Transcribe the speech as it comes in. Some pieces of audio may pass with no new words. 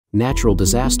Natural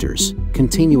disasters,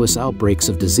 continuous outbreaks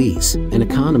of disease, an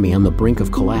economy on the brink of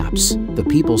collapse, the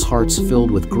people's hearts filled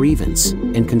with grievance,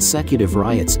 and consecutive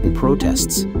riots and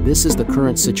protests. This is the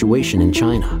current situation in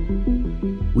China.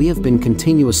 We have been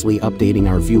continuously updating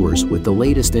our viewers with the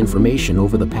latest information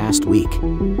over the past week.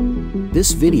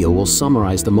 This video will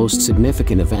summarize the most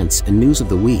significant events and news of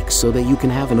the week so that you can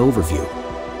have an overview.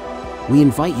 We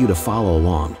invite you to follow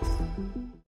along.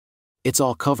 It's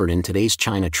all covered in today's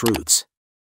China Truths.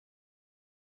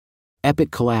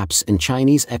 Epic collapse in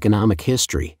Chinese economic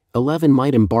history, 11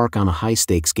 might embark on a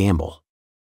high-stakes gamble.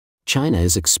 China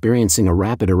is experiencing a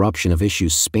rapid eruption of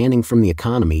issues spanning from the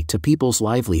economy to people's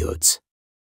livelihoods.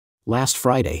 Last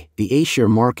Friday, the A-share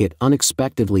market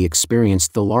unexpectedly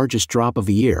experienced the largest drop of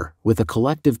the year, with a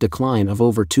collective decline of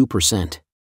over 2%.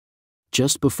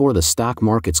 Just before the stock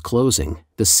market's closing,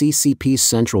 the CCP's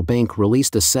central bank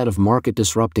released a set of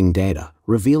market-disrupting data,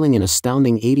 revealing an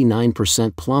astounding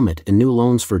 89% plummet in new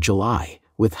loans for July,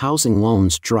 with housing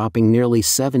loans dropping nearly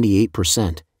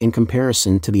 78% in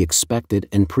comparison to the expected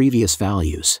and previous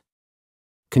values.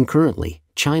 Concurrently,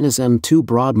 China's M2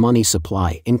 broad money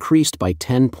supply increased by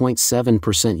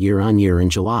 10.7% year-on-year in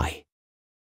July.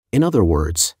 In other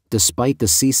words, despite the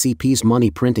CCP's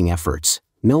money-printing efforts,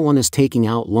 no one is taking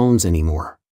out loans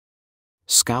anymore.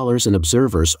 Scholars and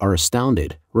observers are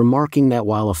astounded, remarking that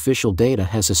while official data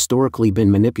has historically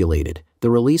been manipulated, the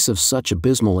release of such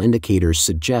abysmal indicators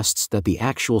suggests that the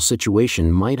actual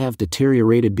situation might have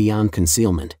deteriorated beyond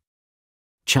concealment.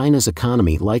 China's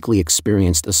economy likely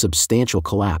experienced a substantial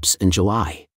collapse in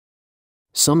July.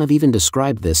 Some have even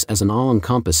described this as an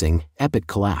all-encompassing, epic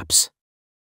collapse.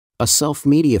 A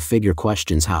self-media figure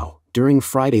questions how, during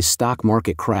Friday's stock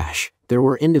market crash, there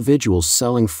were individuals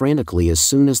selling frantically as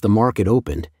soon as the market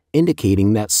opened,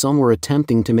 indicating that some were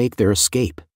attempting to make their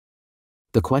escape.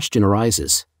 The question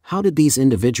arises, how did these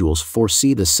individuals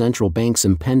foresee the central bank's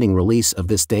impending release of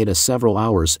this data several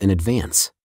hours in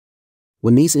advance?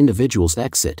 When these individuals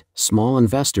exit, small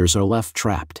investors are left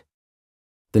trapped.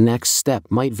 The next step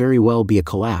might very well be a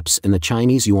collapse in the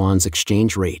Chinese yuan's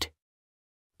exchange rate.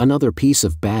 Another piece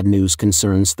of bad news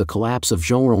concerns the collapse of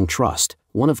Zhongrong Trust,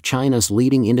 one of China's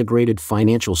leading integrated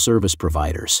financial service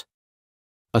providers.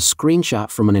 A screenshot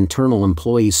from an internal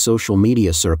employee's social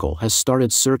media circle has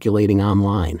started circulating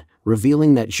online,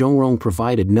 revealing that Zhongrong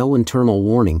provided no internal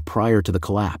warning prior to the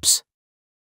collapse.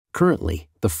 Currently,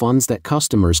 the funds that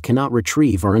customers cannot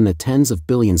retrieve are in the tens of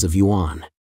billions of yuan.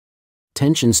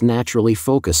 Tensions naturally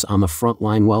focus on the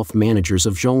frontline wealth managers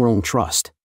of Zhongrong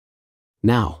Trust.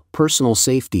 Now, personal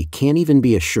safety can't even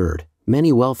be assured.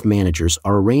 Many wealth managers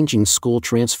are arranging school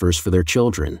transfers for their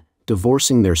children,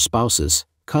 divorcing their spouses,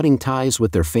 cutting ties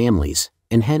with their families,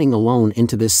 and heading alone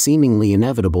into this seemingly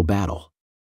inevitable battle.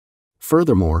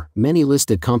 Furthermore, many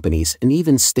listed companies and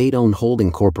even state-owned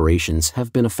holding corporations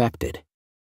have been affected.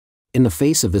 In the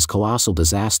face of this colossal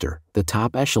disaster, the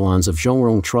top echelons of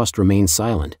Zhongrong Trust remain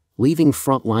silent, leaving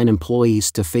frontline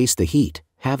employees to face the heat,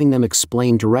 having them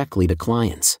explain directly to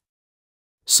clients.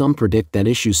 Some predict that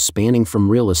issues spanning from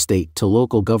real estate to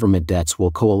local government debts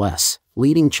will coalesce,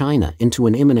 leading China into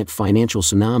an imminent financial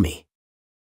tsunami.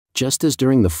 Just as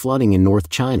during the flooding in North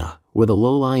China, where the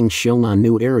low-lying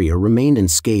Xiongnan area remained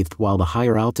unscathed while the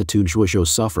higher-altitude Zhuozhou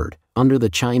suffered, under the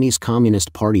Chinese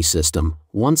Communist Party system,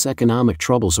 once economic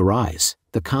troubles arise,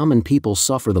 the common people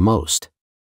suffer the most.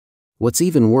 What's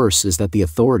even worse is that the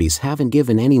authorities haven't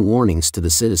given any warnings to the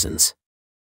citizens.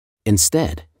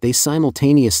 Instead, they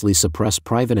simultaneously suppress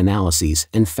private analyses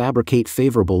and fabricate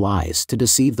favorable lies to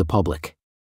deceive the public.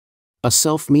 A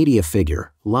self-media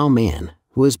figure, Lao Man,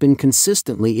 who has been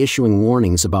consistently issuing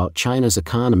warnings about China's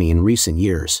economy in recent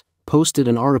years, posted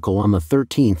an article on the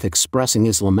 13th expressing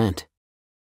his lament.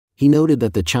 He noted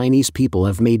that the Chinese people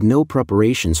have made no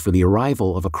preparations for the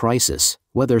arrival of a crisis,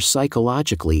 whether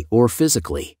psychologically or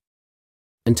physically.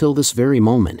 Until this very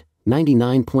moment,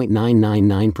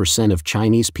 99.999% of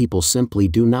Chinese people simply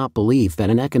do not believe that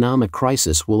an economic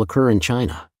crisis will occur in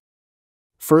China.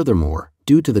 Furthermore,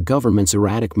 due to the government's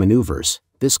erratic maneuvers,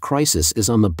 this crisis is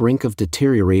on the brink of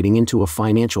deteriorating into a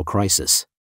financial crisis.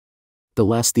 The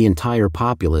less the entire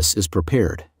populace is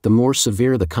prepared, the more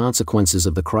severe the consequences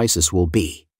of the crisis will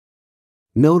be.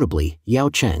 Notably, Yao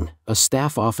Cheng, a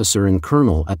staff officer and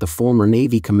colonel at the former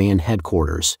Navy Command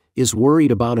Headquarters, is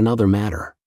worried about another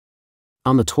matter.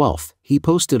 On the 12th, he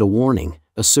posted a warning,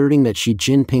 asserting that Xi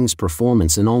Jinping's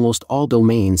performance in almost all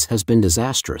domains has been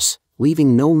disastrous,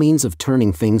 leaving no means of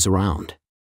turning things around.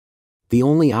 The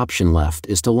only option left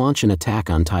is to launch an attack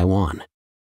on Taiwan.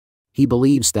 He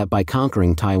believes that by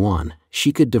conquering Taiwan,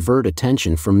 Xi could divert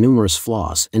attention from numerous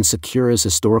flaws and secure his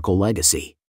historical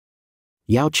legacy.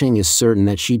 Yao Cheng is certain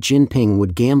that Xi Jinping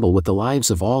would gamble with the lives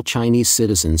of all Chinese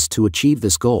citizens to achieve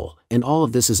this goal, and all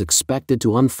of this is expected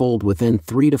to unfold within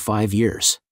 3 to 5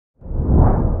 years.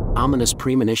 Ominous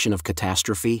premonition of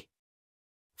catastrophe?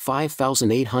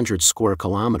 5,800 square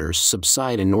kilometers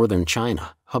subside in northern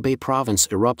China. Hebei province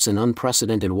erupts in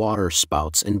unprecedented water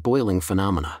spouts and boiling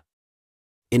phenomena.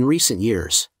 In recent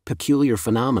years, peculiar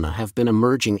phenomena have been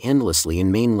emerging endlessly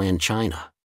in mainland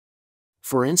China.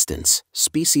 For instance,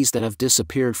 species that have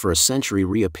disappeared for a century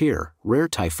reappear, rare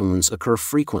typhoons occur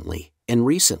frequently, and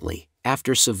recently,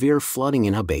 after severe flooding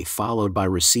in Hebei followed by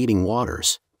receding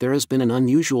waters, there has been an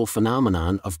unusual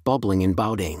phenomenon of bubbling in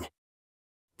Baoding.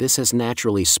 This has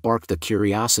naturally sparked the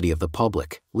curiosity of the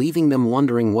public, leaving them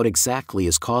wondering what exactly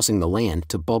is causing the land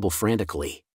to bubble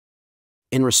frantically.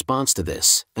 In response to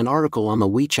this, an article on the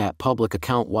WeChat public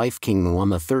account Wife King Mu on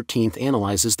the 13th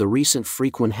analyzes the recent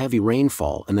frequent heavy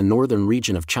rainfall in the northern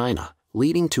region of China,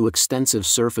 leading to extensive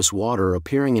surface water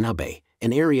appearing in Hebei,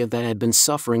 an area that had been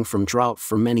suffering from drought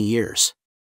for many years.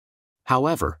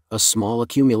 However, a small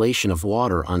accumulation of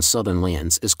water on southern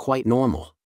lands is quite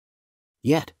normal.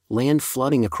 Yet, land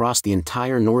flooding across the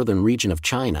entire northern region of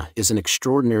China is an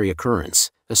extraordinary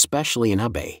occurrence, especially in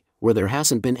Hebei, where there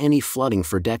hasn't been any flooding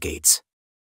for decades.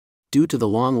 Due to the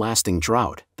long-lasting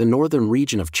drought, the northern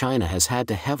region of China has had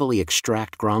to heavily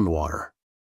extract groundwater.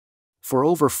 For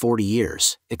over 40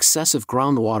 years, excessive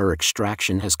groundwater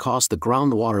extraction has caused the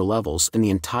groundwater levels in the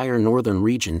entire northern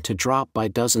region to drop by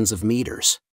dozens of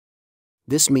meters.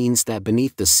 This means that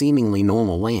beneath the seemingly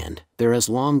normal land, there has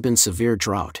long been severe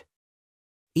drought.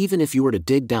 Even if you were to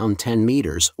dig down 10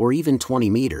 meters or even 20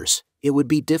 meters, it would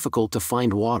be difficult to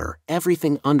find water.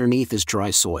 Everything underneath is dry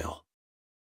soil.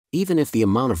 Even if the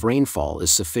amount of rainfall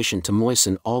is sufficient to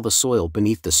moisten all the soil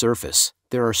beneath the surface,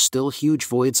 there are still huge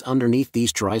voids underneath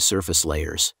these dry surface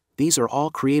layers. These are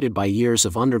all created by years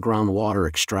of underground water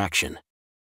extraction.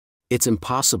 It's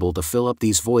impossible to fill up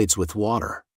these voids with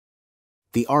water.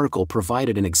 The article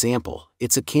provided an example.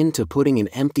 It's akin to putting an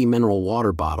empty mineral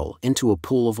water bottle into a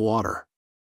pool of water.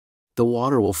 The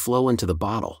water will flow into the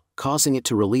bottle, causing it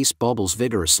to release bubbles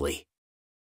vigorously.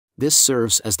 This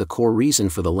serves as the core reason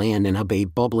for the land in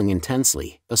Hebei bubbling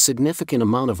intensely. A significant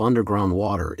amount of underground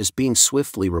water is being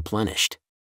swiftly replenished.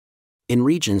 In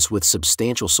regions with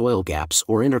substantial soil gaps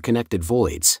or interconnected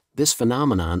voids, this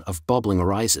phenomenon of bubbling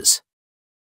arises.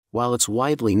 While it's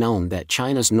widely known that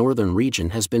China's northern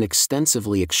region has been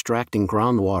extensively extracting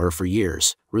groundwater for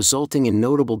years, resulting in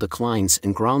notable declines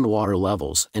in groundwater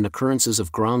levels and occurrences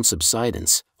of ground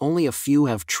subsidence, only a few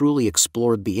have truly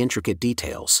explored the intricate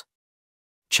details.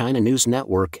 China News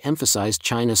Network emphasized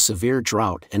China's severe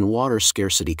drought and water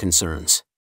scarcity concerns.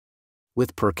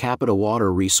 With per capita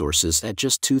water resources at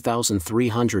just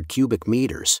 2,300 cubic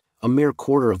meters, a mere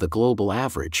quarter of the global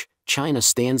average, China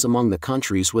stands among the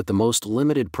countries with the most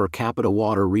limited per capita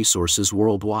water resources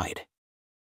worldwide.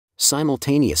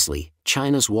 Simultaneously,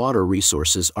 China's water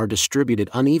resources are distributed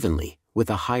unevenly, with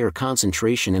a higher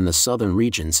concentration in the southern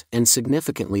regions and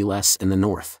significantly less in the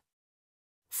north.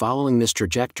 Following this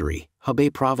trajectory,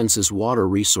 Hebei Province's Water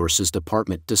Resources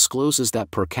Department discloses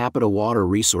that per capita water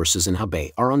resources in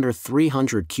Hebei are under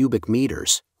 300 cubic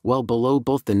meters, well below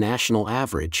both the national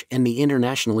average and the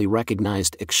internationally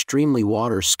recognized extremely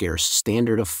water-scarce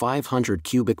standard of 500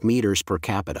 cubic meters per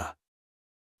capita.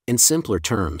 In simpler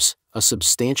terms, a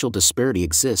substantial disparity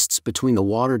exists between the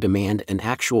water demand and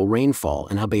actual rainfall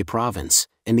in Hebei Province,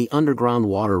 and the underground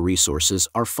water resources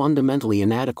are fundamentally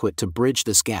inadequate to bridge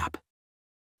this gap.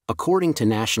 According to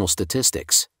national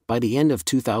statistics, by the end of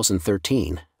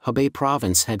 2013, Hebei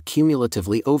Province had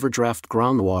cumulatively overdrafted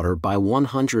groundwater by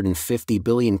 150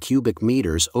 billion cubic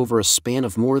meters over a span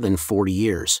of more than 40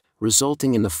 years,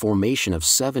 resulting in the formation of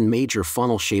 7 major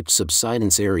funnel-shaped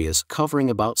subsidence areas covering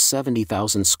about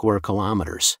 70,000 square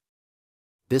kilometers.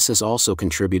 This has also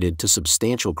contributed to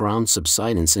substantial ground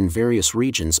subsidence in various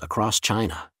regions across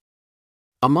China.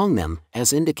 Among them,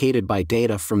 as indicated by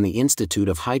data from the Institute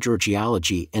of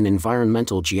Hydrogeology and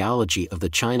Environmental Geology of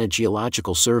the China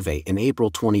Geological Survey in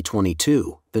April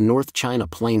 2022, the North China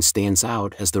Plain stands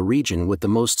out as the region with the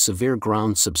most severe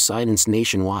ground subsidence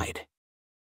nationwide.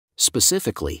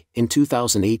 Specifically, in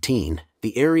 2018,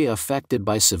 the area affected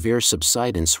by severe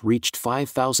subsidence reached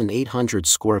 5,800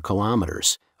 square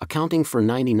kilometers, accounting for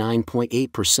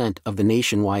 99.8% of the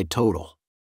nationwide total.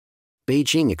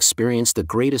 Beijing experienced the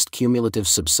greatest cumulative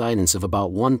subsidence of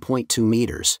about 1.2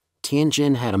 meters,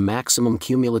 Tianjin had a maximum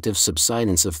cumulative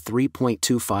subsidence of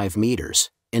 3.25 meters,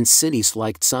 and cities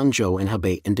like Zhengzhou and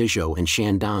Hebei and Dezhou and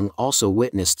Shandong also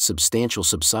witnessed substantial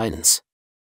subsidence.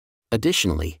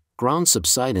 Additionally, ground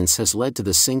subsidence has led to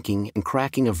the sinking and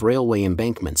cracking of railway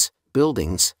embankments,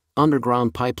 buildings,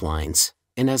 underground pipelines,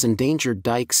 and has endangered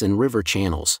dikes and river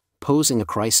channels, posing a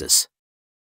crisis.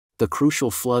 The crucial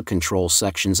flood control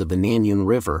sections of the Nanyun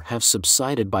River have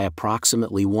subsided by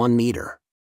approximately 1 meter.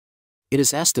 It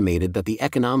is estimated that the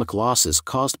economic losses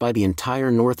caused by the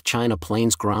entire North China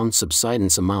Plains ground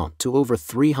subsidence amount to over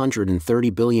 330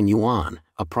 billion yuan,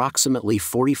 approximately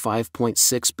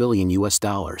 $45.6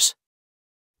 billion.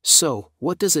 So,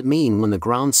 what does it mean when the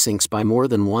ground sinks by more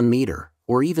than 1 meter,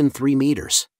 or even 3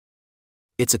 meters?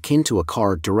 It's akin to a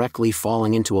car directly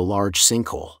falling into a large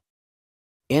sinkhole.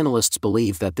 Analysts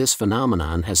believe that this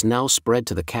phenomenon has now spread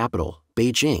to the capital,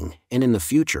 Beijing, and in the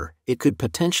future, it could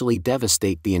potentially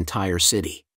devastate the entire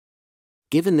city.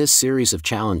 Given this series of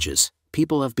challenges,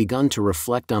 people have begun to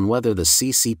reflect on whether the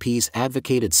CCP's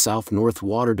advocated South-North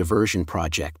water diversion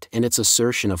project and its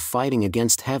assertion of fighting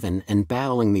against heaven and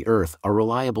battling the earth are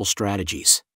reliable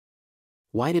strategies.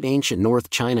 Why did ancient North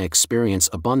China experience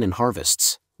abundant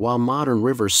harvests, while modern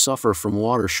rivers suffer from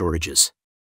water shortages?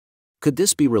 Could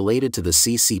this be related to the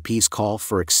CCP's call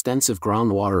for extensive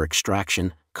groundwater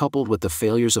extraction, coupled with the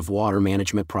failures of water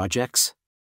management projects?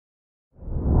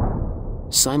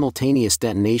 Simultaneous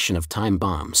detonation of time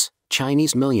bombs,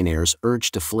 Chinese millionaires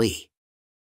urged to flee.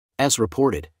 As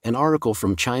reported, an article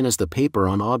from China's The Paper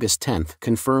on August 10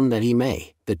 confirmed that He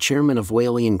Mei, the chairman of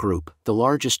Weilian Group, the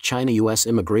largest China-US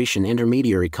immigration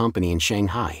intermediary company in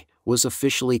Shanghai, was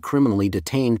officially criminally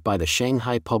detained by the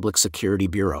Shanghai Public Security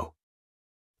Bureau.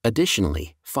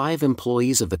 Additionally, 5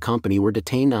 employees of the company were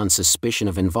detained on suspicion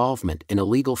of involvement in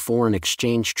illegal foreign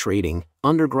exchange trading,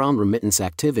 underground remittance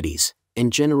activities,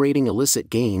 and generating illicit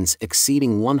gains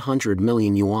exceeding 100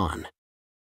 million yuan.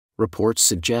 Reports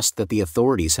suggest that the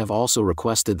authorities have also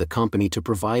requested the company to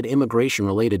provide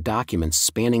immigration-related documents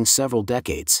spanning several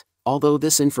decades, although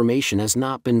this information has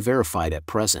not been verified at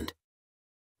present.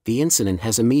 The incident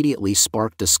has immediately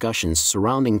sparked discussions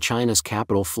surrounding China's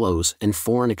capital flows and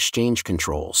foreign exchange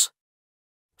controls.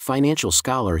 Financial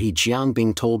scholar He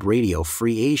Jiangbing told Radio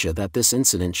Free Asia that this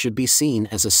incident should be seen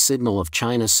as a signal of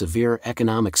China's severe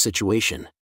economic situation.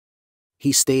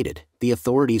 He stated, "The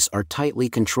authorities are tightly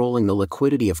controlling the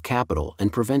liquidity of capital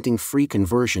and preventing free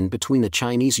conversion between the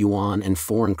Chinese yuan and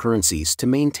foreign currencies to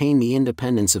maintain the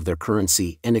independence of their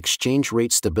currency and exchange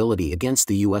rate stability against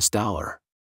the US dollar.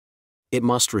 It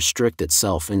must restrict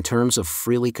itself in terms of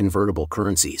freely convertible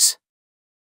currencies.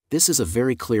 This is a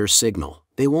very clear signal.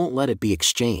 They won't let it be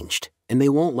exchanged, and they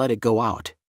won't let it go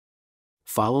out."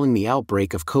 Following the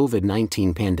outbreak of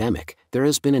COVID-19 pandemic, there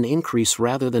has been an increase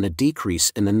rather than a decrease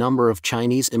in the number of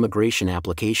Chinese immigration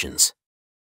applications.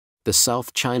 The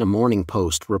South China Morning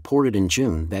Post reported in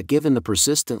June that given the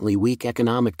persistently weak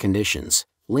economic conditions,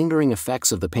 lingering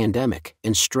effects of the pandemic,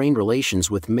 and strained relations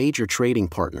with major trading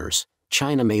partners,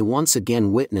 China may once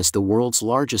again witness the world's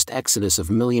largest exodus of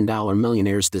million-dollar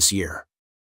millionaires this year.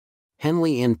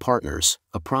 Henley & Partners,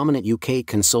 a prominent UK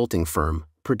consulting firm,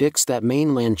 predicts that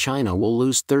mainland China will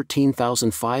lose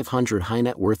 13,500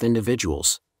 high-net-worth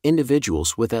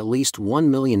individuals with at least $1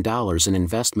 million in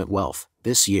investment wealth,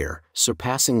 this year,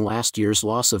 surpassing last year's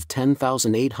loss of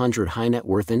 10,800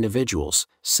 high-net-worth individuals,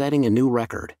 setting a new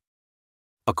record.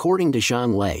 According to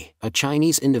Zhang Lei, a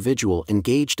Chinese individual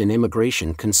engaged in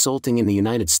immigration consulting in the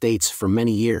United States for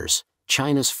many years,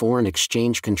 China's foreign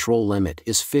exchange control limit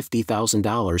is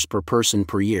 $50,000 per person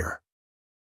per year.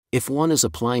 If one is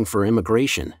applying for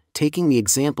immigration, taking the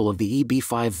example of the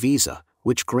EB-5 visa,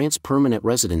 which grants permanent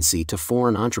residency to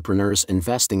foreign entrepreneurs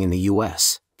investing in the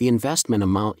U.S., the investment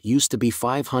amount used to be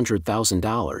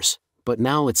 $500,000, but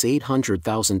now it's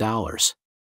 $800,000.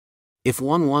 If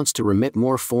one wants to remit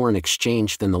more foreign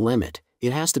exchange than the limit,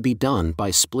 it has to be done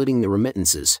by splitting the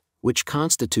remittances, which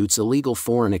constitutes illegal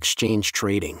foreign exchange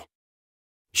trading.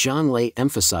 Zhang Lei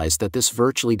emphasized that this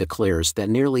virtually declares that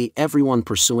nearly everyone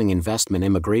pursuing investment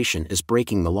immigration is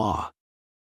breaking the law.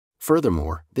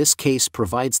 Furthermore, this case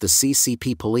provides the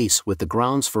CCP police with the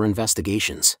grounds for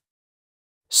investigations.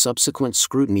 Subsequent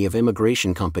scrutiny of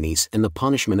immigration companies and the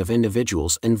punishment of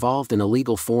individuals involved in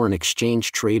illegal foreign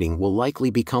exchange trading will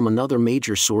likely become another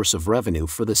major source of revenue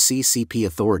for the CCP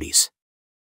authorities.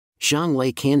 Zhang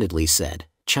Lei candidly said,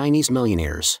 "Chinese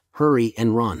millionaires, hurry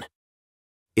and run.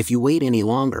 If you wait any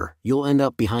longer, you'll end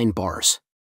up behind bars."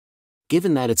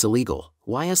 Given that it's illegal,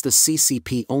 why has the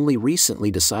CCP only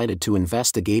recently decided to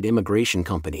investigate immigration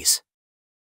companies?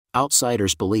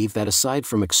 Outsiders believe that aside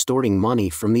from extorting money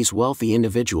from these wealthy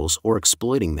individuals or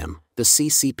exploiting them, the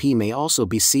CCP may also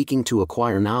be seeking to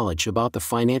acquire knowledge about the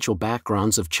financial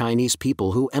backgrounds of Chinese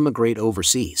people who emigrate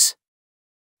overseas.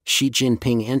 Xi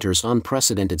Jinping enters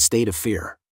unprecedented state of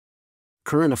fear.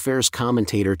 Current affairs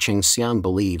commentator Cheng Xiang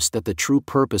believes that the true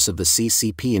purpose of the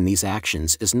CCP in these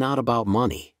actions is not about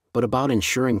money, but about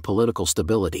ensuring political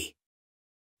stability.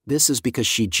 This is because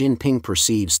Xi Jinping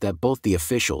perceives that both the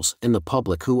officials and the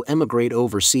public who emigrate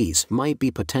overseas might be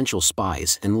potential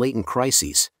spies and latent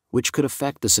crises, which could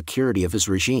affect the security of his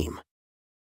regime.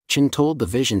 Chen told the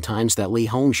Vision Times that Li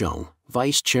Hongzhong,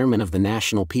 vice chairman of the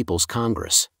National People's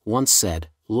Congress, once said,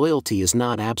 "Loyalty is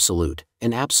not absolute,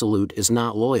 and absolute is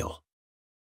not loyal."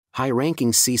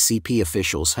 High-ranking CCP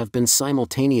officials have been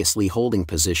simultaneously holding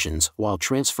positions while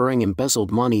transferring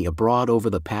embezzled money abroad over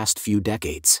the past few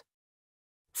decades.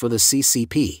 For the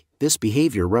CCP, this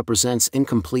behavior represents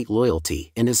incomplete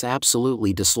loyalty and is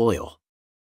absolutely disloyal.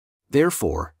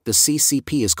 Therefore, the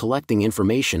CCP is collecting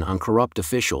information on corrupt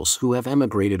officials who have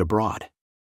emigrated abroad.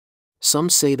 Some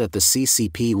say that the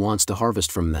CCP wants to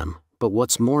harvest from them, but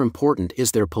what's more important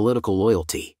is their political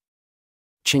loyalty.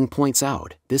 Ching points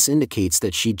out, this indicates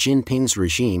that Xi Jinping's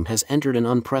regime has entered an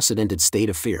unprecedented state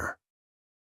of fear.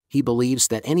 He believes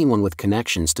that anyone with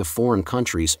connections to foreign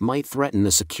countries might threaten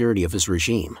the security of his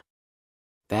regime.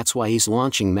 That's why he's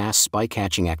launching mass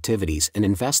spy-catching activities and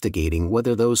investigating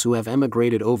whether those who have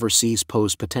emigrated overseas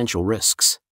pose potential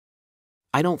risks.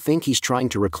 I don't think he's trying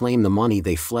to reclaim the money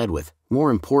they fled with.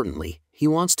 More importantly, he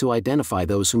wants to identify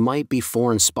those who might be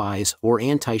foreign spies or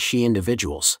anti-Xi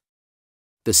individuals.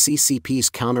 The CCP's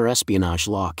counter-espionage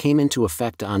law came into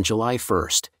effect on July 1,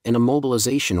 and a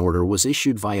mobilization order was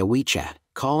issued via WeChat,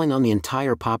 calling on the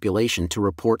entire population to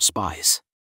report spies.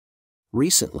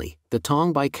 Recently, the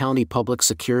Tongbai County Public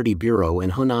Security Bureau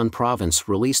in Hunan Province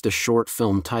released a short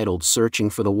film titled Searching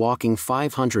for the Walking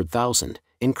 500,000,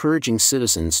 encouraging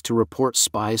citizens to report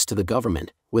spies to the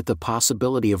government, with the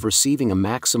possibility of receiving a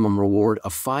maximum reward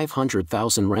of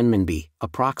 500,000 renminbi,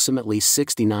 approximately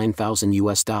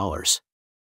 $69,000.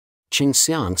 Qing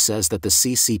Xiang says that the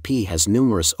CCP has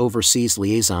numerous overseas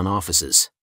liaison offices.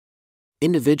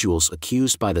 Individuals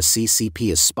accused by the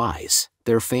CCP as spies,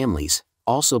 their families,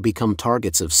 also become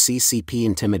targets of CCP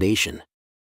intimidation.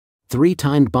 3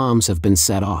 timed bombs have been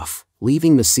set off,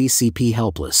 leaving the CCP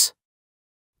helpless.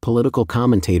 Political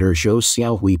commentator Zhou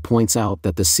Xiaohui points out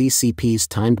that the CCP's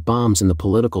timed bombs in the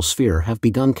political sphere have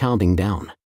begun counting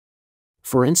down.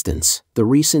 For instance, the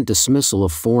recent dismissal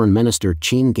of Foreign Minister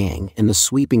Qin Gang and the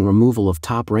sweeping removal of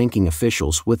top-ranking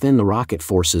officials within the rocket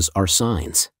forces are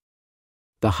signs.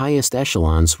 The highest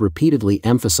echelons repeatedly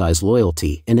emphasize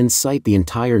loyalty and incite the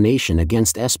entire nation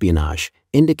against espionage,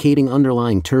 indicating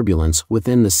underlying turbulence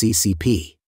within the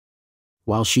CCP.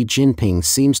 While Xi Jinping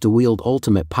seems to wield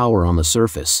ultimate power on the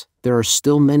surface, there are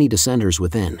still many dissenters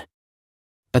within.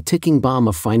 A ticking bomb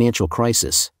of financial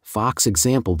crisis, Fox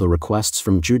exampled the requests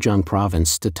from Zhejiang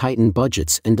province to tighten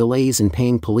budgets and delays in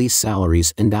paying police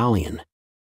salaries in Dalian.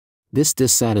 This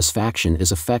dissatisfaction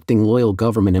is affecting loyal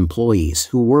government employees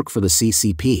who work for the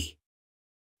CCP.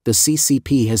 The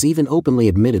CCP has even openly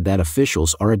admitted that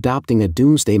officials are adopting a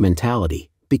doomsday mentality,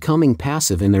 becoming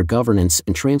passive in their governance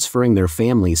and transferring their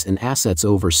families and assets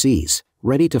overseas,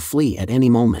 ready to flee at any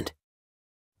moment.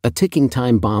 A ticking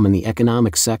time bomb in the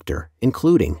economic sector,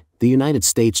 including the United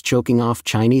States choking off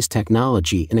Chinese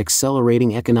technology and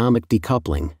accelerating economic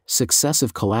decoupling,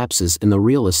 successive collapses in the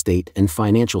real estate and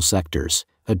financial sectors,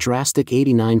 a drastic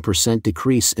 89%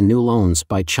 decrease in new loans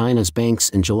by China's banks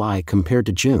in July compared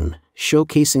to June,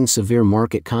 showcasing severe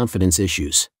market confidence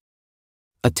issues.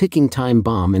 A ticking time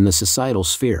bomb in the societal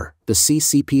sphere, the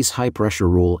CCP's high-pressure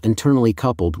rule internally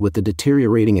coupled with the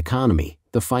deteriorating economy,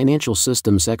 the financial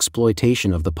system's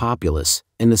exploitation of the populace,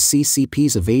 and the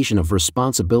CCP's evasion of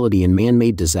responsibility in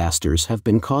man-made disasters have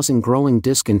been causing growing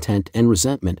discontent and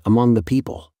resentment among the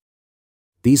people.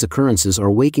 These occurrences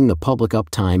are waking the public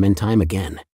up time and time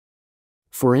again.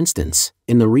 For instance,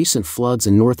 in the recent floods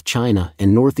in North China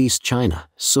and Northeast China,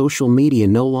 social media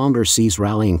no longer sees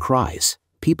rallying cries,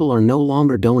 people are no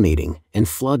longer donating, and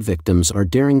flood victims are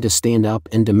daring to stand up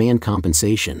and demand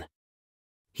compensation.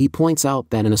 He points out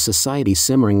that in a society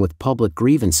simmering with public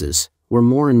grievances, where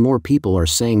more and more people are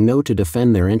saying no to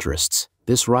defend their interests,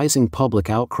 this rising public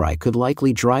outcry could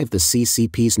likely drive the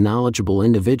CCP's knowledgeable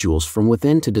individuals from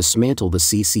within to dismantle the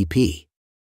CCP.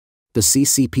 The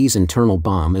CCP's internal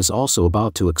bomb is also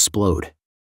about to explode.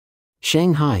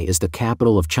 Shanghai is the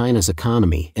capital of China's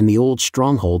economy and the old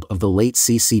stronghold of the late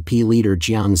CCP leader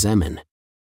Jiang Zemin.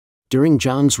 During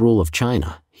Jiang's rule of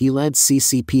China, he led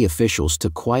CCP officials to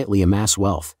quietly amass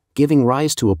wealth, giving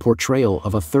rise to a portrayal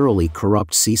of a thoroughly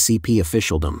corrupt CCP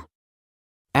officialdom.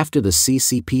 After the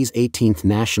CCP's 18th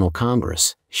National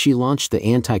Congress, she launched the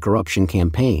anti-corruption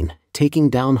campaign, taking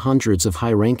down hundreds of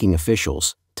high-ranking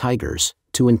officials, tigers,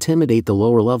 to intimidate the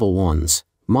lower-level ones,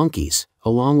 monkeys,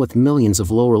 along with millions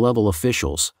of lower-level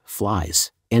officials,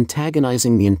 flies,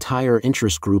 antagonizing the entire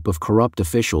interest group of corrupt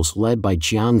officials led by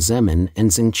Jiang Zemin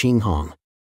and Xing Qinghong.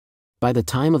 By the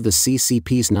time of the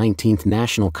CCP's 19th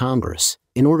National Congress,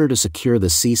 in order to secure the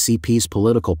CCP's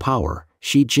political power,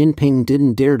 Xi Jinping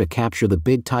didn't dare to capture the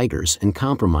big tigers and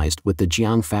compromised with the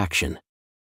Jiang faction.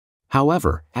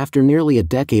 However, after nearly a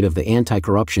decade of the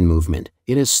anti-corruption movement,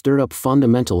 it has stirred up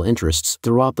fundamental interests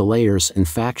throughout the layers and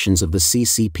factions of the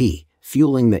CCP,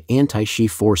 fueling the anti-Xi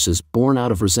forces born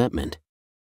out of resentment.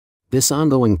 This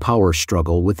ongoing power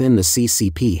struggle within the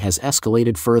CCP has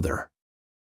escalated further.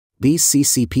 These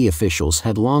CCP officials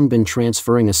had long been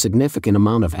transferring a significant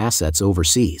amount of assets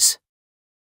overseas.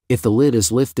 If the lid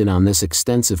is lifted on this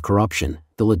extensive corruption,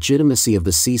 the legitimacy of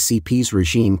the CCP's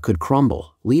regime could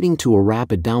crumble, leading to a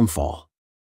rapid downfall.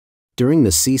 During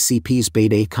the CCP's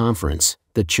Beidai conference,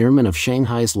 the chairman of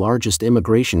Shanghai's largest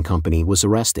immigration company was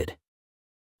arrested.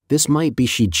 This might be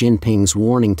Xi Jinping's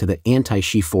warning to the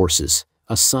anti-Xi forces,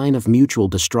 a sign of mutual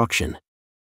destruction.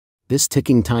 This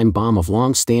ticking time bomb of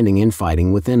long-standing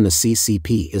infighting within the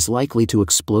CCP is likely to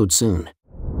explode soon.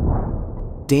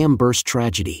 Dam burst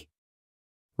tragedy.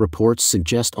 Reports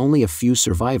suggest only a few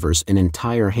survivors in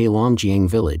entire Heilongjiang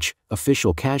village,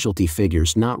 official casualty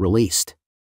figures not released.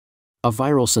 A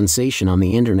viral sensation on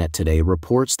the internet today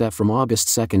reports that from August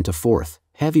 2nd to 4th,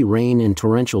 heavy rain and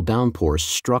torrential downpours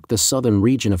struck the southern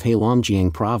region of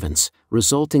Heilongjiang province,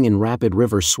 resulting in rapid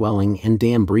river swelling and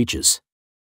dam breaches.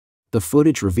 The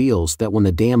footage reveals that when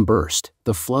the dam burst,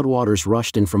 the floodwaters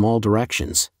rushed in from all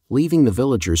directions, leaving the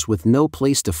villagers with no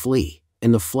place to flee,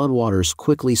 and the floodwaters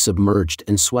quickly submerged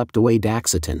and swept away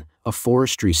Daxitan, a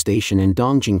forestry station in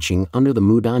Dongjingqing under the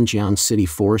Mudanjiang City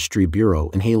Forestry Bureau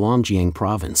in Heilongjiang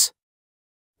province.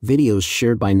 Videos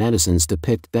shared by netizens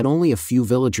depict that only a few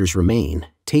villagers remain,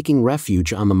 taking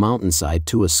refuge on the mountainside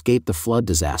to escape the flood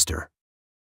disaster.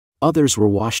 Others were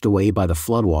washed away by the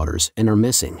floodwaters and are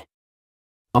missing.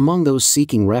 Among those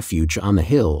seeking refuge on the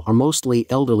hill are mostly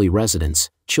elderly residents,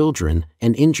 children,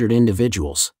 and injured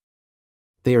individuals.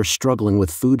 They are struggling with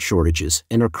food shortages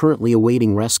and are currently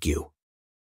awaiting rescue.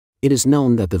 It is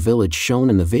known that the village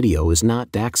shown in the video is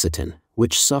not Daxitan,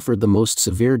 which suffered the most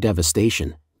severe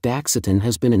devastation. Daxitan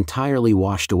has been entirely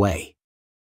washed away.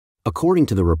 According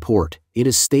to the report, it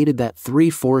is stated that 3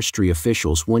 forestry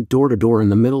officials went door to door in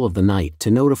the middle of the night to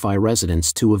notify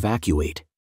residents to evacuate.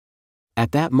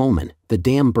 At that moment, the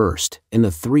dam burst, and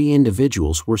the 3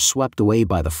 individuals were swept away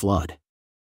by the flood.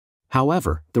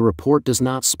 However, the report does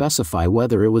not specify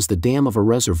whether it was the dam of a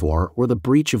reservoir or the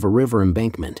breach of a river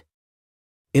embankment.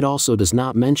 It also does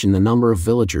not mention the number of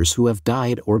villagers who have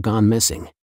died or gone missing.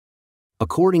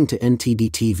 According to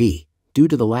NTD-TV, due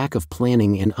to the lack of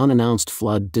planning and unannounced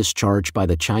flood discharge by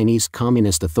the Chinese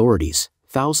Communist authorities,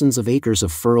 thousands of acres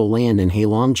of fertile land in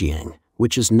Heilongjiang,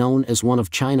 which is known as one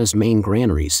of China's main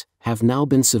granaries, have now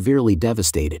been severely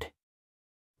devastated.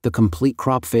 The complete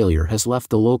crop failure has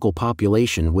left the local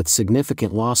population with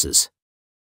significant losses.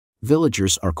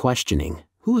 Villagers are questioning,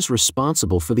 who is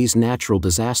responsible for these natural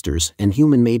disasters and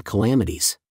human-made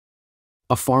calamities?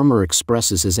 A farmer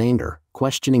expresses his anger,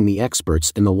 questioning the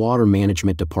experts in the water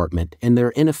management department and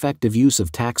their ineffective use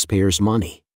of taxpayers'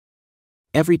 money.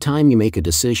 Every time you make a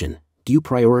decision, do you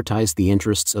prioritize the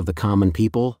interests of the common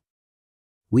people?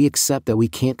 We accept that we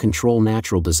can't control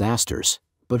natural disasters,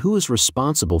 but who is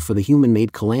responsible for the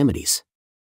human-made calamities?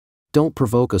 Don't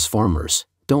provoke us farmers,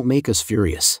 don't make us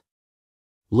furious.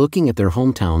 Looking at their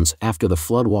hometowns after the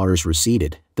floodwaters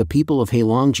receded, the people of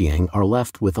Heilongjiang are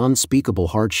left with unspeakable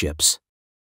hardships.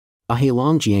 A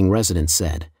Heilongjiang resident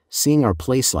said, "Seeing our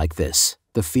place like this,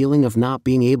 the feeling of not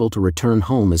being able to return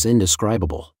home is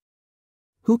indescribable.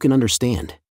 Who can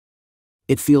understand?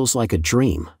 It feels like a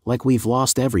dream, like we've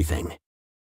lost everything."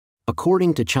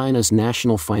 According to China's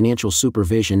National Financial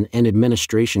Supervision and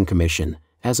Administration Commission,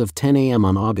 as of 10 a.m.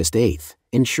 on August 8,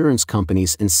 insurance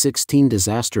companies in 16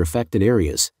 disaster-affected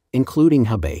areas, including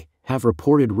Hebei, have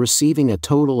reported receiving a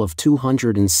total of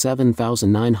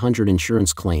 207,900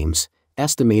 insurance claims,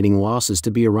 estimating losses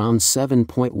to be around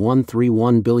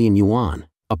 7.131 billion yuan,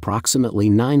 approximately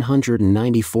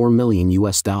 $994 million.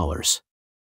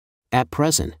 At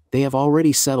present, they have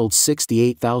already settled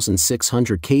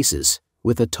 68,600 cases,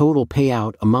 with a total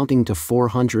payout amounting to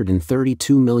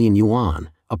 432 million yuan,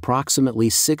 approximately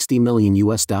 $60 million.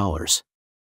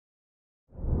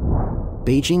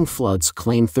 Beijing floods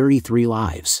claim 33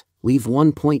 lives, leave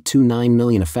 1.29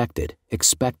 million affected,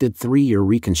 expected 3-year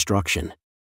reconstruction.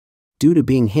 Due to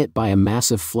being hit by a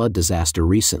massive flood disaster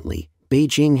recently,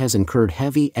 Beijing has incurred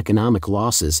heavy economic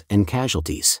losses and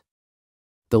casualties.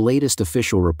 The latest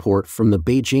official report from the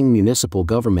Beijing municipal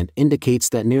government indicates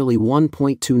that nearly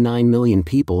 1.29 million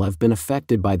people have been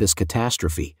affected by this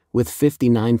catastrophe, with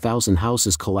 59,000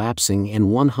 houses collapsing and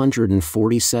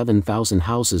 147,000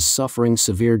 houses suffering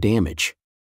severe damage.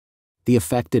 The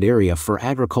affected area for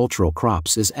agricultural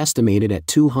crops is estimated at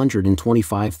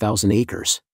 225,000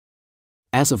 acres.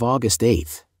 As of August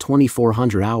 8,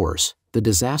 2400 hours, the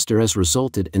disaster has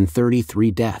resulted in 33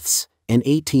 deaths, and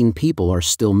 18 people are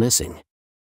still missing.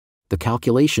 The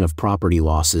calculation of property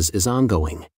losses is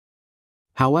ongoing.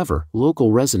 However,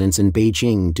 local residents in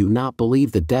Beijing do not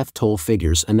believe the death toll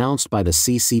figures announced by the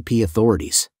CCP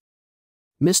authorities.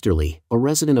 Mr. Li, a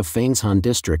resident of Fangshan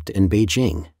district in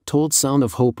Beijing, told Sound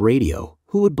of Hope Radio,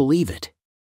 "Who would believe it?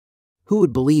 Who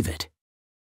would believe it?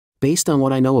 Based on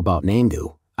what I know about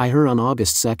Nangu, I heard on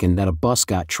August 2 that a bus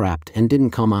got trapped and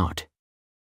didn't come out.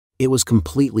 It was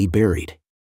completely buried.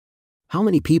 How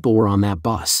many people were on that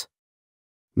bus?"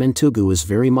 Mentugu is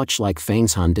very much like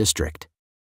Fangshan district.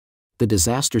 The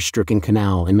disaster-stricken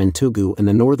canal in Mentugu and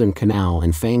the northern canal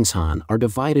in Fangshan are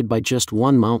divided by just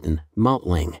one mountain, Mount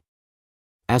Ling.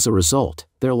 As a result,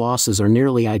 their losses are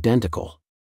nearly identical.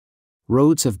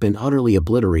 Roads have been utterly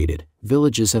obliterated,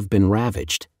 villages have been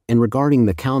ravaged, and regarding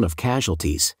the count of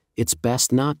casualties, it's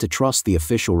best not to trust the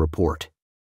official report.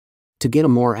 To get a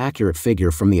more accurate figure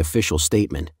from the official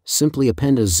statement, simply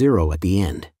append a 0 at the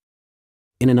end.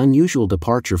 In an unusual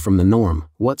departure from the norm,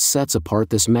 what sets apart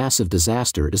this massive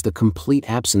disaster is the complete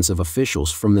absence of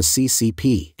officials from the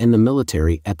CCP and the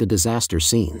military at the disaster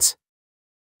scenes.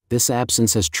 This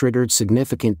absence has triggered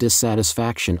significant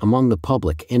dissatisfaction among the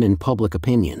public and in public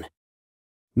opinion.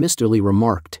 Mr. Li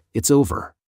remarked, "It's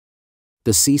over.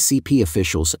 The CCP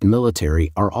officials and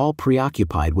military are all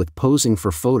preoccupied with posing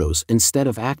for photos instead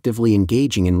of actively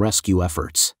engaging in rescue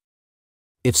efforts."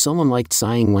 If someone like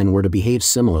Tsai Ing-wen were to behave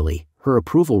similarly, her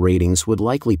approval ratings would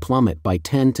likely plummet by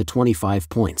 10 to 25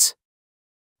 points.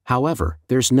 However,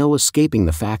 there's no escaping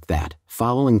the fact that,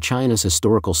 following China's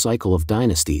historical cycle of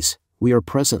dynasties, we are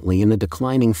presently in the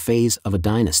declining phase of a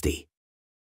dynasty.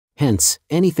 Hence,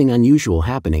 anything unusual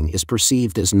happening is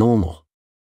perceived as normal.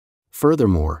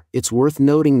 Furthermore, it's worth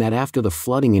noting that after the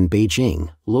flooding in Beijing,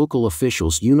 local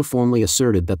officials uniformly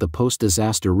asserted that the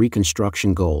post-disaster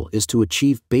reconstruction goal is to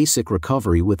achieve basic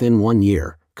recovery within 1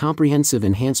 year, comprehensive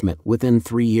enhancement within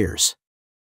 3 years.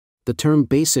 The term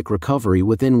basic recovery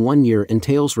within 1 year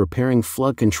entails repairing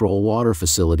flood control water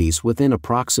facilities within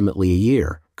approximately a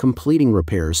year, completing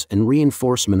repairs and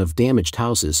reinforcement of damaged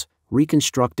houses,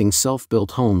 reconstructing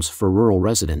self-built homes for rural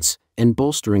residents, and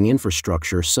bolstering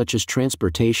infrastructure such as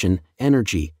transportation,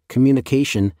 energy,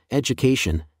 communication,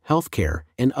 education, healthcare,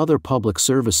 and other public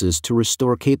services to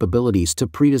restore capabilities to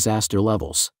pre-disaster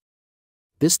levels.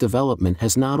 This development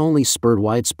has not only spurred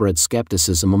widespread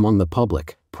skepticism among the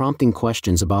public, prompting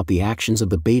questions about the actions of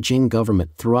the Beijing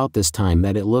government throughout this time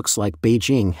that it looks like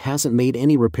Beijing hasn't made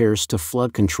any repairs to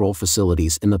flood control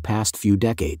facilities in the past few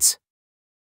decades.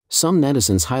 Some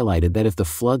netizens highlighted that if the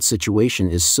flood situation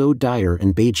is so dire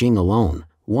in Beijing alone,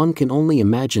 one can only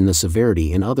imagine the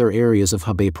severity in other areas of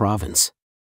Hebei province.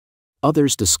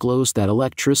 Others disclosed that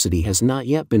electricity has not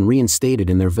yet been reinstated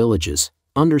in their villages,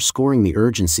 underscoring the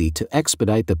urgency to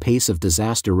expedite the pace of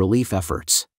disaster relief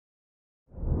efforts.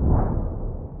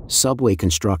 Subway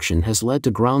construction has led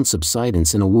to ground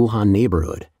subsidence in a Wuhan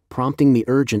neighborhood, prompting the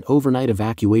urgent overnight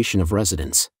evacuation of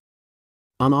residents.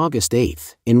 On August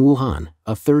 8, in Wuhan,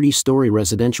 a 30-story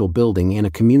residential building in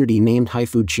a community named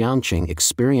Haifu Jiangqing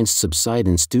experienced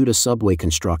subsidence due to subway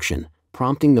construction,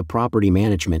 prompting the property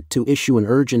management to issue an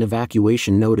urgent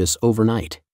evacuation notice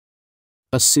overnight.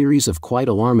 A series of quite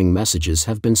alarming messages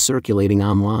have been circulating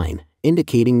online,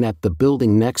 indicating that the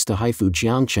building next to Haifu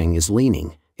Jiangqing is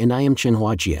leaning, and I am Chen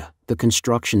Huajia, the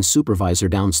construction supervisor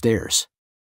downstairs.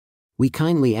 We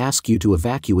kindly ask you to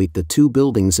evacuate the 2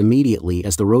 buildings immediately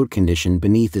as the road condition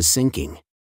beneath is sinking.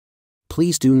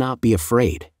 Please do not be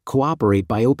afraid, cooperate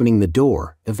by opening the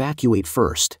door, evacuate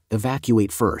first,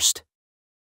 evacuate first.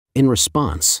 In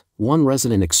response, one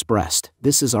resident expressed,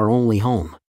 "This is our only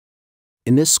home.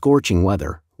 In this scorching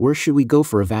weather, where should we go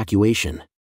for evacuation?"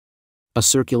 A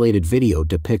circulated video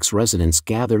depicts residents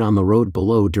gathered on the road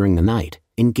below during the night,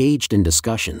 engaged in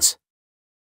discussions.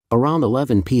 Around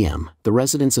 11 p.m., the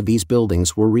residents of these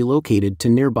buildings were relocated to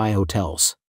nearby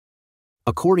hotels.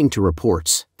 According to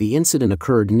reports, the incident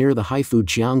occurred near the Haifu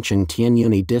Jiangqing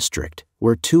Tianyuni district,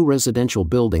 where 2 residential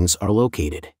buildings are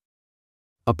located.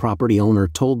 A property owner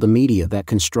told the media that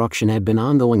construction had been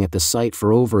ongoing at the site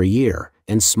for over a year,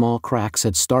 and small cracks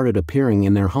had started appearing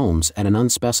in their homes at an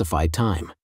unspecified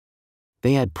time.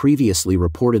 They had previously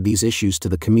reported these issues to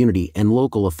the community and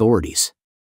local authorities.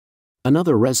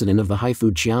 Another resident of the Haifu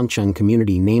Jiangqing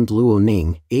community named Luo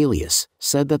Ning, alias,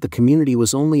 said that the community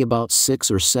was only about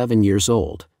 6 or 7 years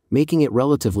old, making it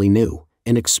relatively new,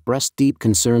 and expressed deep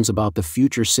concerns about the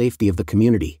future safety of the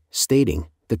community, stating,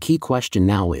 "The key question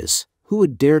now is, who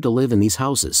would dare to live in these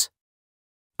houses?"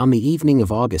 On the evening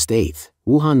of August 8,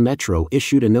 Wuhan Metro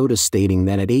issued a notice stating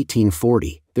that at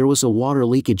 1840, there was a water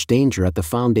leakage danger at the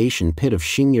foundation pit of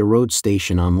Xingye Road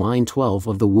Station on Line 12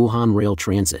 of the Wuhan Rail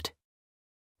Transit.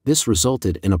 This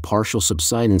resulted in a partial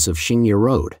subsidence of Xingye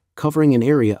Road, covering an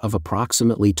area of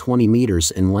approximately 20 meters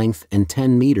in length and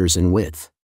 10 meters in width.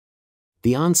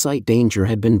 The on-site danger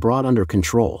had been brought under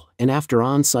control, and after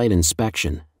on-site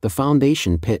inspection, the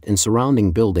foundation pit and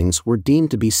surrounding buildings were deemed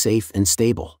to be safe and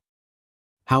stable.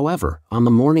 However, on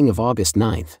the morning of August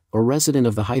 9, a resident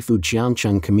of the Haifu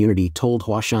Jiangcheng community told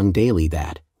Huaxiang Daily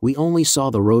that, "We only saw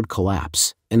the road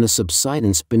collapse, and the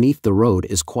subsidence beneath the road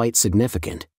is quite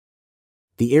significant.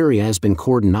 The area has been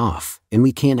cordoned off, and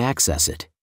we can't access it."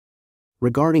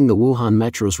 Regarding the Wuhan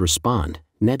Metro's response,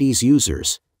 NetEase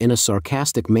users, in a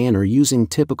sarcastic manner using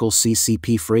typical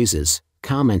CCP phrases,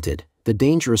 commented, "The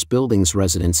dangerous buildings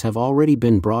residents have already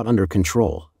been brought under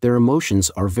control, their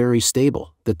emotions are very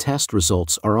stable, the test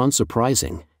results are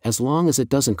unsurprising, as long as it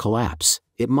doesn't collapse,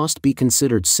 it must be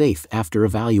considered safe after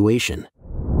evaluation."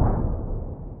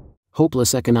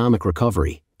 Hopeless economic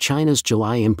recovery, China's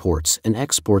July imports and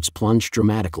exports plunged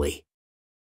dramatically.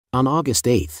 On August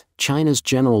 8, China's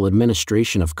General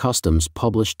Administration of Customs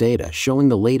published data showing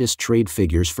the latest trade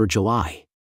figures for July.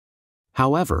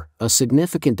 However, a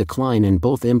significant decline in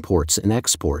both imports and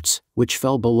exports, which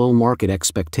fell below market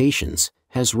expectations,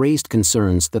 has raised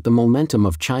concerns that the momentum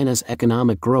of China's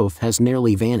economic growth has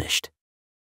nearly vanished.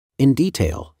 In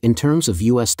detail, in terms of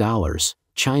US dollars,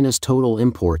 China's total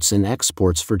imports and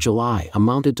exports for July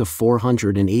amounted to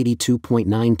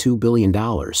 $482.92 billion,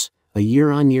 a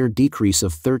year-on-year decrease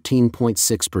of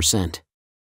 13.6%.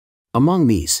 Among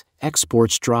these,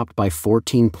 exports dropped by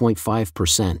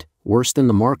 14.5%, worse than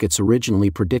the market's originally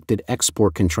predicted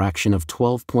export contraction of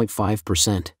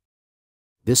 12.5%.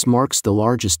 This marks the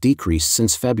largest decrease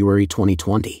since February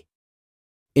 2020.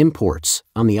 Imports,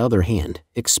 on the other hand,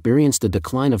 experienced a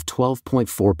decline of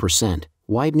 12.4%,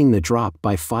 widening the drop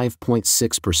by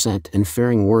 5.6% and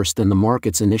faring worse than the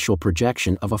market's initial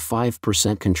projection of a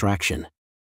 5% contraction.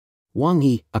 Wang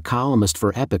Yi, a columnist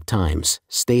for Epoch Times,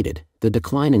 stated, "The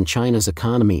decline in China's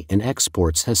economy and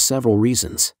exports has several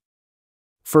reasons.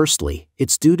 Firstly,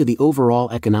 it's due to the overall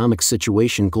economic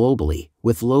situation globally,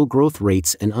 with low growth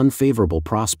rates and unfavorable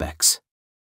prospects.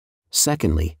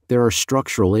 Secondly, there are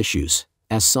structural issues,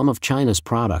 as some of China's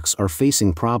products are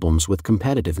facing problems with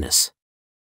competitiveness.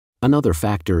 Another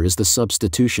factor is the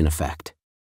substitution effect."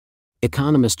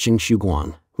 Economist Jing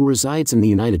Shuguang, who resides in the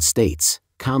United States,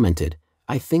 commented,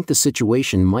 "I think the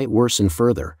situation might worsen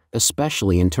further,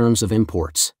 especially in terms of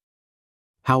imports.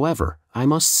 However, I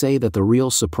must say that the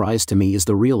real surprise to me is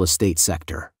the real estate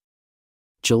sector.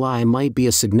 July might be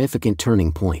a significant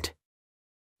turning point."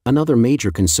 Another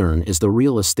major concern is the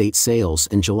real estate sales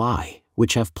in July,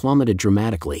 which have plummeted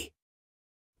dramatically.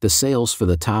 The sales for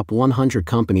the top 100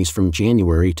 companies from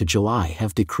January to July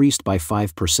have decreased by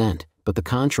 5%, but the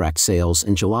contract sales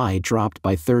in July dropped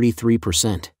by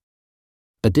 33%.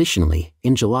 Additionally,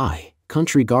 in July,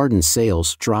 Country Garden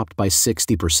sales dropped by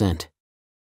 60%.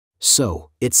 So,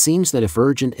 it seems that if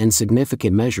urgent and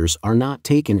significant measures are not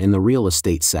taken in the real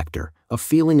estate sector, a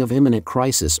feeling of imminent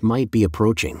crisis might be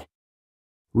approaching.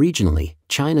 Regionally,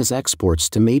 China's exports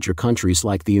to major countries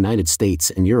like the United States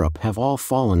and Europe have all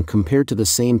fallen compared to the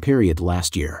same period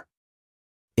last year.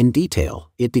 In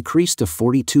detail, it decreased to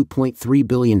 $42.3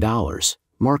 billion,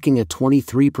 marking a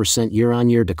 23%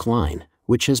 year-on-year decline,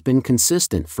 which has been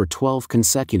consistent for 12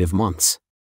 consecutive months.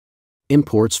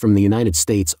 Imports from the United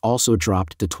States also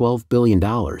dropped to $12 billion,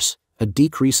 a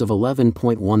decrease of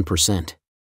 11.1%.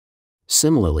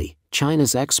 Similarly,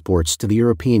 China's exports to the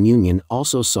European Union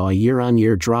also saw a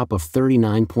year-on-year drop of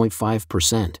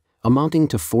 39.5%, amounting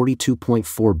to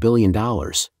 $42.4 billion,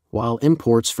 while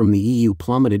imports from the EU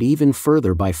plummeted even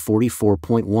further by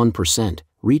 44.1%,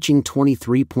 reaching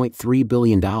 $23.3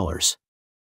 billion.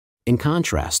 In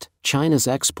contrast, China's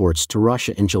exports to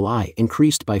Russia in July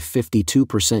increased by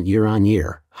 52%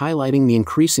 year-on-year, highlighting the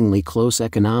increasingly close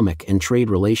economic and trade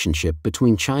relationship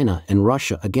between China and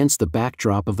Russia against the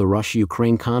backdrop of the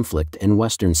Russia-Ukraine conflict and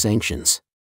Western sanctions.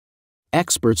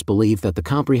 Experts believe that the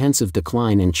comprehensive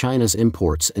decline in China's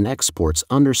imports and exports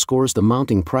underscores the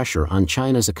mounting pressure on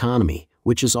China's economy,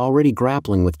 which is already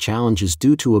grappling with challenges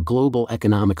due to a global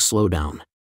economic slowdown.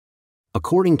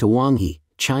 According to Wang Yi,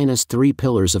 China's three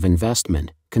pillars of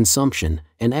investment, consumption,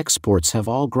 and exports have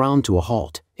all ground to a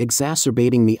halt,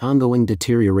 exacerbating the ongoing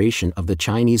deterioration of the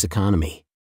Chinese economy.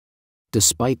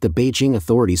 Despite the Beijing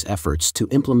authorities' efforts to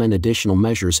implement additional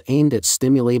measures aimed at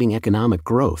stimulating economic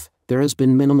growth, there has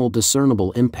been minimal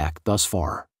discernible impact thus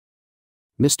far.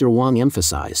 Mr. Wang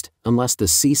emphasized, unless the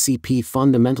CCP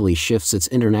fundamentally shifts its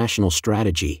international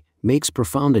strategy, makes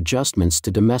profound adjustments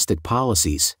to domestic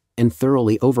policies, and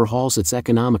thoroughly overhauls its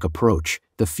economic approach,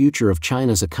 the future of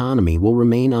China's economy will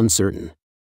remain uncertain.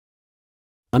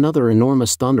 Another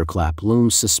enormous thunderclap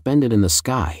looms suspended in the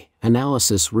sky.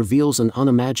 Analysis reveals an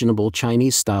unimaginable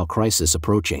Chinese-style crisis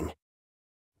approaching.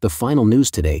 The final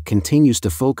news today continues to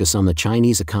focus on the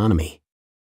Chinese economy.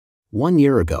 1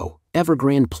 year ago,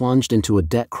 Evergrande plunged into a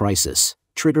debt crisis,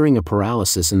 triggering a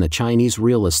paralysis in the Chinese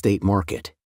real estate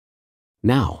market.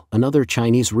 Now, another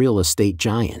Chinese real estate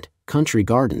giant, Country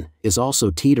Garden, is also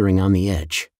teetering on the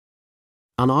edge.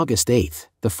 On August 8,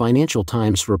 the Financial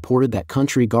Times reported that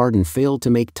Country Garden failed to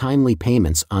make timely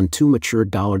payments on 2 matured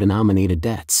dollar-denominated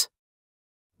debts.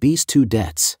 These 2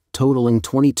 debts, totaling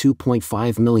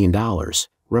 $22.5 million,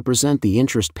 represent the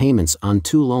interest payments on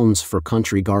 2 loans for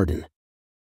Country Garden.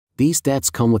 These debts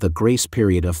come with a grace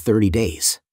period of 30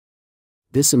 days.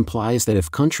 This implies that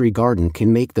if Country Garden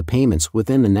can make the payments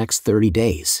within the next 30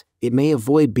 days, it may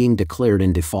avoid being declared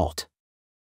in default.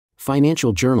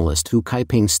 Financial journalist Hu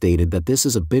Kaiping stated that this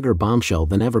is a bigger bombshell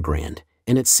than Evergrande,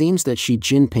 and it seems that Xi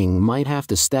Jinping might have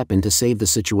to step in to save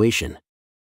the situation.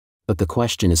 But the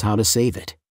question is how to save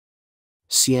it.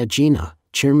 Xie Jina,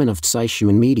 chairman of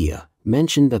Caixuan Media,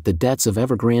 mentioned that the debts of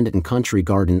Evergrande and Country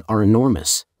Garden are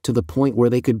enormous, to the point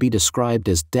where they could be described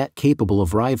as debt capable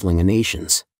of rivaling a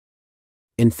nation's.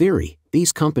 In theory,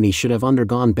 these companies should have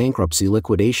undergone bankruptcy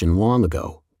liquidation long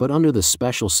ago, but under the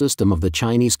special system of the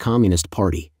Chinese Communist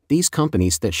Party, these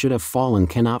companies that should have fallen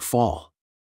cannot fall.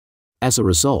 As a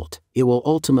result, it will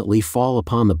ultimately fall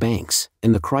upon the banks,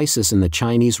 and the crisis in the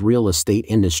Chinese real estate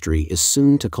industry is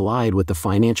soon to collide with the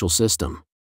financial system.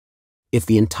 If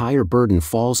the entire burden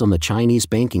falls on the Chinese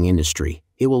banking industry,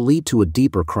 it will lead to a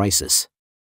deeper crisis.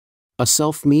 A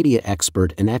self-media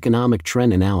expert in economic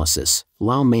trend analysis,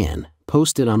 Lao Man,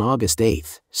 posted on August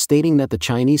 8, stating that the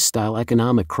Chinese-style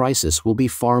economic crisis will be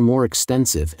far more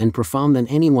extensive and profound than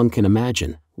anyone can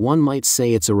imagine. One might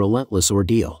say it's a relentless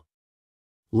ordeal.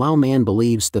 Lao Man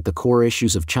believes that the core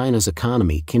issues of China's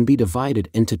economy can be divided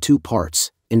into 2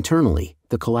 parts. Internally,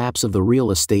 the collapse of the real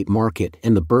estate market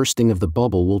and the bursting of the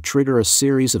bubble will trigger a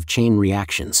series of chain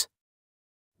reactions.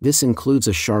 This includes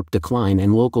a sharp decline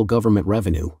in local government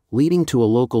revenue, leading to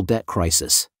a local debt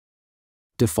crisis.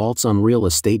 Defaults on real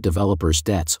estate developers'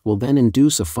 debts will then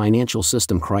induce a financial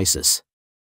system crisis.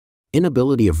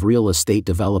 Inability of real estate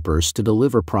developers to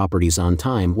deliver properties on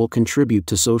time will contribute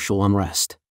to social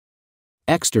unrest.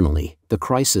 Externally, the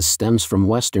crisis stems from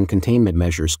Western containment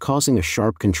measures causing a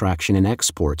sharp contraction in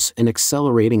exports and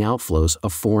accelerating outflows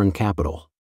of foreign capital.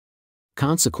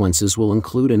 Consequences will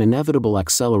include an inevitable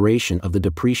acceleration of the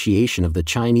depreciation of the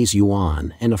Chinese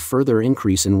yuan and a further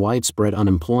increase in widespread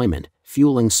unemployment,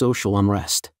 fueling social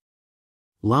unrest.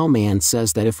 Lao Man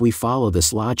says that if we follow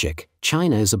this logic,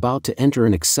 China is about to enter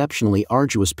an exceptionally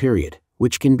arduous period,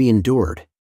 which can be endured.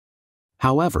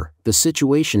 However, the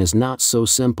situation is not so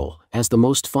simple, as the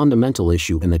most fundamental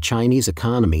issue in the Chinese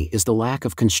economy is the lack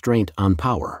of constraint on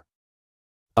power.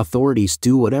 Authorities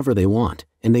do whatever they want,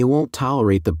 and they won't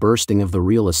tolerate the bursting of the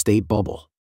real estate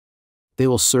bubble. They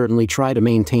will certainly try to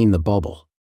maintain the bubble.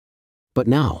 But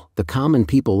now, the common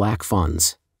people lack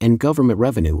funds, and government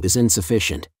revenue is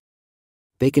insufficient.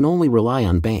 They can only rely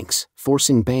on banks,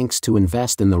 forcing banks to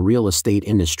invest in the real estate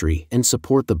industry and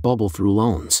support the bubble through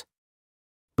loans.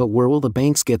 But where will the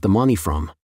banks get the money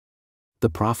from? The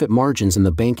profit margins in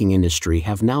the banking industry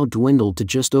have now dwindled to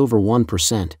just over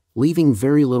 1%, leaving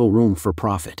very little room for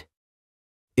profit.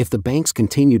 If the banks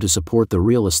continue to support the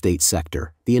real estate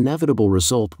sector, the inevitable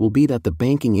result will be that the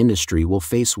banking industry will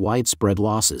face widespread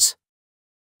losses.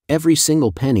 Every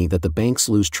single penny that the banks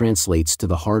lose translates to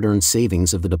the hard-earned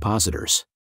savings of the depositors.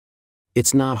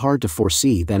 It's not hard to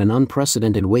foresee that an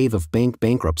unprecedented wave of bank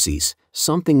bankruptcies,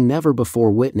 something never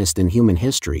before witnessed in human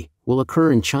history, will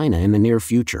occur in China in the near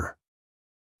future.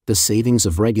 The savings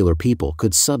of regular people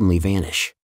could suddenly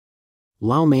vanish.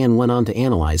 Lao Man went on to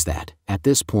analyze that, at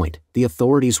this point, the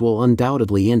authorities will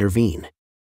undoubtedly intervene.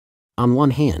 On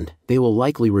one hand, they will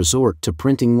likely resort to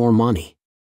printing more money.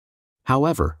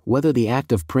 However, whether the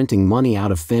act of printing money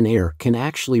out of thin air can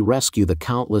actually rescue the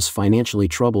countless financially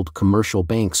troubled commercial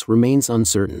banks remains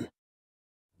uncertain.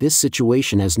 This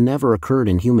situation has never occurred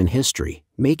in human history,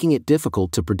 making it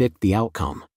difficult to predict the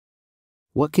outcome.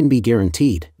 What can be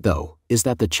guaranteed, though, is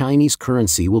that the Chinese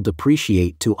currency will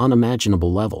depreciate to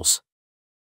unimaginable levels.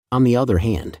 On the other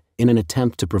hand, in an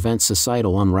attempt to prevent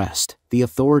societal unrest, the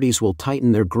authorities will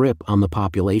tighten their grip on the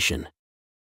population.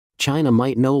 China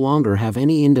might no longer have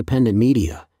any independent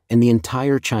media, and the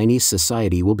entire Chinese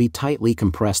society will be tightly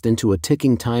compressed into a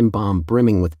ticking time bomb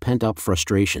brimming with pent-up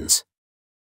frustrations.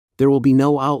 There will be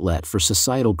no outlet for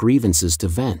societal grievances to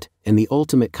vent, and the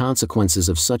ultimate consequences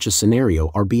of such a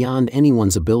scenario are beyond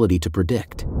anyone's ability to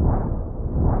predict.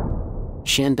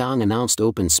 Shandong announced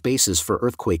open spaces for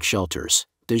earthquake shelters,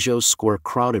 Dezhou Square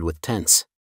crowded with tents.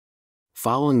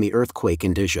 Following the earthquake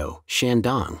in Dezhou,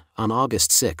 Shandong, on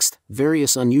August 6,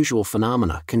 various unusual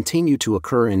phenomena continue to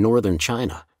occur in northern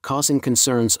China, causing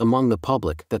concerns among the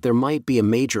public that there might be a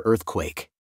major earthquake.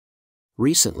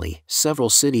 Recently, several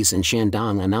cities in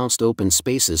Shandong announced open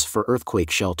spaces for earthquake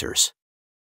shelters.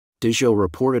 Dezhou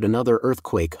reported another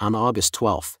earthquake on August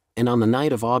 12, and on the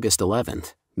night of August 11,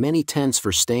 many tents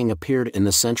for staying appeared in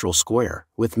the central square,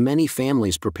 with many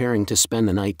families preparing to spend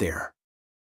the night there.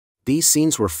 These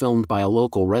scenes were filmed by a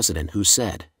local resident who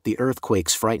said, "The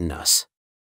earthquakes frightened us."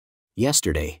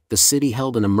 Yesterday, the city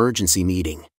held an emergency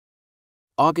meeting.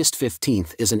 August 15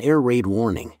 is an air raid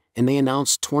warning, and they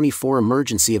announced 24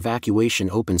 emergency evacuation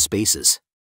open spaces.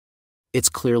 It's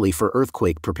clearly for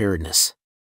earthquake preparedness.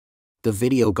 The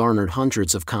video garnered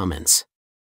hundreds of comments.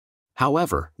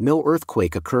 However, no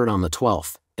earthquake occurred on the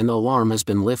 12th, and the alarm has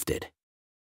been lifted.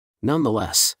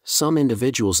 Nonetheless, some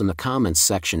individuals in the comments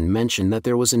section mentioned that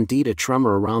there was indeed a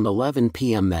tremor around 11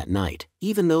 p.m. that night,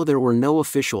 even though there were no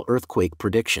official earthquake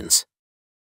predictions.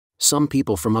 Some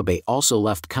people from Hebei also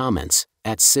left comments.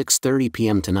 At 6:30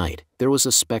 p.m. tonight, there was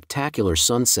a spectacular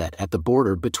sunset at the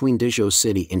border between Dezhou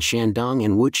City in Shandong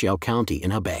and Wuqiao County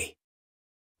in Hebei.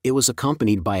 It was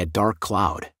accompanied by a dark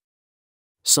cloud.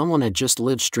 Someone had just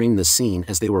live-streamed the scene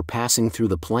as they were passing through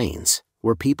the plains,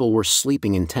 where people were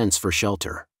sleeping in tents for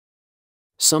shelter.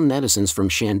 Some netizens from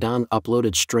Shandong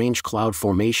uploaded strange cloud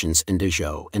formations in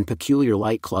Dezhou and peculiar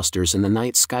light clusters in the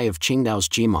night sky of Qingdao's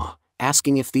Jima,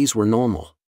 asking if these were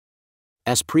normal.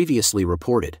 As previously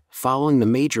reported, following the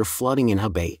major flooding in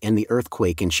Hebei and the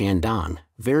earthquake in Shandong,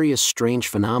 various strange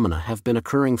phenomena have been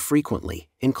occurring frequently,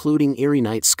 including eerie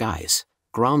night skies,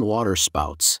 groundwater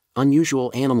spouts,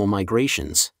 unusual animal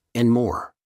migrations, and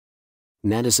more.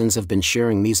 Netizens have been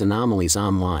sharing these anomalies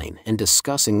online and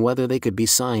discussing whether they could be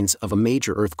signs of a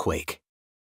major earthquake.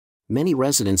 Many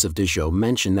residents of Dezhou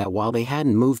mentioned that while they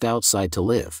hadn't moved outside to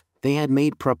live, they had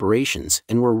made preparations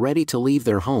and were ready to leave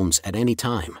their homes at any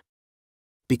time.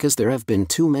 Because there have been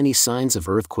too many signs of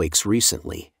earthquakes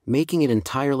recently, making it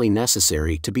entirely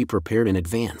necessary to be prepared in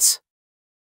advance.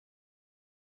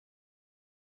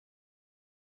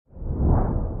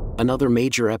 Another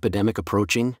major epidemic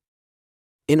approaching?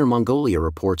 Inner Mongolia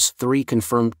reports 3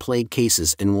 confirmed plague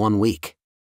cases in 1 week.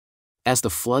 As the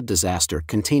flood disaster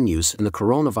continues and the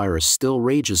coronavirus still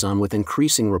rages on with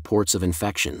increasing reports of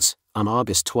infections, on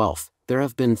August 12, there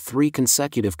have been 3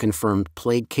 consecutive confirmed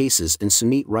plague cases in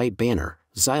Sunit Right Banner,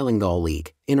 Xilingdal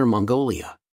League, Inner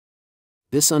Mongolia.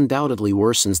 This undoubtedly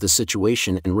worsens the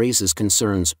situation and raises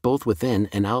concerns both within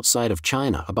and outside of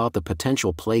China about the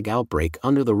potential plague outbreak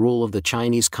under the rule of the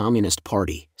Chinese Communist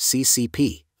Party,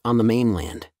 CCP, on the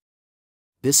mainland.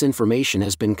 This information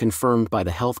has been confirmed by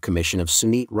the Health Commission of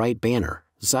Sunit Right Banner,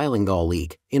 Xilingdal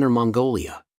League, Inner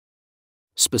Mongolia.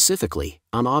 Specifically,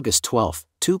 on August 12,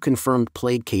 2 confirmed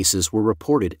plague cases were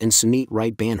reported in Sunit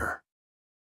Right Banner.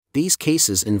 These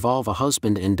cases involve a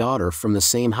husband and daughter from the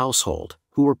same household,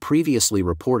 who were previously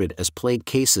reported as plague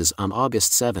cases on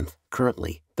August 7.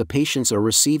 Currently, the patients are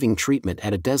receiving treatment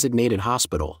at a designated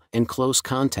hospital, and close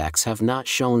contacts have not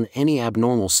shown any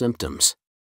abnormal symptoms.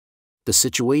 The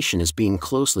situation is being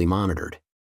closely monitored.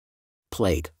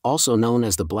 Plague, also known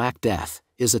as the Black Death,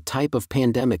 is a type of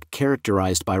pandemic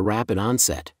characterized by rapid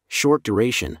onset, short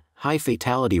duration, high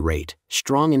fatality rate,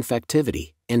 strong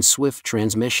infectivity, and swift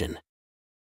transmission.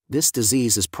 This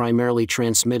disease is primarily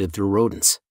transmitted through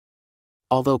rodents.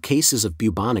 Although cases of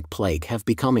bubonic plague have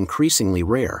become increasingly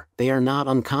rare, they are not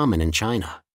uncommon in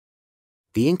China.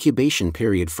 The incubation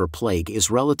period for plague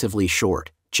is relatively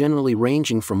short, generally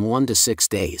ranging from 1 to 6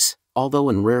 days, although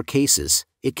in rare cases,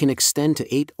 it can extend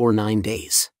to 8 or 9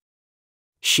 days.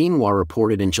 Xinhua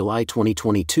reported in July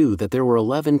 2022 that there were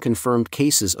 11 confirmed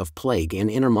cases of plague in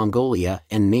Inner Mongolia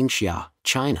and Ningxia,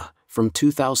 China, from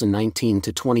 2019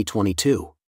 to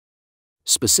 2022.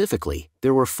 Specifically,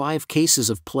 there were 5 cases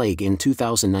of plague in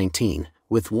 2019,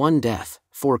 with 1 death,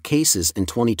 4 cases in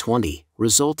 2020,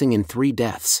 resulting in 3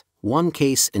 deaths, 1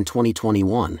 case in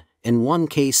 2021, and 1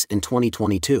 case in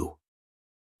 2022.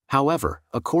 However,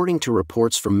 according to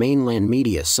reports from mainland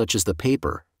media such as the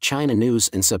paper, China News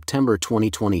in September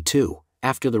 2022,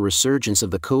 after the resurgence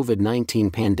of the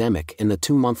COVID-19 pandemic and the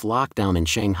 2-month lockdown in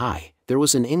Shanghai, there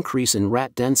was an increase in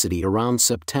rat density around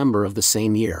September of the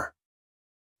same year.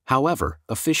 However,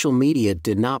 official media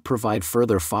did not provide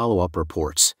further follow-up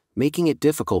reports, making it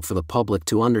difficult for the public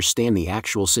to understand the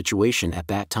actual situation at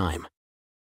that time.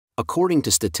 According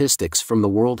to statistics from the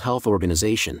World Health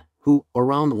Organization,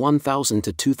 around 1,000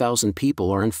 to 2,000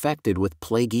 people are infected with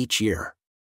plague each year.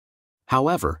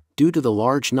 However, due to the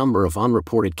large number of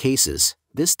unreported cases,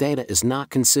 this data is not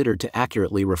considered to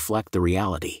accurately reflect the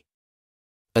reality.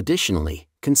 Additionally,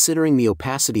 considering the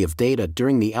opacity of data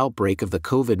during the outbreak of the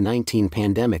COVID-19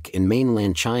 pandemic in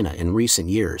mainland China in recent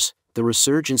years, the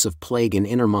resurgence of plague in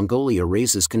Inner Mongolia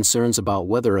raises concerns about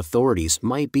whether authorities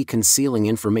might be concealing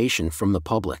information from the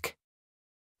public.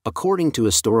 According to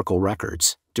historical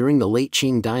records, during the late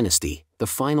Qing dynasty, the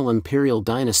final imperial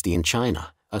dynasty in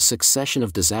China, a succession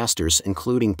of disasters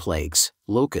including plagues,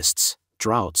 locusts,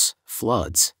 droughts,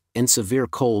 floods, and severe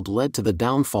cold led to the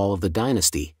downfall of the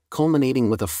dynasty, culminating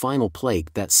with a final plague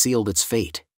that sealed its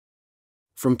fate.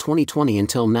 From 2020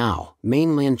 until now,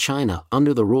 mainland China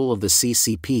under the rule of the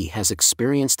CCP has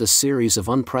experienced a series of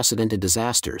unprecedented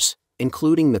disasters,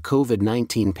 including the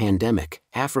COVID-19 pandemic,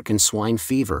 African swine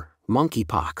fever,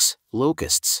 monkeypox,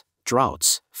 locusts,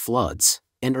 droughts, floods,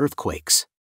 and earthquakes.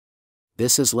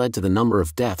 This has led to the number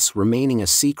of deaths remaining a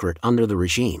secret under the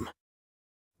regime.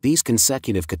 These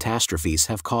consecutive catastrophes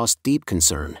have caused deep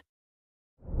concern.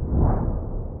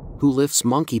 Who lifts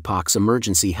monkeypox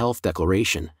emergency health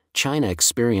declaration? China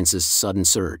experiences sudden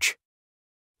surge.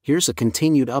 Here's a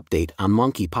continued update on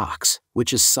monkeypox,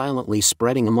 which is silently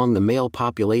spreading among the male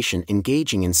population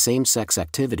engaging in same-sex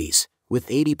activities, with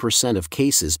 80% of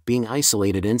cases being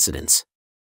isolated incidents.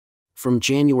 From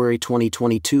January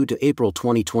 2022 to April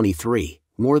 2023,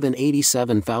 more than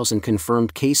 87,000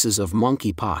 confirmed cases of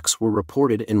monkeypox were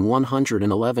reported in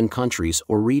 111 countries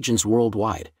or regions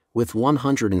worldwide, with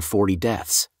 140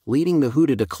 deaths, leading the WHO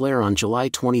to declare on July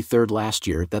 23 last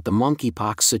year that the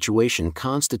monkeypox situation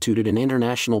constituted an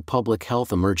international public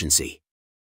health emergency.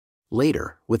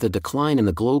 Later, with a decline in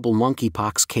the global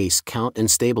monkeypox case count and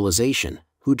stabilization,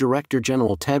 WHO Director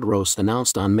General Tedros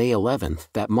announced on May 11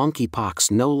 that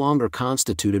monkeypox no longer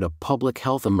constituted a public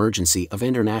health emergency of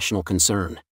international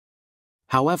concern.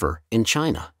 However, in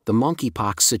China, the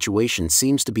monkeypox situation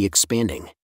seems to be expanding.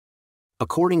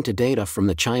 According to data from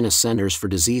the China Centers for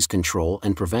Disease Control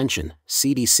and Prevention,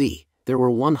 CDC, there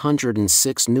were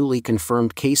 106 newly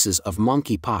confirmed cases of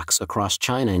monkeypox across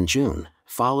China in June,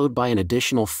 followed by an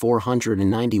additional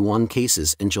 491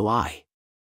 cases in July.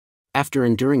 After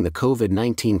enduring the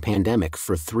COVID-19 pandemic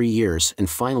for 3 years and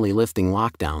finally lifting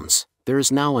lockdowns, there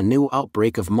is now a new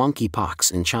outbreak of monkeypox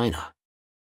in China.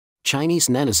 Chinese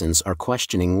netizens are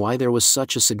questioning why there was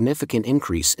such a significant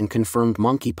increase in confirmed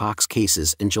monkeypox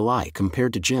cases in July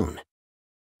compared to June.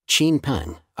 Qin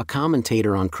Peng, a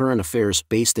commentator on current affairs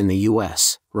based in the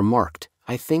US, remarked,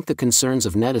 "I think the concerns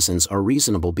of netizens are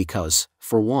reasonable because,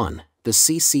 for one, the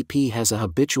CCP has a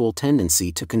habitual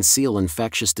tendency to conceal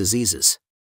infectious diseases.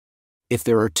 If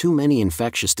there are too many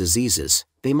infectious diseases,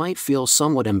 they might feel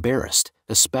somewhat embarrassed,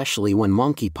 especially when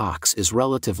monkeypox is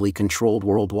relatively controlled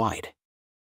worldwide.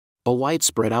 A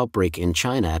widespread outbreak in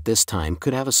China at this time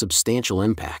could have a substantial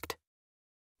impact."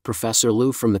 Professor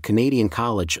Liu from the Canadian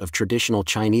College of Traditional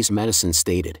Chinese Medicine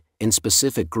stated, "In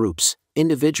specific groups,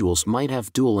 individuals might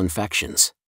have dual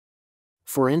infections.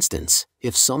 For instance,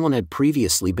 if someone had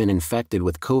previously been infected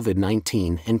with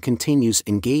COVID-19 and continues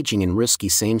engaging in risky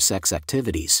same-sex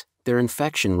activities, their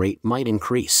infection rate might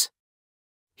increase."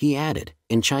 He added,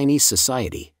 "In Chinese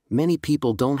society, many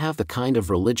people don't have the kind of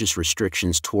religious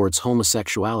restrictions towards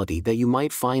homosexuality that you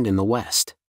might find in the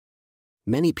West.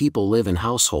 Many people live in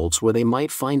households where they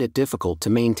might find it difficult to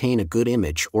maintain a good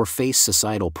image or face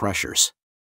societal pressures.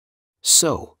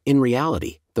 So, in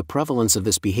reality, the prevalence of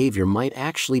this behavior might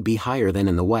actually be higher than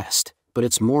in the West, but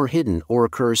it's more hidden or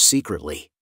occurs secretly.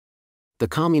 The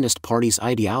Communist Party's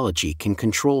ideology can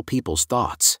control people's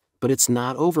thoughts, but it's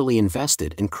not overly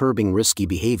invested in curbing risky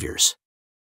behaviors.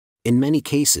 In many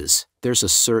cases, there's a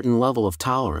certain level of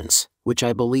tolerance, which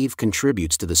I believe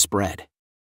contributes to the spread."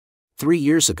 3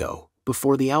 years ago,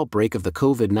 before the outbreak of the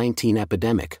COVID-19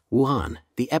 epidemic, Wuhan,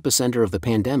 the epicenter of the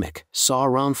pandemic, saw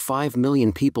around 5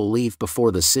 million people leave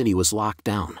before the city was locked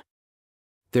down.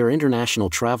 Their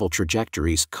international travel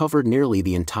trajectories covered nearly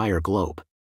the entire globe.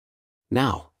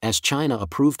 Now, as China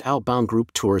approved outbound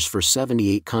group tours for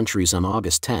 78 countries on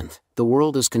August 10, the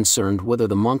world is concerned whether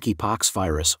the monkeypox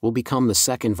virus will become the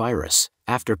second virus,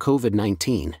 after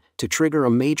COVID-19, to trigger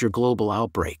a major global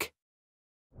outbreak.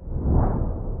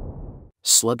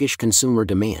 Sluggish consumer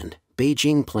demand.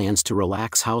 Beijing plans to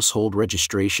relax household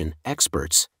registration,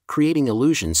 experts, creating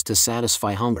illusions to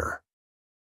satisfy hunger.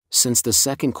 Since the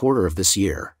second quarter of this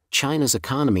year, China's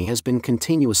economy has been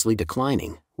continuously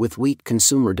declining, with weak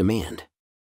consumer demand.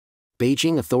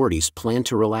 Beijing authorities plan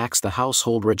to relax the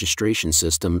household registration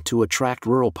system to attract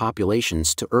rural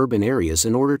populations to urban areas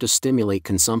in order to stimulate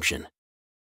consumption.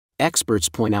 Experts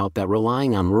point out that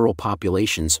relying on rural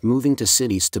populations moving to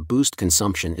cities to boost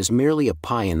consumption is merely a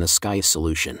pie-in-the-sky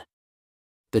solution.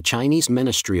 The Chinese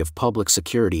Ministry of Public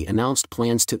Security announced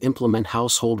plans to implement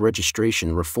household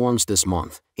registration reforms this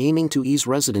month, aiming to ease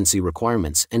residency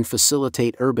requirements and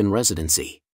facilitate urban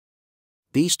residency.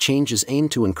 These changes aim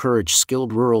to encourage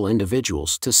skilled rural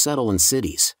individuals to settle in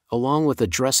cities, along with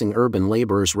addressing urban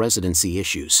laborers' residency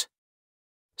issues.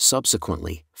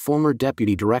 Subsequently, former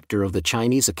deputy director of the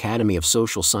Chinese Academy of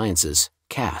Social Sciences,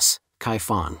 CAS, Kai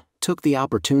Fang, took the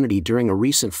opportunity during a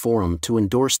recent forum to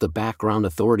endorse the background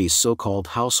authorities' so-called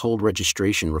household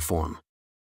registration reform.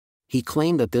 He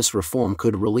claimed that this reform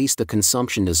could release the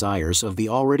consumption desires of the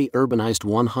already urbanized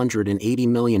 180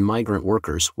 million migrant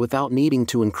workers without needing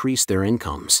to increase their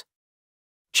incomes.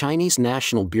 Chinese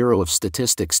National Bureau of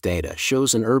Statistics data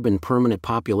shows an urban permanent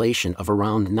population of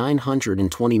around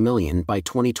 920 million by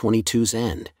 2022's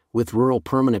end, with rural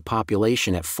permanent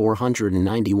population at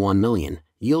 491 million,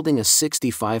 yielding a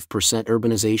 65%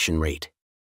 urbanization rate.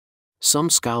 Some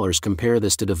scholars compare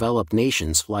this to developed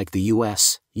nations like the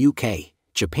US, UK,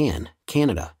 Japan,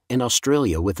 Canada, and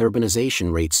Australia, with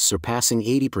urbanization rates surpassing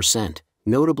 80%,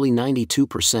 notably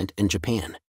 92% in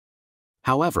Japan.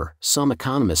 However, some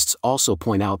economists also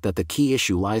point out that the key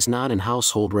issue lies not in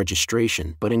household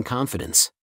registration but in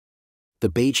confidence. The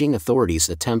Beijing authorities'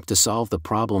 attempt to solve the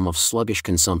problem of sluggish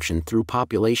consumption through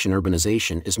population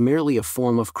urbanization is merely a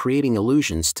form of creating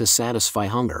illusions to satisfy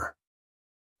hunger.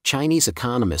 Chinese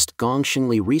economist Gong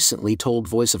Xingli recently told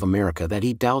Voice of America that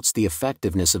he doubts the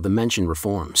effectiveness of the mentioned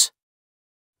reforms.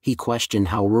 He questioned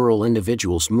how rural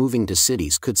individuals moving to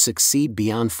cities could succeed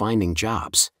beyond finding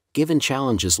jobs, given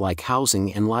challenges like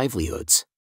housing and livelihoods.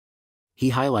 He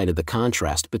highlighted the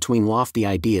contrast between lofty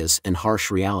ideas and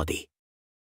harsh reality.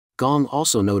 Gong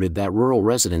also noted that rural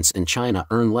residents in China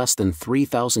earn less than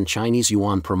 3,000 Chinese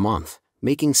yuan per month,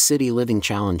 making city living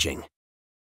challenging.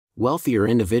 Wealthier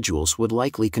individuals would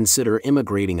likely consider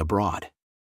immigrating abroad.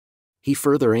 He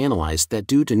further analyzed that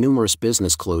due to numerous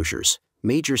business closures,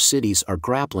 major cities are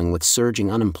grappling with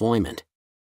surging unemployment.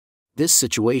 This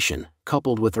situation,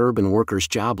 coupled with urban workers'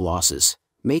 job losses,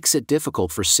 makes it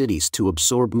difficult for cities to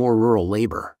absorb more rural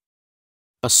labor.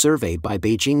 A survey by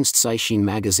Beijing's Caixin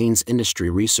magazine's Industry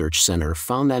Research Center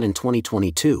found that in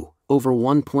 2022, over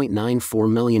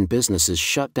 1.94 million businesses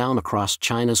shut down across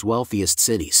China's wealthiest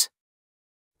cities.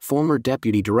 Former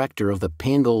deputy director of the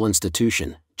Pangol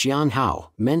Institution, Jian Hao,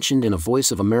 mentioned in a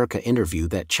Voice of America interview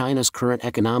that China's current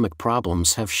economic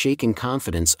problems have shaken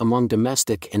confidence among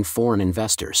domestic and foreign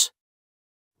investors.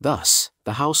 Thus,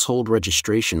 the household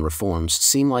registration reforms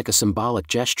seem like a symbolic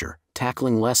gesture,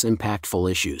 tackling less impactful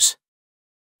issues.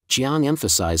 Jian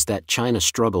emphasized that China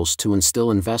struggles to instill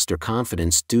investor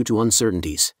confidence due to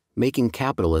uncertainties, making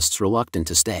capitalists reluctant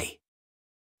to stay.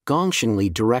 Gong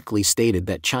Xingli directly stated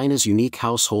that China's unique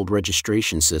household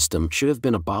registration system should have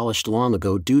been abolished long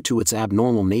ago due to its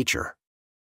abnormal nature.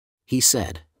 He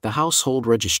said, "The household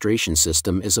registration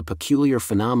system is a peculiar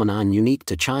phenomenon unique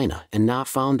to China and not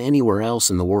found anywhere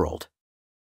else in the world.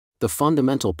 The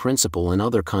fundamental principle in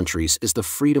other countries is the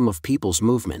freedom of people's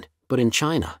movement, but in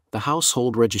China, the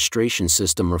household registration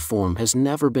system reform has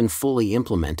never been fully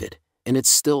implemented, and it's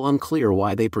still unclear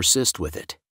why they persist with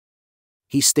it."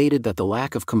 He stated that the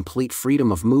lack of complete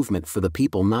freedom of movement for the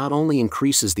people not only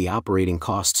increases the operating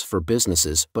costs for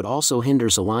businesses but also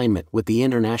hinders alignment with the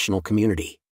international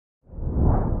community.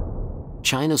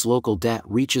 China's local debt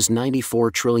reaches 94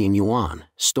 trillion yuan,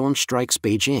 storm strikes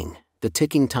Beijing, the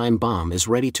ticking time bomb is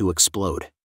ready to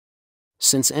explode.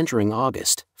 Since entering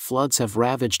August, floods have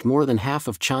ravaged more than half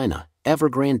of China.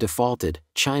 Evergrande defaulted,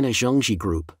 China Zhongji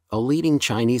Group, a leading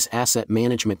Chinese asset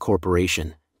management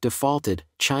corporation, defaulted,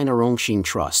 China Rongxin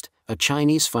Trust, a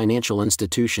Chinese financial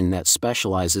institution that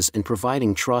specializes in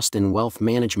providing trust and wealth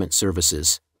management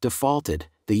services, defaulted.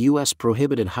 The U.S.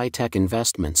 prohibited high-tech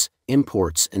investments,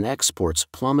 imports and exports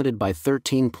plummeted by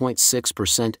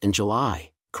 13.6% in July.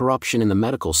 Corruption in the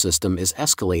medical system is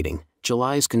escalating.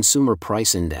 July's Consumer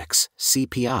Price Index,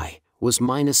 CPI, was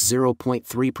minus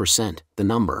 0.3%. The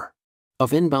number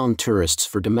of inbound tourists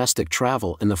for domestic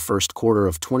travel in the first quarter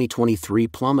of 2023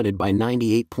 plummeted by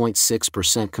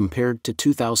 98.6% compared to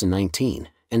 2019,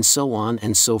 and so on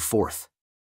and so forth.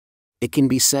 It can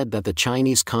be said that the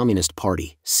Chinese Communist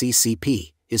Party,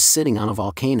 CCP, is sitting on a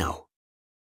volcano.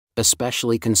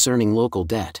 Especially concerning local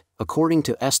debt, according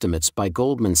to estimates by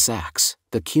Goldman Sachs,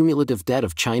 the cumulative debt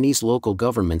of Chinese local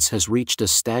governments has reached a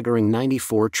staggering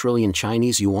 94 trillion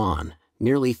Chinese yuan,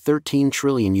 nearly 13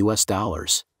 trillion US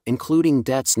dollars, including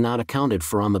debts not accounted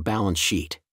for on the balance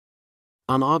sheet.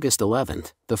 On August 11,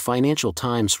 the Financial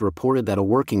Times reported that a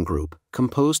working group,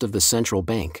 composed of the central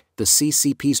bank, the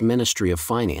CCP's Ministry of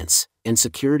Finance, and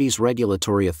securities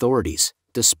regulatory authorities,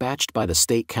 dispatched by the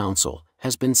State Council,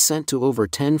 has been sent to over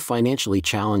 10 financially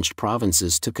challenged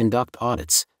provinces to conduct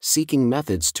audits, seeking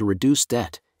methods to reduce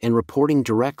debt, and reporting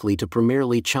directly to Premier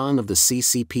Li Qiang of the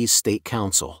CCP's State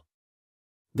Council.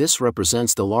 This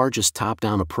represents the largest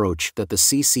top-down approach that the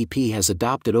CCP has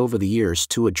adopted over the years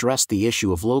to address the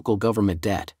issue of local government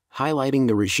debt, highlighting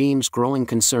the regime's growing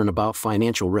concern about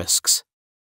financial risks.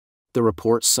 The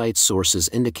report cites sources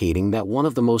indicating that one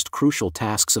of the most crucial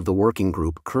tasks of the working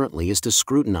group currently is to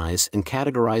scrutinize and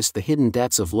categorize the hidden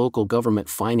debts of local government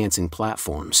financing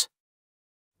platforms.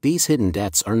 These hidden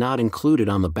debts are not included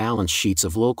on the balance sheets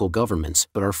of local governments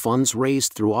but are funds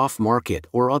raised through off-market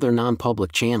or other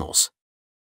non-public channels.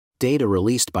 Data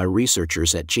released by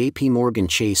researchers at J.P. Morgan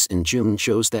Chase in June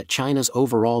shows that China's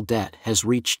overall debt has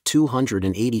reached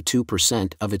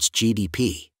 282% of its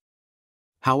GDP.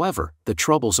 However, the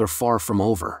troubles are far from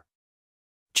over.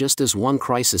 Just as one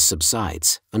crisis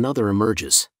subsides, another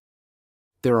emerges.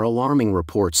 There are alarming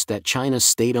reports that China's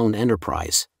state-owned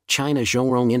enterprise, China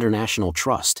Zhongrong International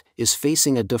Trust, is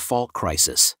facing a default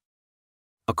crisis.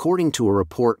 According to a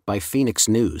report by Phoenix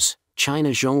News, China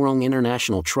Zhongrong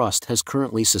International Trust has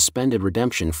currently suspended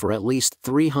redemption for at least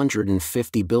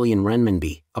 350 billion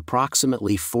renminbi,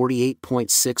 approximately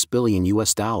 $48.6 billion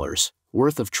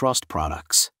worth of trust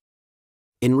products.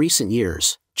 In recent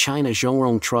years, China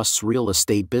Zhongrong Trust's real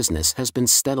estate business has been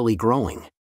steadily growing.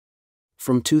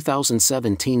 From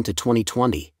 2017 to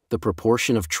 2020, the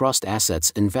proportion of trust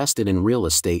assets invested in real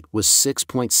estate was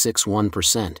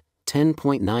 6.61%,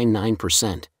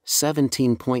 10.99%,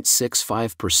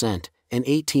 17.65%, and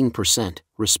 18%,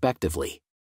 respectively.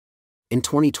 In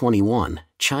 2021,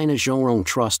 China Zhongrong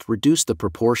Trust reduced the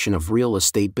proportion of real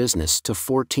estate business to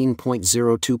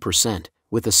 14.02%,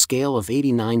 with a scale of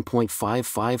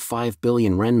 89.555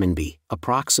 billion renminbi,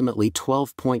 approximately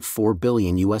 $12.4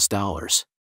 billion.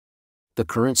 The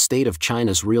current state of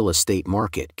China's real estate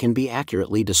market can be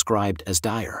accurately described as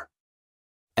dire.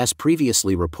 As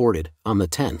previously reported, on the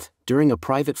 10th, during a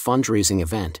private fundraising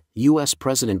event, U.S.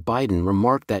 President Biden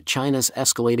remarked that China's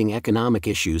escalating economic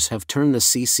issues have turned the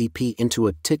CCP into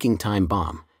a ticking time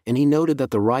bomb, and he noted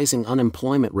that the rising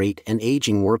unemployment rate and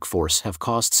aging workforce have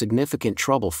caused significant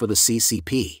trouble for the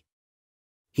CCP.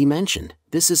 He mentioned,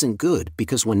 "This isn't good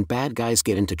because when bad guys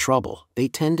get into trouble, they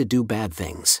tend to do bad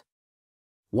things."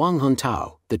 Wang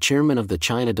Huntao, the chairman of the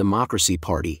China Democracy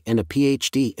Party and a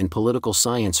PhD in political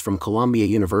science from Columbia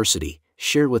University,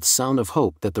 shared with Sound of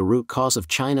Hope that the root cause of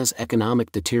China's economic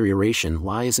deterioration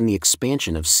lies in the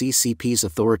expansion of CCP's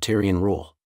authoritarian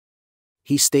rule.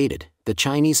 He stated, "The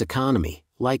Chinese economy,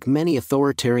 like many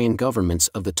authoritarian governments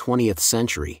of the 20th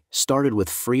century, started with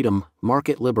freedom,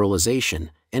 market liberalization,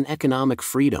 and economic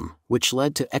freedom, which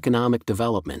led to economic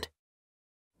development.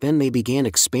 Then they began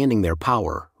expanding their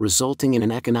power, resulting in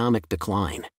an economic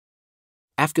decline.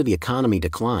 After the economy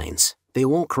declines, they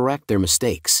won't correct their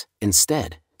mistakes.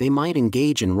 Instead, they might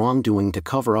engage in wrongdoing to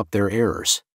cover up their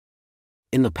errors."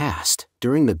 In the past,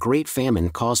 during the Great Famine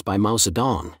caused by Mao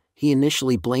Zedong, he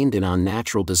initially blamed it on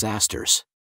natural disasters.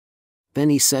 Then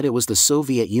he said it was the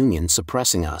Soviet Union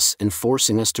suppressing us and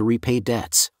forcing us to repay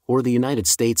debts, or the United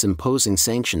States imposing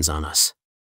sanctions on us.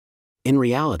 In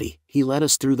reality, he led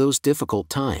us through those difficult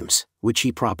times, which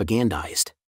he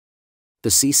propagandized. The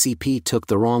CCP took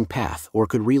the wrong path or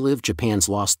could relive Japan's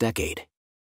lost decade.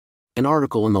 An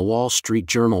article in the Wall Street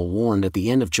Journal warned at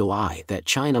the end of July that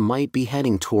China might be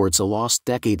heading towards a lost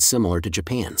decade similar to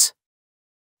Japan's.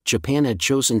 Japan had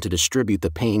chosen to distribute the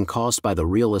pain caused by the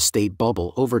real estate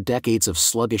bubble over decades of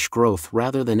sluggish growth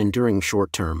rather than enduring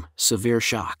short-term, severe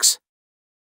shocks.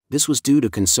 This was due to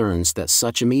concerns that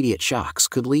such immediate shocks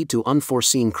could lead to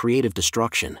unforeseen creative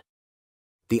destruction.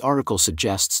 The article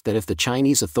suggests that if the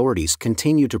Chinese authorities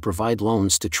continue to provide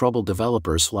loans to troubled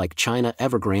developers like China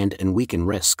Evergrande and weaken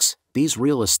risks, these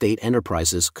real estate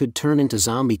enterprises could turn into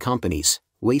zombie companies,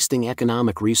 wasting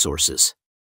economic resources.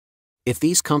 If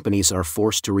these companies are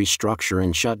forced to restructure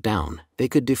and shut down, they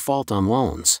could default on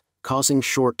loans, causing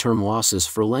short-term losses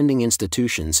for lending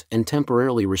institutions and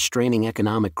temporarily restraining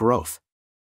economic growth.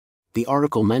 The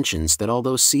article mentions that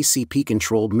although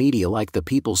CCP-controlled media like the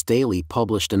People's Daily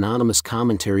published anonymous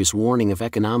commentaries warning of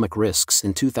economic risks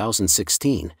in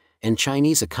 2016, and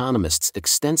Chinese economists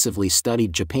extensively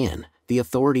studied Japan, the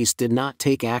authorities did not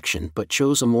take action but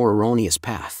chose a more erroneous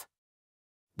path.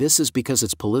 This is because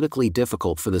it's politically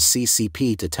difficult for the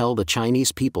CCP to tell the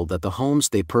Chinese people that the homes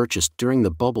they purchased during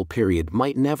the bubble period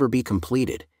might never be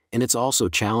completed, and it's also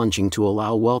challenging to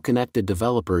allow well-connected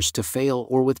developers to fail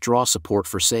or withdraw support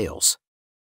for sales.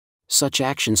 Such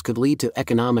actions could lead to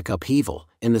economic upheaval,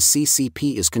 and the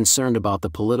CCP is concerned about the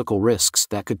political risks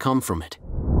that could come from it.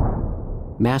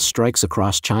 Mass strikes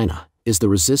across China. Is the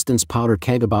resistance powder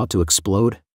keg about to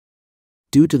explode?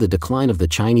 Due to the decline of the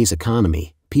Chinese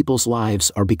economy, people's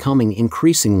lives are becoming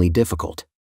increasingly difficult.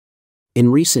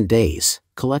 In recent days,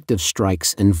 collective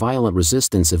strikes and violent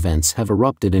resistance events have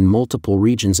erupted in multiple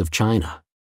regions of China.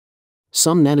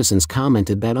 Some netizens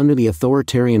commented that under the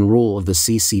authoritarian rule of the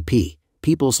CCP,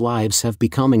 people's lives have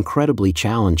become incredibly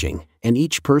challenging, and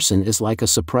each person is like a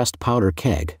suppressed powder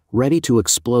keg, ready to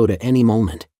explode at any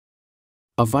moment.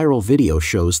 A viral video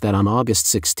shows that on August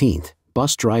 16,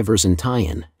 bus drivers in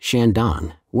Taiyuan,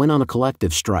 Shandong, went on a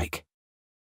collective strike.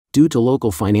 Due to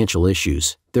local financial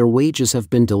issues, their wages have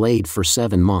been delayed for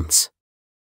 7 months.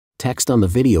 Text on the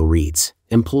video reads,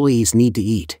 "Employees need to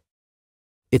eat."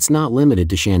 It's not limited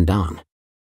to Shandong.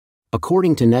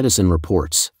 According to netizen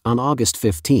reports, on August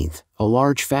 15, a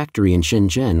large factory in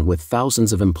Shenzhen with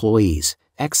thousands of employees,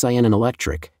 Xian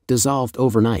Electric, dissolved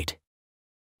overnight.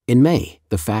 In May,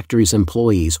 the factory's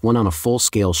employees went on a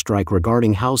full-scale strike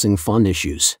regarding housing fund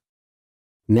issues.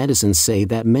 Netizens say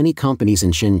that many companies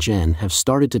in Shenzhen have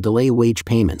started to delay wage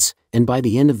payments, and by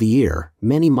the end of the year,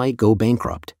 many might go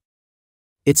bankrupt.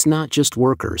 It's not just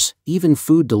workers, even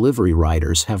food delivery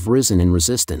riders have risen in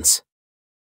resistance.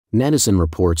 Netizen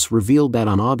reports revealed that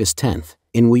on August 10,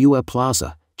 in Weiyue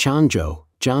Plaza, Changzhou,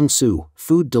 Jiangsu,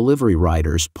 food delivery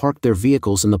riders parked their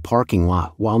vehicles in the parking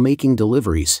lot while making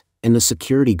deliveries, and the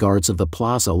security guards of the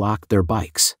plaza locked their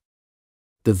bikes.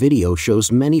 The video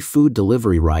shows many food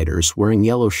delivery riders wearing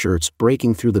yellow shirts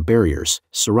breaking through the barriers,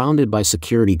 surrounded by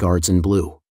security guards in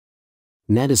blue.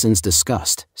 Netizens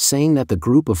discussed, saying that the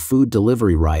group of food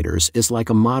delivery riders is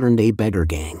like a modern-day beggar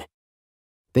gang.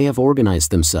 They have organized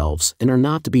themselves and are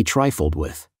not to be trifled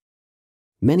with.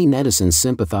 Many netizens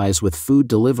sympathize with food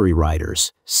delivery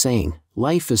riders, saying,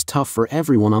 "Life is tough for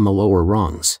everyone on the lower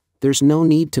rungs. There's no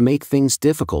need to make things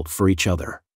difficult for each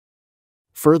other."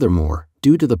 Furthermore,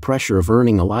 due to the pressure of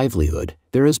earning a livelihood,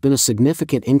 there has been a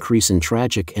significant increase in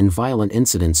tragic and violent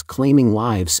incidents claiming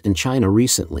lives in China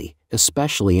recently,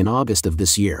 especially in August of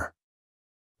this year.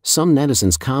 Some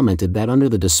netizens commented that under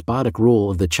the despotic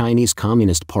rule of the Chinese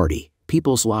Communist Party,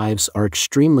 people's lives are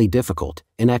extremely difficult,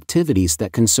 and activities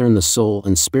that concern the soul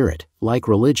and spirit, like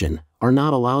religion, are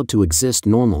not allowed to exist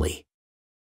normally.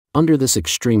 Under this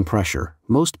extreme pressure,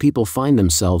 most people find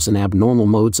themselves in abnormal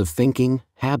modes of thinking,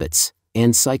 habits,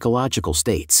 and psychological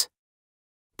states.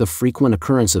 The frequent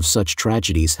occurrence of such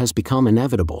tragedies has become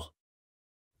inevitable.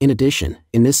 In addition,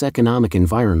 in this economic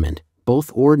environment,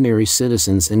 both ordinary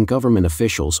citizens and government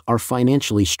officials are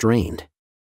financially strained.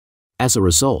 As a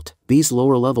result, these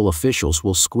lower-level officials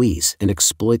will squeeze and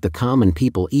exploit the common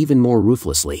people even more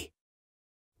ruthlessly.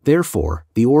 Therefore,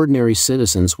 the ordinary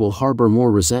citizens will harbor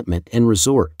more resentment and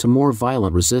resort to more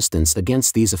violent resistance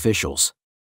against these officials.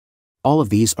 All of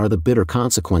these are the bitter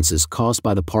consequences caused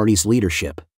by the party's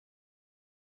leadership.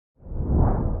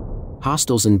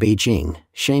 Hostels in Beijing,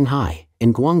 Shanghai,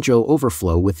 and Guangzhou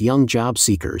overflow with young job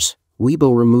seekers.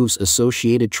 Weibo removes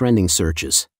associated trending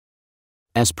searches.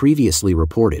 As previously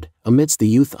reported, amidst the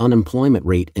youth unemployment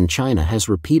rate in China has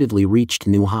repeatedly reached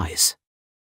new highs.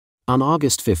 On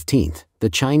August 15, the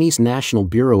Chinese National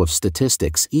Bureau of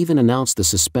Statistics even announced the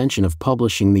suspension of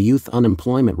publishing the youth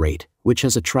unemployment rate, which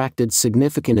has attracted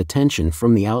significant attention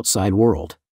from the outside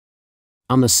world.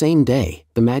 On the same day,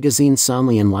 the magazine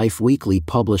Sanlian Life Weekly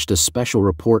published a special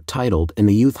report titled "In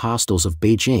the Youth Hostels of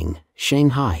Beijing,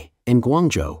 Shanghai, and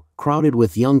Guangzhou, Crowded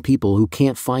with Young People Who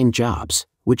Can't Find Jobs,"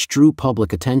 which drew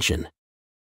public attention.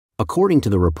 According to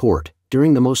the report,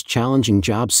 during the most challenging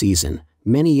job season,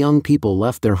 many young people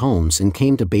left their homes and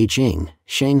came to Beijing,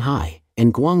 Shanghai,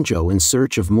 and Guangzhou in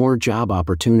search of more job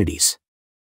opportunities.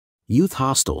 Youth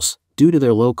hostels, due to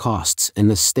their low costs and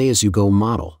the stay-as-you-go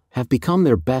model, have become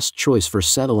their best choice for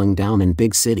settling down in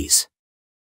big cities.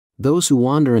 Those who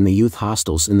wander in the youth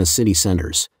hostels in the city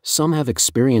centers, some have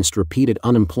experienced repeated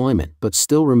unemployment but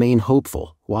still remain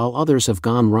hopeful, while others have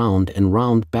gone round and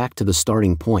round back to the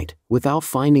starting point, without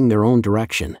finding their own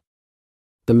direction.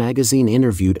 The magazine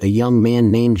interviewed a young man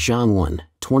named Zhang Wen,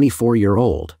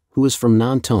 24-year-old, who is from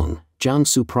Nantong,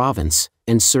 Jiangsu Province,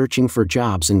 and searching for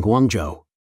jobs in Guangzhou.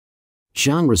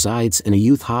 Zhang resides in a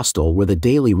youth hostel where the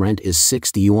daily rent is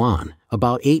 60 yuan,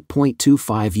 about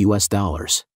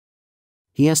 $8.25.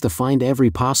 He has to find every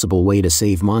possible way to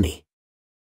save money.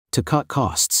 To cut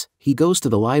costs, he goes to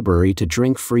the library to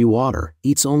drink free water,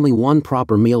 eats only one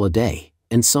proper meal a day,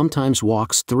 and sometimes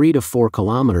walks 3 to 4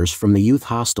 kilometers from the youth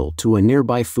hostel to a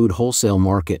nearby food wholesale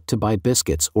market to buy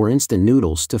biscuits or instant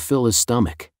noodles to fill his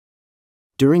stomach.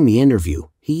 During the interview,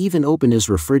 he even opened his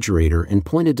refrigerator and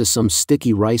pointed to some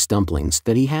sticky rice dumplings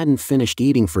that he hadn't finished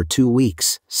eating for 2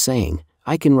 weeks, saying,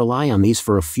 "I can rely on these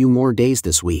for a few more days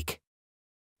this week."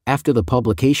 After the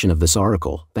publication of this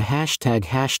article, the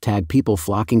hashtag people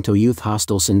flocking to youth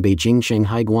hostels in Beijing,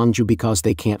 Shanghai, Guangzhou because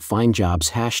they can't find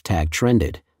jobs hashtag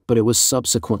trended, but it was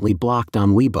subsequently blocked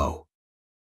on Weibo.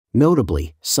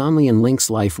 Notably, Sanlian Link's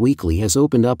Life Weekly has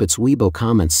opened up its Weibo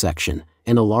comments section,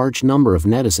 and a large number of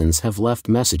netizens have left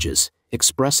messages,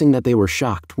 expressing that they were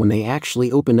shocked when they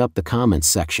actually opened up the comments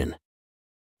section.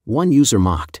 One user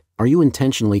mocked, "Are you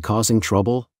intentionally causing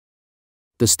trouble?"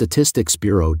 The Statistics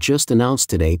Bureau just announced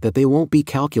today that they won't be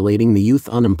calculating the youth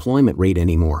unemployment rate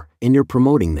anymore, and you're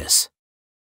promoting this.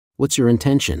 What's your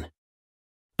intention?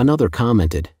 Another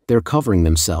commented, "They're covering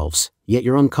themselves, yet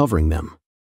you're uncovering them."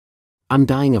 I'm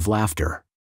dying of laughter.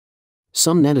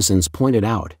 Some netizens pointed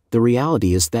out, the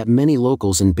reality is that many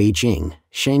locals in Beijing,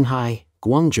 Shanghai,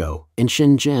 Guangzhou, and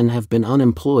Shenzhen have been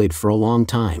unemployed for a long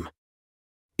time.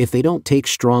 If they don't take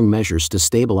strong measures to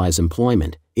stabilize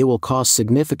employment, it will cause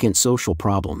significant social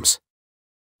problems.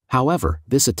 However,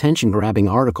 this attention-grabbing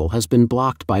article has been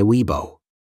blocked by Weibo.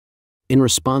 In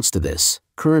response to this,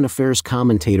 current affairs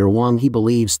commentator Wang He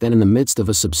believes that in the midst of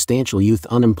a substantial youth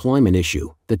unemployment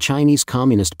issue, the Chinese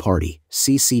Communist Party,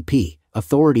 CCP,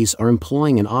 authorities are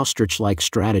employing an ostrich-like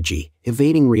strategy,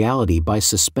 evading reality by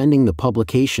suspending the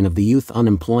publication of the youth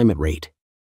unemployment rate.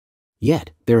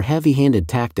 Yet, their heavy-handed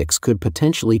tactics could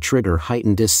potentially trigger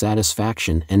heightened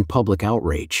dissatisfaction and public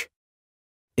outrage.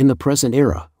 In the present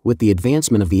era, with the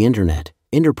advancement of the internet,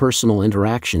 interpersonal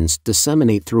interactions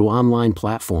disseminate through online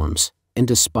platforms, and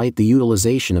despite the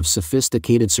utilization of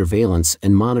sophisticated surveillance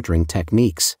and monitoring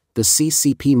techniques, the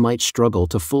CCP might struggle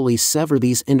to fully sever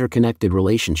these interconnected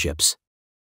relationships.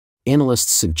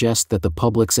 Analysts suggest that the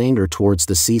public's anger towards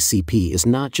the CCP is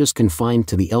not just confined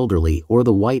to the elderly or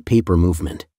the white paper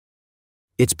movement.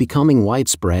 It's becoming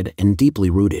widespread and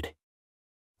deeply rooted.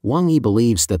 Wang Yi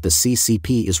believes that the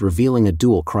CCP is revealing a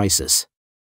dual crisis.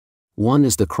 One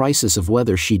is the crisis of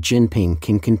whether Xi Jinping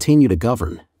can continue to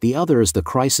govern, the other is the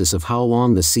crisis of how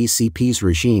long the CCP's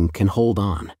regime can hold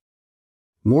on.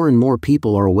 More and more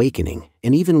people are awakening,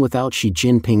 and even without Xi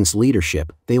Jinping's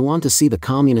leadership, they want to see the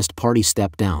Communist Party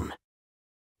step down.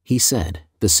 He said,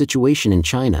 "The situation in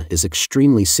China is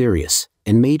extremely serious,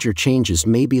 and major changes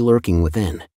may be lurking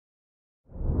within."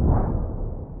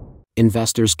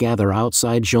 Investors gather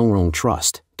outside Zhongrong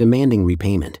Trust, demanding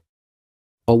repayment.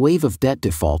 A wave of debt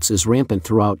defaults is rampant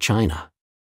throughout China.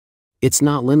 It's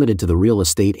not limited to the real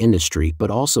estate industry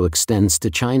but also extends to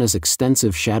China's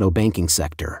extensive shadow banking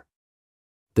sector.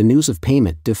 The news of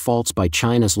payment defaults by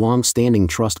China's long-standing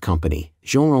trust company,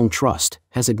 Zhongrong Trust,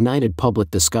 has ignited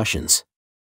public discussions.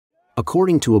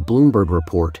 According to a Bloomberg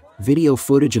report, video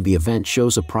footage of the event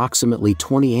shows approximately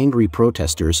 20 angry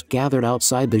protesters gathered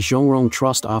outside the Zhongrong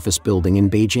Trust office building in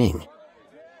Beijing.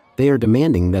 They are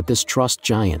demanding that this trust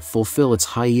giant fulfill its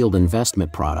high-yield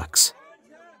investment products.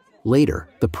 Later,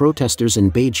 the protesters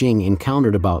in Beijing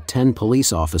encountered about 10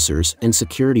 police officers and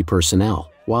security personnel,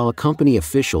 while a company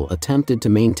official attempted to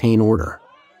maintain order.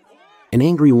 An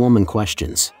angry woman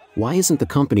questions, "Why isn't the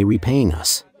company repaying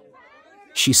us?"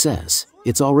 She says,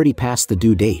 "It's already past the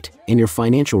due date, and your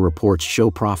financial reports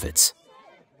show profits."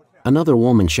 Another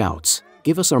woman shouts,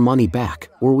 "Give us our money back,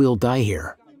 or we'll die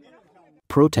here."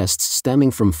 Protests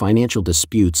stemming from financial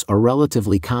disputes are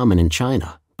relatively common in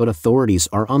China, but authorities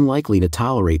are unlikely to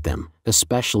tolerate them,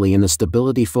 especially in the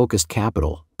stability-focused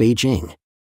capital, Beijing.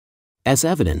 As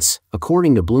evidence,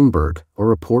 according to Bloomberg, a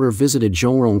reporter visited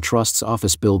Zhongrong Trust's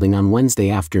office building on Wednesday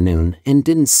afternoon and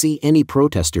didn't see any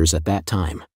protesters at that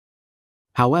time.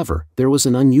 However, there was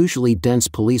an unusually dense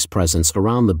police presence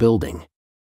around the building.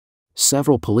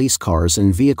 Several police cars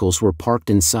and vehicles were parked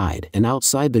inside and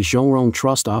outside the Zhongrong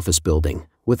Trust office building,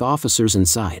 with officers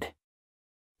inside.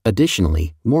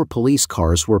 Additionally, more police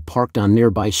cars were parked on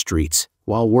nearby streets,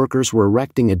 while workers were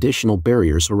erecting additional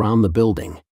barriers around the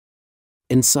building.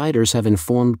 Insiders have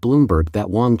informed Bloomberg that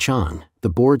Wang Chang, the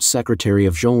board secretary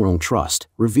of Zhongrong Trust,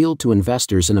 revealed to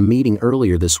investors in a meeting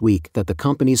earlier this week that the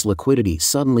company's liquidity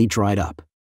suddenly dried up.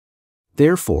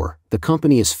 Therefore, the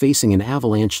company is facing an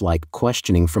avalanche-like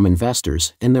questioning from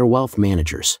investors and their wealth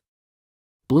managers.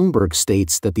 Bloomberg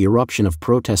states that the eruption of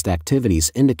protest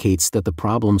activities indicates that the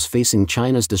problems facing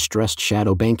China's distressed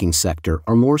shadow banking sector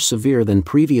are more severe than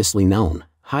previously known,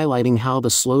 highlighting how the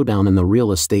slowdown in the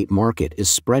real estate market is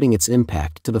spreading its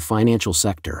impact to the financial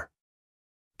sector.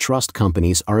 Trust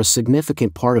companies are a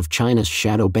significant part of China's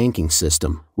shadow banking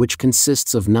system, which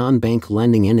consists of non-bank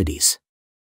lending entities.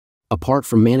 Apart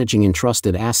from managing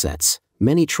entrusted assets,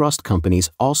 many trust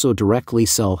companies also directly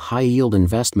sell high-yield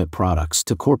investment products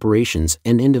to corporations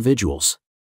and individuals.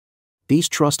 These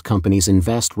trust companies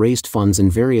invest raised funds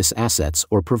in various assets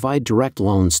or provide direct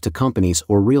loans to companies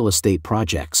or real estate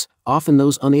projects, often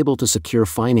those unable to secure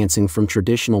financing from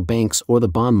traditional banks or the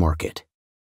bond market.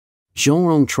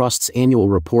 Zhongrong Trust's annual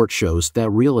report shows that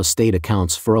real estate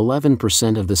accounts for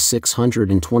 11% of the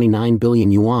 629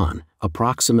 billion yuan,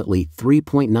 approximately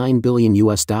 $3.9 billion,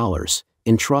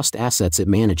 in trust assets it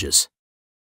manages.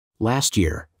 Last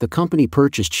year, the company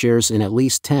purchased shares in at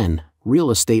least 10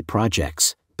 real estate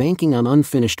projects, banking on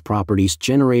unfinished properties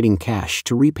generating cash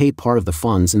to repay part of the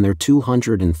funds in their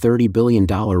 $230 billion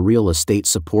real estate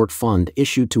support fund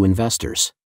issued to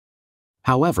investors.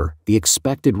 However, the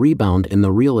expected rebound in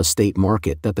the real estate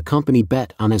market that the company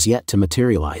bet on has yet to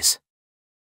materialize.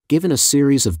 Given a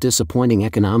series of disappointing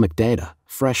economic data,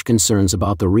 fresh concerns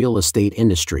about the real estate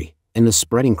industry, and the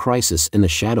spreading crisis in the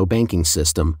shadow banking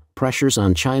system, pressures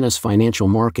on China's financial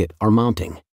market are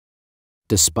mounting.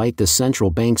 Despite the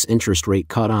central bank's interest rate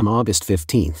cut on August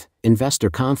 15, investor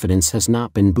confidence has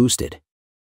not been boosted.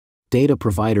 Data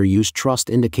provider Use Trust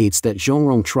indicates that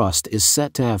Zhongrong Trust is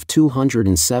set to have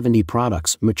 270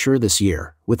 products mature this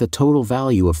year, with a total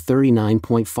value of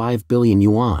 39.5 billion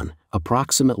yuan,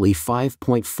 approximately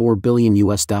 $5.4 billion.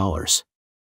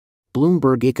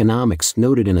 Bloomberg Economics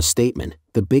noted in a statement,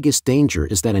 "The biggest danger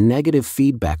is that a negative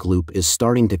feedback loop is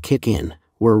starting to kick in,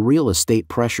 where real estate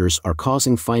pressures are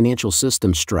causing financial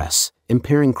system stress,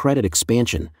 impairing credit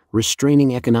expansion,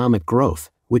 restraining economic growth,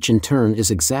 which in turn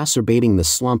is exacerbating the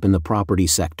slump in the property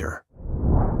sector."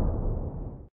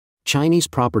 Chinese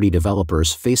property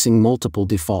developers facing multiple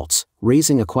defaults,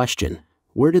 raising a question: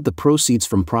 where did the proceeds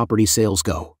from property sales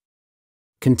go?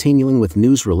 Continuing with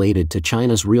news related to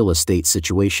China's real estate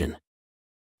situation.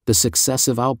 The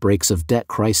successive outbreaks of debt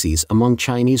crises among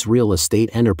Chinese real estate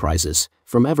enterprises,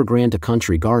 from Evergrande to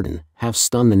Country Garden, have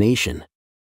stunned the nation.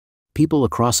 People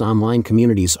across online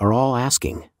communities are all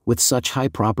asking, with such high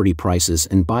property prices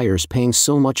and buyers paying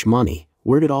so much money,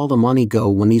 where did all the money go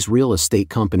when these real estate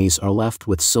companies are left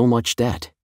with so much debt?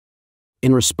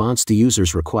 In response to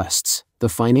users' requests, the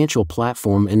financial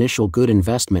platform Initial Good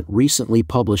Investment recently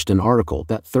published an article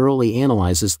that thoroughly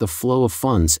analyzes the flow of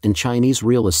funds in Chinese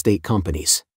real estate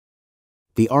companies.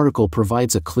 The article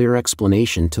provides a clear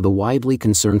explanation to the widely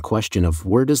concerned question of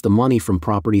where does the money from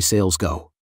property sales go.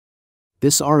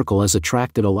 This article has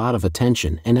attracted a lot of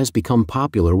attention and has become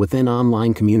popular within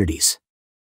online communities.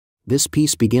 This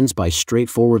piece begins by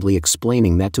straightforwardly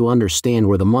explaining that to understand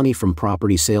where the money from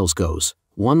property sales goes,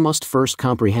 one must first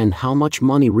comprehend how much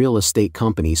money real estate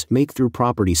companies make through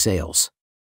property sales.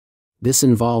 This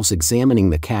involves examining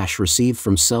the cash received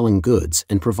from selling goods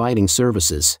and providing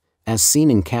services, as seen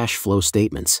in cash flow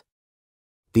statements.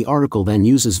 The article then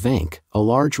uses Vanke, a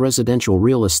large residential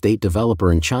real estate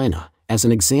developer in China, as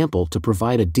an example to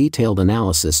provide a detailed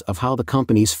analysis of how the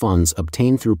company's funds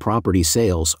obtained through property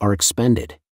sales are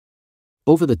expended.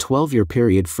 Over the 12-year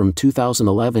period from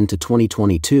 2011 to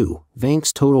 2022,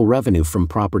 Vanke's total revenue from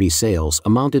property sales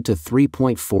amounted to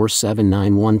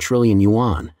 3.4791 trillion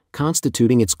yuan,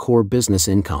 constituting its core business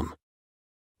income.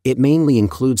 It mainly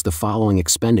includes the following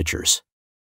expenditures.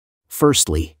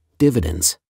 Firstly,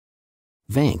 dividends.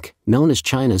 Vanke, known as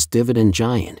China's dividend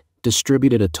giant,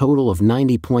 distributed a total of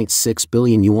 90.6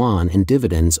 billion yuan in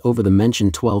dividends over the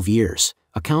mentioned 12 years,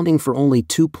 accounting for only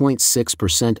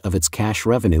 2.6% of its cash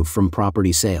revenue from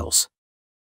property sales.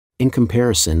 In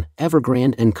comparison,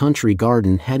 Evergrande and Country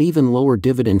Garden had even lower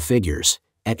dividend figures,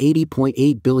 at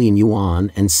 80.8 billion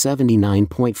yuan and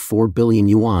 79.4 billion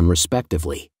yuan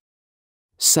respectively.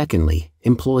 Secondly,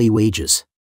 employee wages.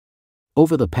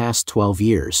 Over the past 12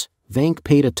 years, Vanke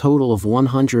paid a total of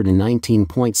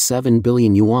 119.7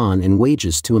 billion yuan in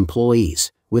wages to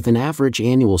employees, with an average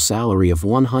annual salary of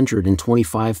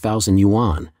 125,000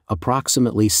 yuan,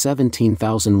 approximately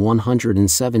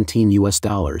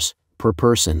 $17,117 per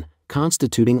person,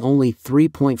 constituting only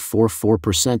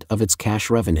 3.44% of its cash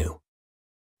revenue.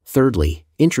 Thirdly,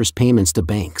 interest payments to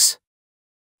banks.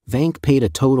 Vanke paid a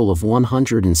total of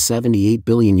 178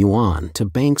 billion yuan to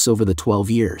banks over the 12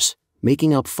 years,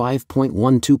 making up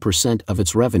 5.12% of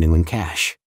its revenue in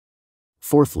cash.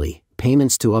 Fourthly,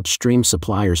 payments to upstream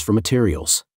suppliers for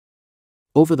materials.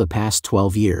 Over the past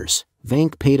 12 years,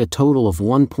 Vanke paid a total of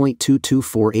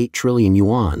 1.2248 trillion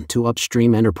yuan to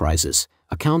upstream enterprises,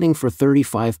 accounting for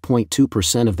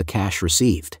 35.2% of the cash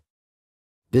received.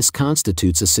 This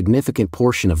constitutes a significant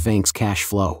portion of Vanke's cash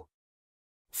flow.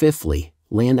 Fifthly,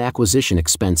 land acquisition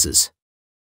expenses.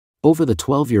 Over the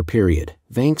 12-year period,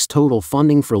 Vank's total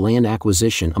funding for land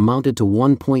acquisition amounted to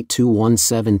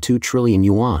 1.2172 trillion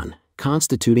yuan,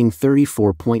 constituting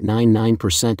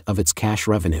 34.99% of its cash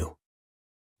revenue.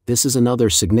 This is another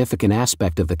significant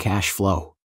aspect of the cash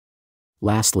flow.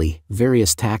 Lastly,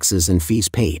 various taxes and fees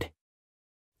paid.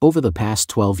 Over the past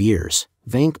 12 years,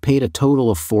 Vank paid a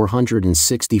total of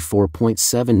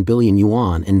 464.7 billion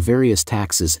yuan in various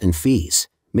taxes and fees,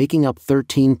 making up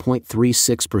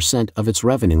 13.36% of its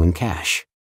revenue in cash.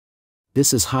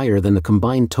 This is higher than the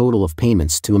combined total of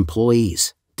payments to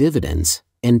employees, dividends,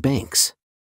 and banks.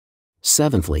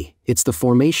 Seventhly, it's the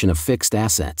formation of fixed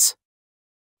assets.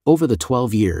 Over the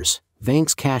 12 years,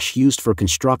 Vank's cash used for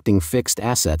constructing fixed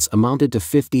assets amounted to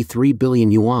 53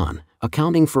 billion yuan,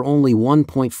 accounting for only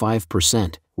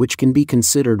 1.5%, which can be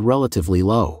considered relatively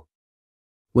low.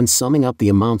 When summing up the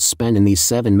amounts spent in these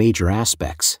 7 major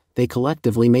aspects, they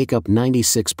collectively make up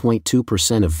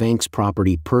 96.2% of Vank's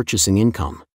property purchasing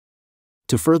income.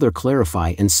 To further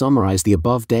clarify and summarize the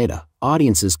above data,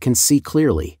 audiences can see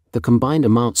clearly, the combined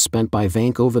amount spent by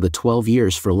Vank over the 12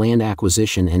 years for land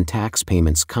acquisition and tax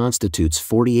payments constitutes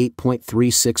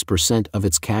 48.36% of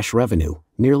its cash revenue,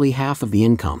 nearly half of the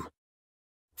income.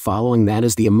 Following that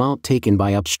is the amount taken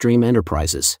by upstream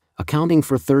enterprises, accounting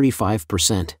for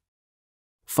 35%.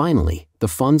 Finally, the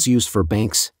funds used for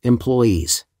banks,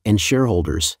 employees, and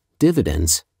shareholders,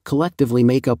 dividends, collectively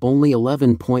make up only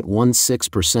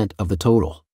 11.16% of the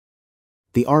total.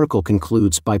 The article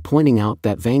concludes by pointing out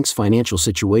that Vank's financial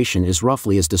situation is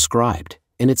roughly as described,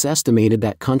 and it's estimated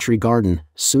that Country Garden,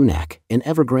 Sunac, and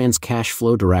Evergrande's cash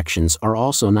flow directions are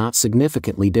also not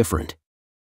significantly different.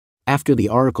 After the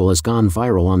article has gone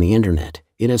viral on the internet,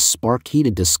 it has sparked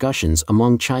heated discussions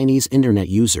among Chinese internet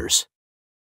users.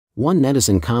 One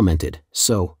netizen commented,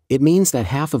 "So, it means that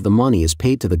half of the money is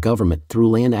paid to the government through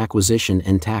land acquisition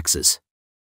and taxes."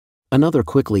 Another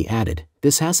quickly added,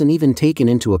 "This hasn't even taken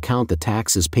into account the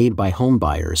taxes paid by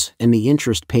homebuyers and the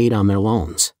interest paid on their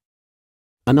loans."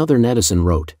 Another netizen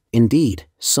wrote, "Indeed,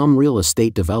 some real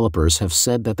estate developers have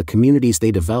said that the communities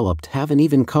they developed haven't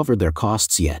even covered their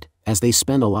costs yet, as they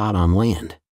spend a lot on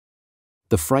land."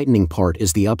 The frightening part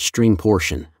is the upstream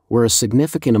portion, where a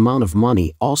significant amount of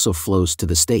money also flows to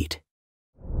the state.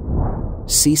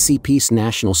 CCP's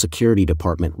National Security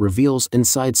Department reveals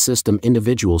inside system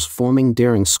individuals forming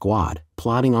daring squad,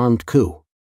 plotting armed coup.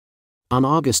 On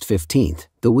August 15,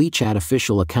 the WeChat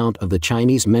official account of the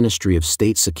Chinese Ministry of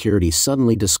State Security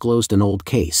suddenly disclosed an old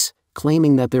case,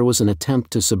 claiming that there was an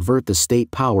attempt to subvert the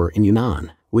state power in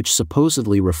Yunnan, which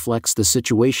supposedly reflects the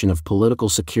situation of political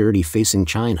security facing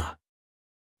China.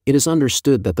 It is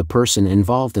understood that the person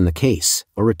involved in the case,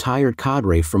 a retired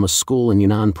cadre from a school in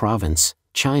Yunnan province,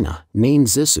 China, named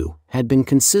Zissou, had been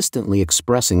consistently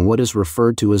expressing what is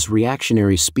referred to as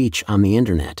reactionary speech on the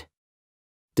internet.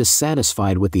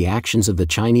 Dissatisfied with the actions of the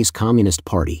Chinese Communist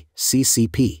Party,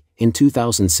 CCP, in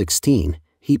 2016,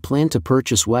 he planned to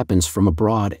purchase weapons from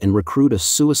abroad and recruit a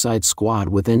suicide squad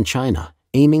within China,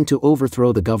 aiming to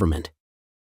overthrow the government.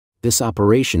 This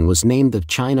operation was named the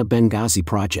China Benghazi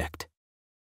Project.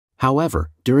 However,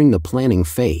 during the planning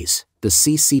phase, the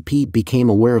CCP became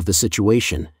aware of the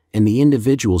situation, and the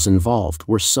individuals involved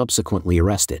were subsequently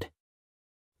arrested.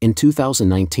 In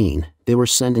 2019, they were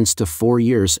sentenced to 4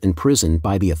 years in prison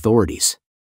by the authorities.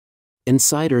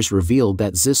 Insiders revealed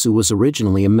that Zissou was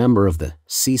originally a member of the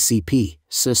CCP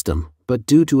system, but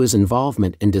due to his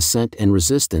involvement in dissent and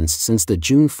resistance since the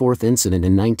June 4 incident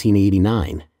in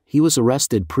 1989, he was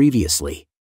arrested previously.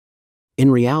 In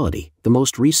reality, the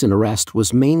most recent arrest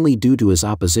was mainly due to his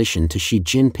opposition to Xi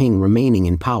Jinping remaining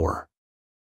in power.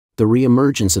 The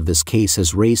re-emergence of this case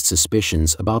has raised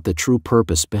suspicions about the true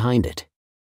purpose behind it.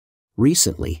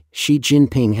 Recently, Xi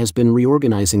Jinping has been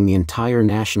reorganizing the entire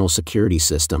national security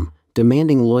system,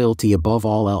 demanding loyalty above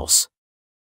all else.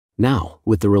 Now,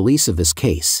 with the release of this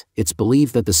case, it's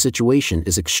believed that the situation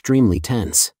is extremely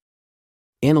tense.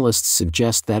 Analysts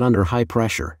suggest that under high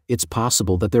pressure, it's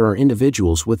possible that there are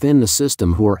individuals within the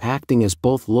system who are acting as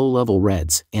both low-level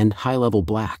reds and high-level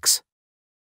blacks.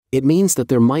 It means that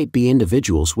there might be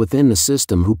individuals within the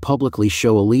system who publicly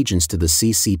show allegiance to the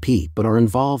CCP but are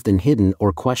involved in hidden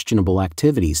or questionable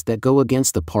activities that go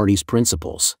against the party's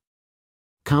principles.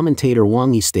 Commentator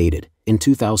Wang Yi stated, in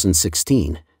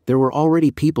 2016, there were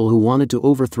already people who wanted to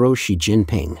overthrow Xi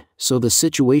Jinping, so the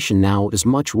situation now is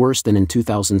much worse than in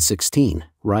 2016,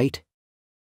 right?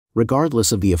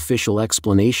 Regardless of the official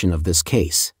explanation of this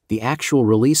case, the actual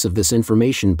release of this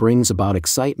information brings about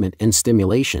excitement and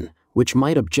stimulation, which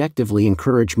might objectively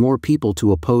encourage more people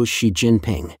to oppose Xi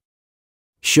Jinping.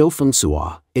 Shou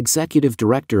Fengsuo, executive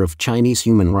director of Chinese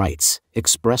Human Rights,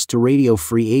 expressed to Radio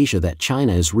Free Asia that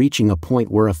China is reaching a point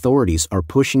where authorities are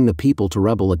pushing the people to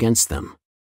rebel against them.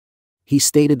 He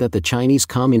stated that the Chinese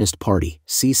Communist Party,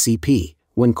 CCP,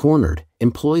 when cornered,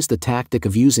 employs the tactic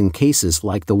of using cases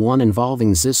like the one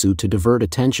involving Zissou to divert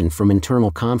attention from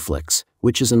internal conflicts,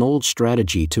 which is an old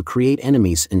strategy to create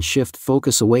enemies and shift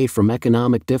focus away from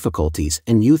economic difficulties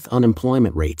and youth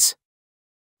unemployment rates.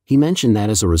 He mentioned that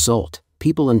as a result,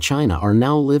 people in China are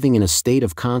now living in a state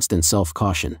of constant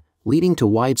self-caution, leading to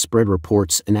widespread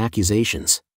reports and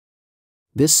accusations.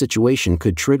 This situation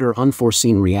could trigger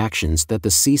unforeseen reactions that the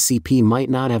CCP might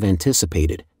not have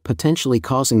anticipated, potentially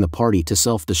causing the party to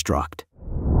self-destruct.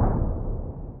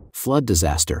 Flood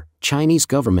disaster, Chinese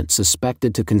government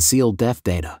suspected to conceal death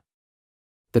data.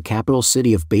 The capital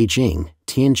city of Beijing,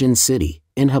 Tianjin City,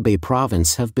 and Hebei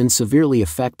province have been severely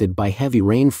affected by heavy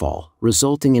rainfall,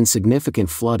 resulting in significant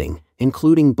flooding,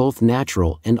 including both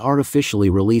natural and artificially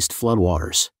released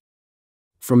floodwaters.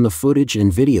 From the footage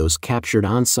and videos captured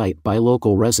on-site by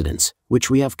local residents,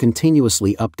 which we have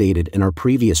continuously updated in our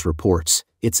previous reports,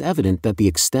 it's evident that the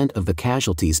extent of the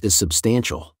casualties is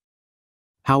substantial.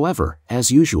 However,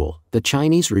 as usual, the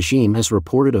Chinese regime has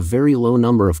reported a very low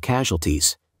number of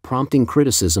casualties, prompting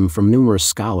criticism from numerous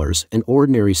scholars and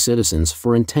ordinary citizens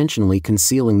for intentionally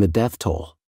concealing the death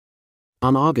toll.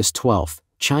 On August 12,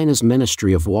 China's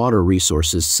Ministry of Water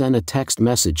Resources sent a text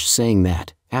message saying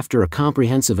that, after a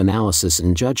comprehensive analysis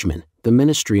and judgment, the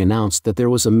ministry announced that there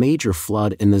was a major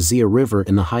flood in the Xia River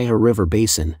in the Haihe River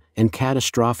Basin, and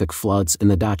catastrophic floods in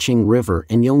the Daqing River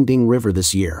and Yongding River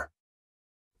this year.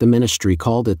 The ministry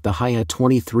called it the Haihe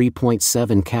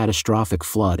 23.7 catastrophic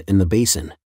flood in the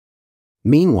basin.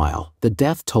 Meanwhile, the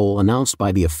death toll announced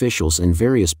by the officials in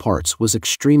various parts was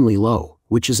extremely low,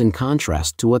 which is in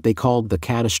contrast to what they called the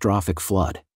catastrophic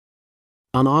flood.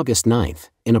 On August 9,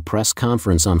 in a press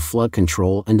conference on flood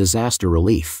control and disaster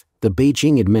relief, the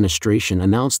Beijing administration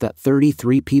announced that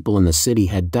 33 people in the city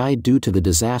had died due to the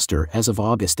disaster as of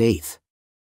August 8.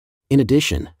 In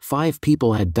addition, 5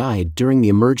 people had died during the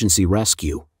emergency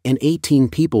rescue, and 18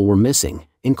 people were missing,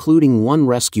 including 1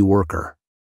 rescue worker.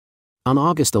 On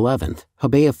August 11,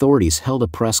 Hebei authorities held a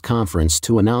press conference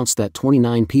to announce that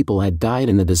 29 people had died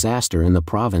in the disaster in the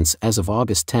province as of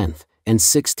August 10, and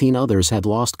 16 others had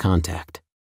lost contact.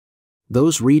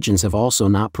 Those regions have also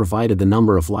not provided the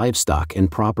number of livestock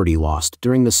and property lost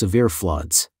during the severe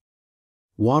floods.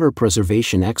 Water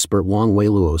preservation expert Wang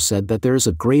Weiluo said that there is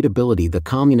a great ability the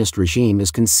communist regime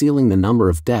is concealing the number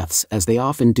of deaths as they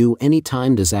often do any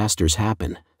time disasters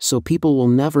happen, so people will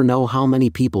never know how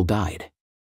many people died.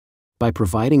 By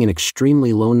providing an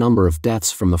extremely low number of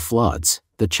deaths from the floods,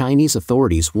 the Chinese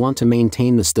authorities want to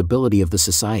maintain the stability of the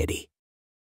society.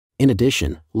 In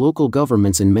addition, local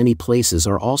governments in many places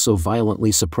are also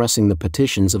violently suppressing the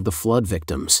petitions of the flood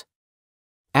victims.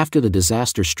 After the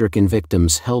disaster-stricken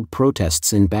victims held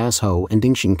protests in Bazhou and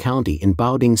Dingxing County in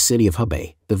Baoding City of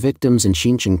Hebei, the victims in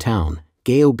Xincheng Town,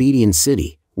 Gaobedian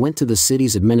City, went to the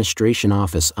city's administration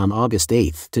office on August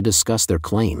 8 to discuss their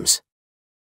claims.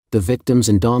 The victims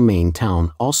in Dongming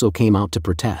Town also came out to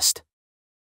protest.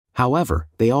 However,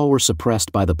 they all were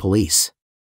suppressed by the police.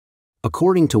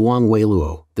 According to Wang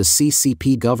Weiluo, the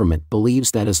CCP government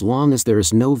believes that as long as there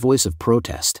is no voice of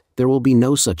protest, there will be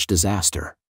no such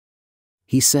disaster.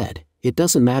 He said, "It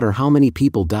doesn't matter how many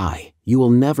people die, you will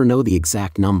never know the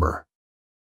exact number."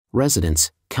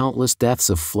 Residents, countless deaths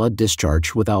of flood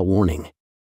discharge without warning.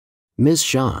 Ms.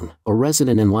 Zhang, a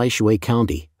resident in Laishui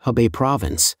County, Hebei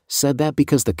Province, said that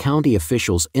because the county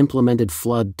officials implemented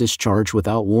flood discharge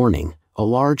without warning, a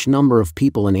large number of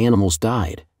people and animals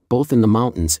died, both in the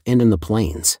mountains and in the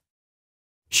plains.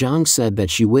 Zhang said that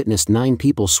she witnessed 9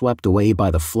 people swept away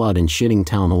by the flood in Shitting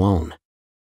Town alone.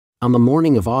 On the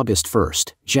morning of August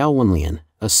 1, Zhao Wenlian,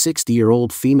 a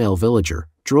 60-year-old female villager,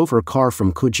 drove her car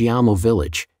from Kujiamo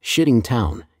village, Shitting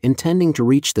Town, intending to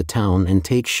reach the town and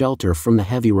take shelter from the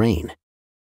heavy rain.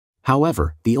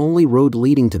 However, the only road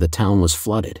leading to the town was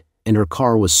flooded, and her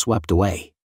car was swept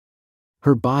away.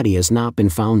 Her body has not been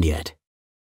found yet.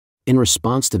 In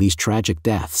response to these tragic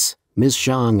deaths, Ms.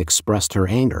 Zhang expressed her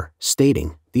anger,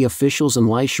 stating, "The officials in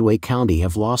Laishui County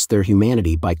have lost their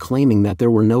humanity by claiming that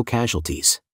there were no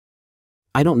casualties.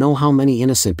 I don't know how many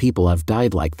innocent people have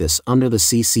died like this under the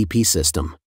CCP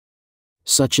system.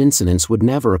 Such incidents would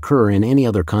never occur in any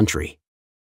other country."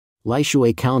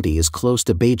 Laishui County is close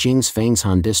to Beijing's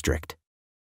Fangshan district.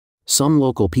 Some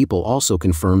local people also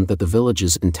confirmed that the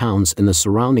villages and towns in the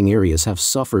surrounding areas have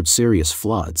suffered serious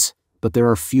floods, but there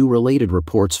are few related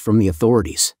reports from the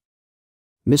authorities.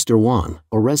 Mr. Wang,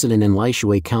 a resident in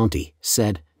Laishui County,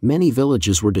 said, Many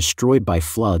villages were destroyed by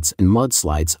floods and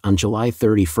mudslides on July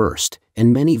 31st,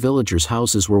 and many villagers'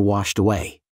 houses were washed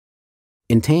away.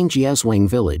 In Tangjiezhuang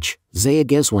village,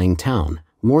 Zhejiazhuang town,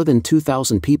 more than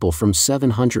 2,000 people from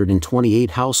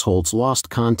 728 households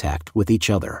lost contact with each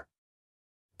other.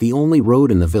 The only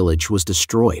road in the village was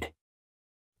destroyed.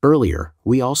 Earlier,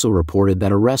 we also reported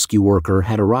that a rescue worker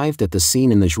had arrived at the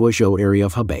scene in the Zhuozhou area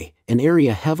of Hebei, an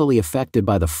area heavily affected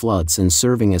by the floods and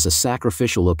serving as a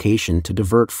sacrificial location to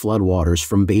divert floodwaters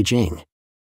from Beijing.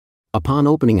 Upon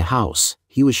opening a house,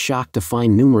 he was shocked to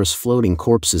find numerous floating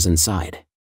corpses inside.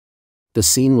 The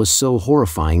scene was so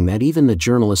horrifying that even the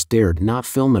journalist dared not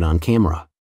film it on camera.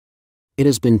 It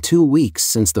has been 2 weeks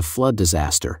since the flood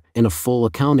disaster, and a full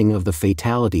accounting of the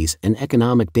fatalities and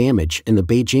economic damage in the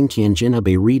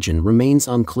Beijing-Tianjin-Hebei region remains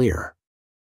unclear.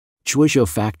 Zhuozhou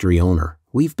factory owner,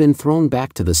 we've been thrown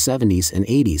back to the 70s and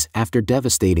 80s after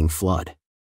devastating flood.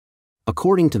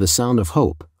 According to the Sound of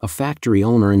Hope, a factory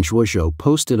owner in Zhuozhou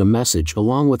posted a message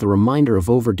along with a reminder of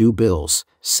overdue bills,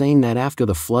 saying that after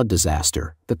the flood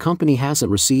disaster, the company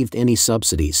hasn't received any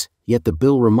subsidies, yet the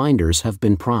bill reminders have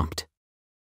been prompt.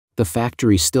 The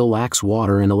factory still lacks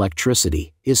water and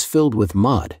electricity, is filled with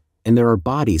mud, and there are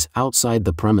bodies outside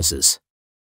the premises.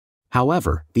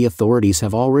 However, the authorities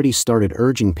have already started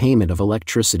urging payment of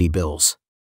electricity bills.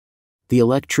 The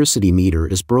electricity meter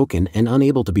is broken and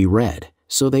unable to be read,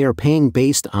 so they are paying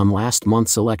based on last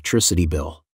month's electricity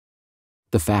bill.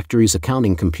 The factory's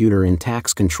accounting computer and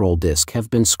tax control disk have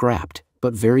been scrapped,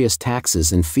 but various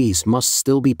taxes and fees must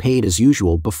still be paid as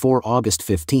usual before August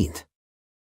 15th.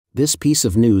 This piece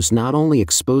of news not only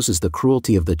exposes the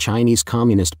cruelty of the Chinese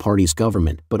Communist Party's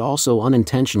government but also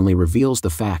unintentionally reveals the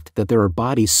fact that there are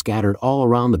bodies scattered all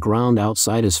around the ground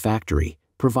outside his factory,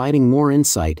 providing more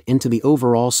insight into the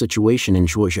overall situation in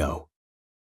Zhuozhou.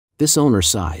 This owner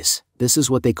sighs, this is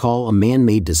what they call a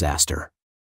man-made disaster.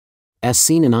 As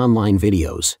seen in online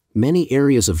videos, many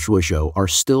areas of Zhuozhou are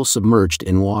still submerged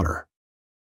in water.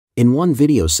 In one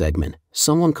video segment,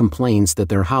 someone complains that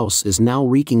their house is now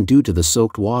reeking due to the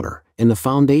soaked water, and the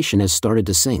foundation has started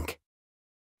to sink.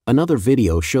 Another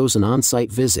video shows an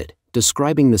on-site visit,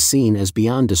 describing the scene as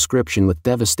beyond description with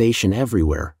devastation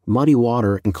everywhere, muddy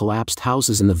water and collapsed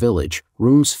houses in the village,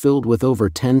 rooms filled with over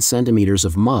 10 centimeters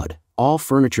of mud, all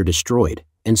furniture destroyed,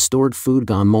 and stored food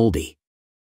gone moldy.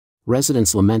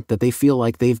 Residents lament that they feel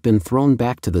like they've been thrown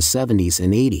back to the 70s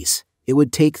and 80s. It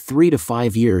would take 3 to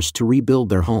 5 years to rebuild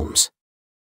their homes.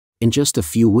 In just a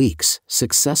few weeks,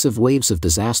 successive waves of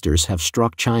disasters have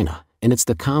struck China, and it's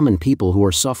the common people who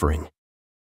are suffering.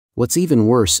 What's even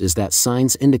worse is that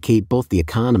signs indicate both the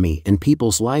economy and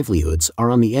people's livelihoods are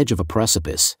on the edge of a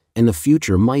precipice, and the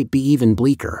future might be even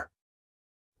bleaker.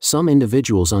 Some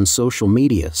individuals on social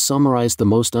media summarized the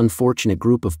most unfortunate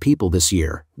group of people this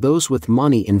year, those with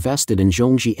money invested in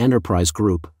Zhongji Enterprise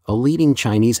Group, a leading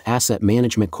Chinese asset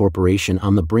management corporation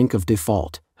on the brink of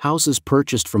default, houses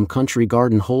purchased from Country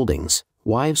Garden Holdings,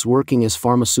 wives working as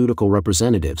pharmaceutical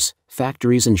representatives,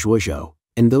 factories in Zhuozhou,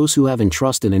 and those who have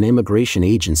entrusted an immigration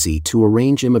agency to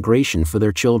arrange immigration for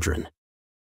their children.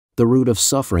 The root of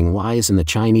suffering lies in the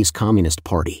Chinese Communist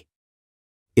Party.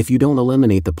 If you don't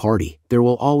eliminate the party, there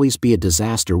will always be a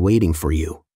disaster waiting for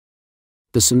you.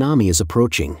 The tsunami is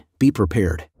approaching, be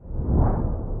prepared.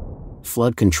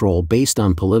 Flood control based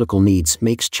on political needs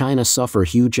makes China suffer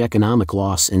huge economic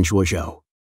loss in Zhuozhou.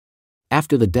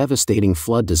 After the devastating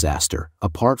flood disaster,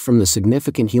 apart from the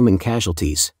significant human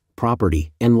casualties,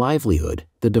 property, and livelihood,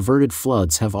 the diverted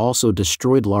floods have also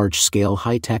destroyed large-scale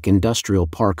high-tech industrial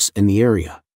parks in the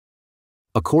area.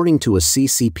 According to a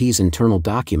CCP's internal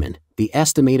document, the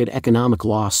estimated economic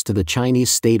loss to the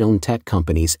Chinese state-owned tech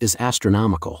companies is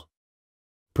astronomical.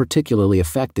 Particularly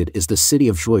affected is the city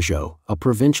of Zhuozhou, a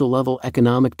provincial-level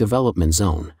economic development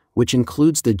zone, which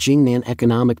includes the Jingnan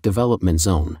Economic Development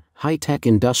Zone, High-Tech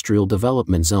Industrial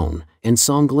Development Zone, and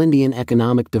Songlindian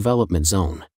Economic Development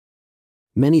Zone.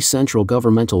 Many central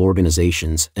governmental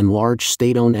organizations and large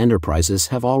state-owned enterprises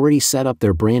have already set up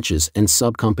their branches and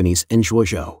sub-companies in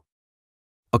Zhuozhou.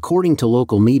 According to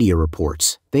local media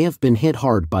reports, they have been hit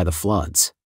hard by the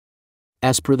floods.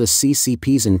 As per the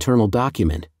CCP's internal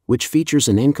document, which features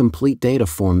an incomplete data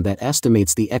form that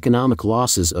estimates the economic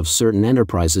losses of certain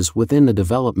enterprises within the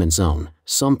development zone,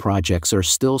 some projects are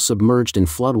still submerged in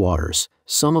floodwaters,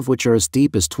 some of which are as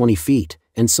deep as 20 feet,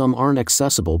 and some aren't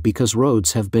accessible because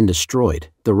roads have been destroyed.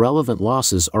 The relevant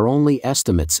losses are only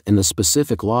estimates and the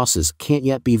specific losses can't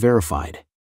yet be verified.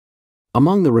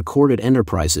 Among the recorded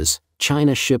enterprises,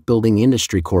 China Shipbuilding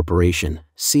Industry Corporation,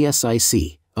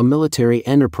 CSIC, a military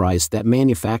enterprise that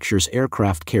manufactures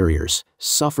aircraft carriers,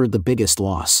 suffered the biggest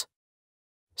loss.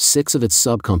 6 of its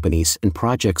subcompanies and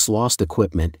projects lost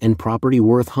equipment and property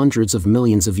worth hundreds of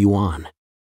millions of yuan.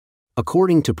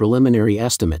 According to preliminary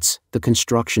estimates, the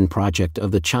construction project of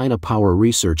the China Power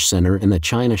Research Center in the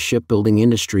China Shipbuilding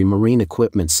Industry Marine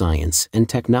Equipment Science and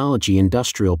Technology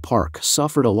Industrial Park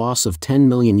suffered a loss of 10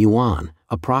 million yuan,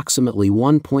 approximately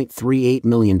 $1.38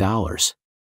 million.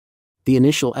 The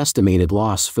initial estimated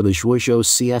loss for the Zhuozhou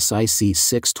CSIC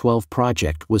 612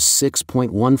 project was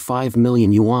 6.15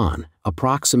 million yuan,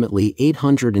 approximately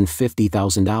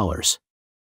 $850,000.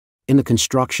 In the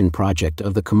construction project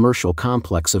of the commercial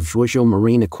complex of Zhuozhou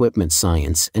Marine Equipment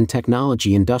Science and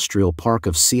Technology Industrial Park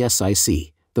of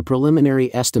CSIC, the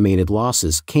preliminary estimated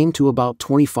losses came to about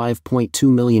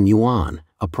 25.2 million yuan,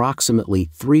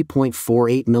 approximately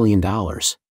 $3.48 million.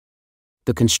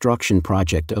 The construction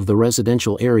project of the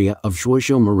residential area of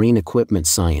Zhuozhou Marine Equipment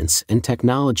Science and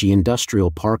Technology Industrial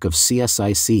Park of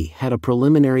CSIC had a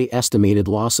preliminary estimated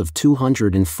loss of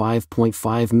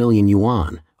 205.5 million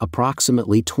yuan,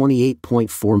 approximately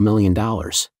 $28.4 million.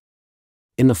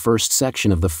 In the first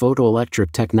section of the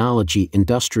photoelectric technology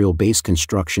industrial base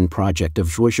construction project of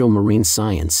Zhuozhou Marine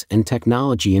Science and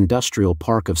Technology Industrial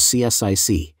Park of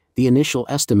CSIC, the initial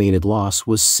estimated loss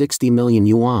was 60 million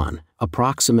yuan,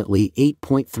 approximately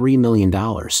 $8.3 million.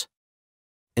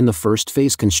 In the first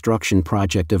phase construction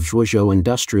project of Zhuozhou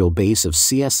Industrial Base of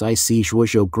CSIC,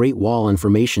 Zhuozhou Great Wall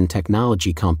Information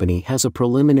Technology Company has a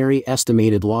preliminary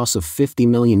estimated loss of 50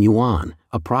 million yuan,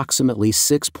 approximately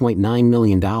 $6.9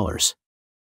 million.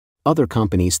 Other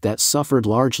companies that suffered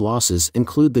large losses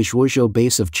include the Zhuozhou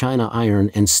Base of China Iron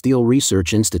and Steel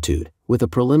Research Institute, with a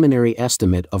preliminary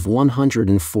estimate of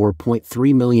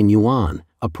 104.3 million yuan,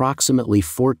 approximately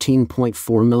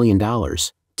 $14.4 million,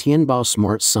 Tianbao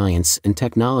Smart Science and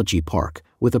Technology Park,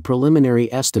 with a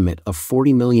preliminary estimate of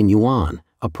 40 million yuan,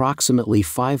 approximately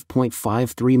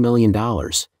 $5.53 million,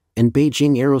 and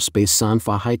Beijing Aerospace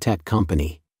Sanfa High-Tech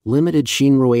Company, Limited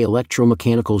Xinrui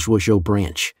Electromechanical Zhuozhou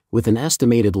Branch, with an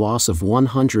estimated loss of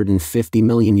 150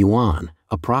 million yuan,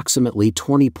 approximately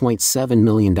 $20.7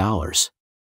 million.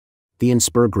 The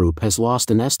Inspur Group has lost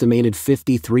an estimated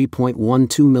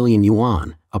 53.12 million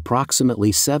yuan,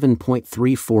 approximately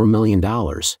 $7.34 million,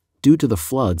 due to the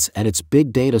floods at its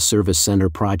Big Data Service Center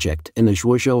project in the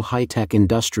Zhuozhou High-Tech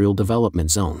Industrial Development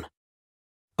Zone.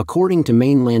 According to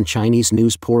mainland Chinese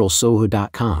news portal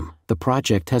Sohu.com, the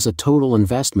project has a total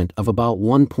investment of about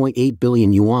 1.8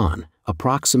 billion yuan,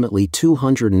 approximately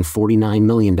 $249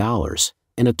 million,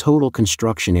 and a total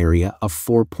construction area of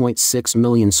 4.6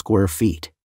 million square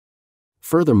feet.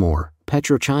 Furthermore,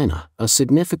 PetroChina, a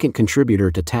significant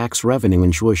contributor to tax revenue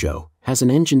in Zhuozhou, has an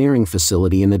engineering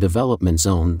facility in the development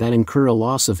zone that incurred a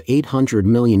loss of 800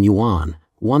 million yuan,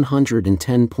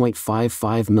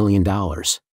 $110.55 million.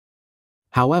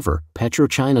 However,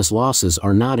 PetroChina's losses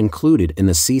are not included in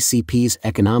the CCP's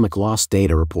economic loss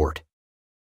data report.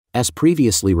 As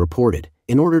previously reported,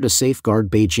 in order to safeguard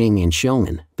Beijing and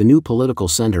Xiong'an, the new political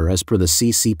center as per the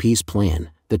CCP's plan,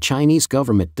 the Chinese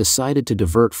government decided to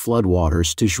divert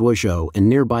floodwaters to Zhuozhou and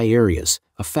nearby areas,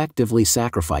 effectively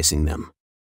sacrificing them.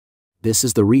 This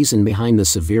is the reason behind the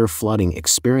severe flooding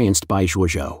experienced by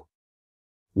Zhuozhou.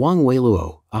 Wang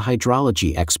Weiluo, a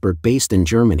hydrology expert based in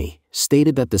Germany,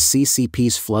 stated that the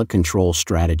CCP's flood control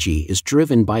strategy is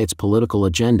driven by its political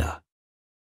agenda.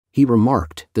 He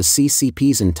remarked, the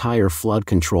CCP's entire flood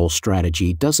control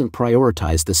strategy doesn't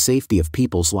prioritize the safety of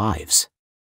people's lives.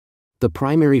 The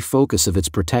primary focus of its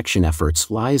protection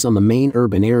efforts lies on the main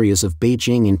urban areas of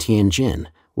Beijing and Tianjin,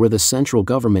 where the central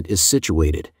government is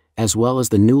situated, as well as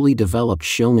the newly developed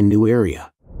Xiong'an New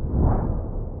Area.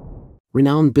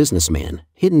 Renowned businessman,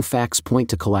 hidden facts point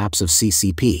to collapse of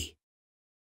CCP.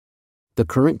 The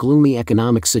current gloomy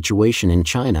economic situation in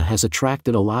China has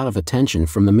attracted a lot of attention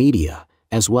from the media,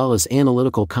 as well as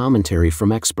analytical commentary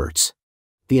from experts.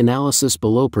 The analysis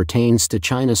below pertains to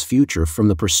China's future from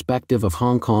the perspective of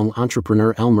Hong Kong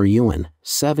entrepreneur Elmer Yuan,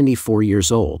 74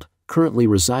 years old, currently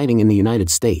residing in the United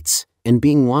States, and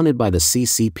being wanted by the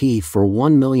CCP for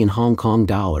 1 million Hong Kong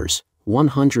dollars,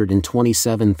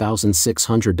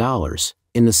 $127,600,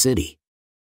 in the city.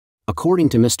 According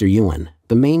to Mr. Yuan,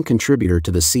 the main contributor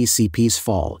to the CCP's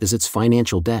fall is its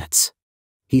financial debts.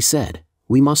 He said,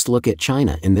 "We must look at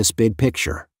China in this big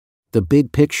picture. The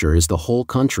big picture is the whole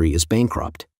country is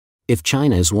bankrupt. If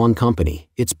China is one company,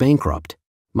 it's bankrupt.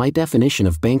 My definition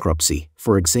of bankruptcy,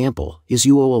 for example, is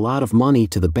you owe a lot of money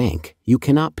to the bank, you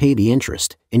cannot pay the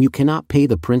interest, and you cannot pay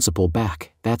the principal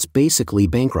back. That's basically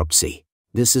bankruptcy.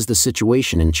 This is the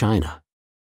situation in China."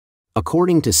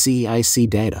 According to CEIC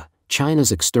data,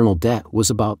 China's external debt was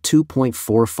about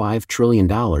 $2.45 trillion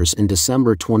in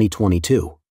December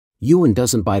 2022. Yuan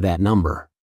doesn't buy that number.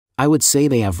 I would say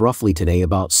they have roughly today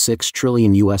about $6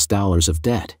 trillion of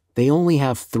debt. They only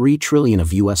have $3 trillion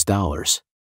of US dollars.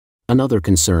 Another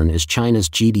concern is China's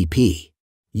GDP.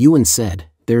 Yuan said,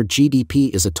 their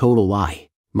GDP is a total lie.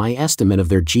 My estimate of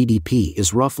their GDP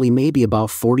is roughly maybe about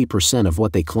 40% of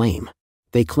what they claim.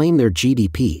 They claim their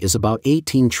GDP is about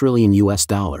 18 trillion US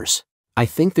dollars. I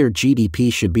think their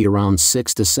GDP should be around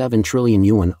 6 to 7 trillion.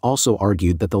 Yuan also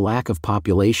argued that the lack of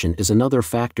population is another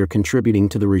factor contributing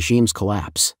to the regime's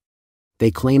collapse. They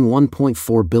claim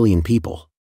 1.4 billion people.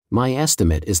 My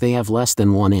estimate is they have less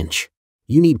than 1 inch.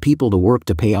 You need people to work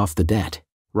to pay off the debt,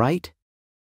 right?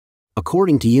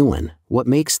 According to Yuan, what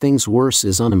makes things worse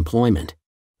is unemployment.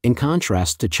 In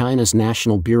contrast to China's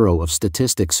National Bureau of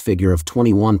Statistics figure of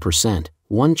 21%,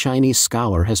 one Chinese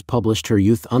scholar has published her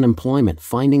youth unemployment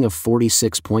finding of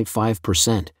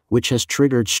 46.5%, which has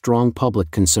triggered strong public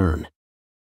concern.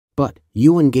 But,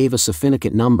 Yuan gave a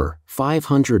significant number,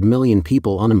 500 million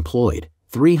people unemployed,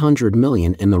 300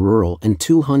 million in the rural and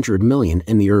 200 million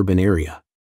in the urban area.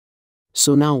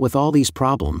 So now with all these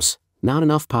problems, not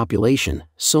enough population,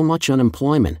 so much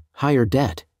unemployment, higher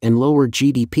debt, and lower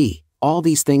GDP, all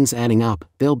these things adding up,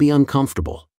 they'll be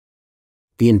uncomfortable.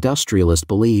 The industrialist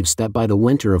believes that by the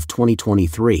winter of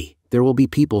 2023, there will be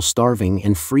people starving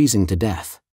and freezing to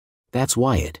death. That's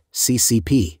why it,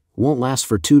 CCP, won't last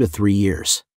for 2 to 3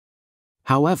 years.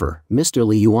 However, Mr.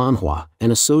 Li Yuanhua, an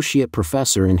associate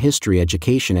professor in history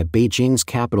education at Beijing's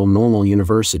Capital Normal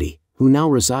University, who now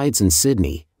resides in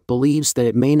Sydney, believes that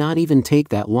it may not even take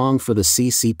that long for the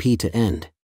CCP to end.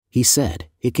 He said,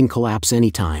 it can collapse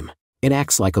anytime. It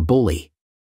acts like a bully.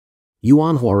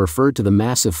 Yuanhua referred to the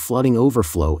massive flooding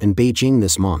overflow in Beijing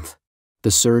this month.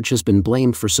 The surge has been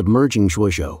blamed for submerging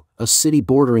Zhuozhou, a city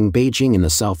bordering Beijing in the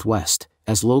southwest,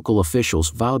 as local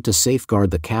officials vowed to safeguard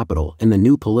the capital and the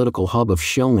new political hub of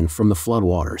Xiong'an from the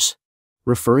floodwaters.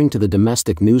 Referring to the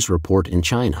domestic news report in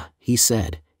China, he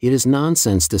said, it is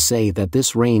nonsense to say that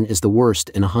this rain is the worst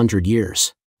in 100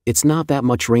 years. It's not that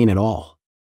much rain at all.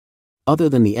 Other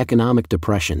than the economic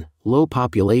depression, low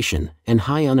population, and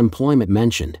high unemployment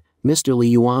mentioned, Mr.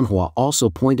 Li Yuanhua also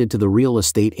pointed to the real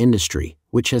estate industry,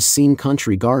 which has seen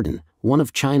Country Garden, one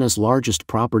of China's largest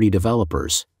property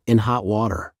developers, in hot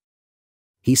water.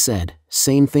 He said,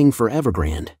 same thing for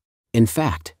Evergrande. In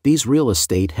fact, these real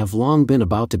estate have long been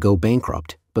about to go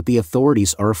bankrupt, but the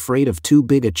authorities are afraid of too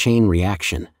big a chain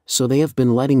reaction, so they have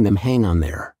been letting them hang on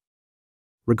there.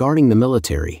 Regarding the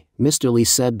military, Mr. Li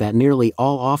said that nearly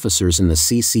all officers in the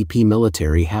CCP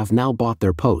military have now bought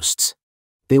their posts.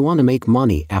 They want to make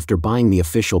money after buying the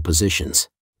official positions.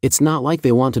 It's not like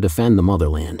they want to defend the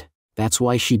motherland. That's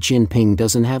why Xi Jinping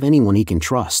doesn't have anyone he can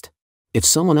trust. If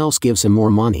someone else gives him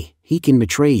more money, he can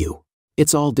betray you.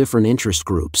 It's all different interest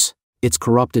groups. It's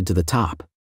corrupted to the top.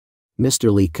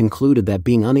 Mr. Li concluded that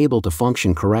being unable to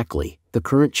function correctly, the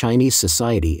current Chinese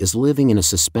society is living in a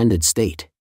suspended state.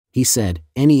 He said,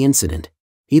 any incident,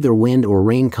 either wind or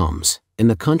rain comes, and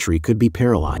the country could be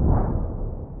paralyzed.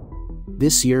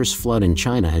 This year's flood in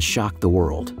China has shocked the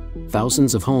world.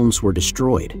 Thousands of homes were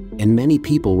destroyed, and many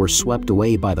people were swept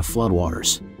away by the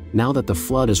floodwaters. Now that the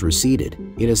flood has receded,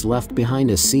 it has left behind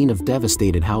a scene of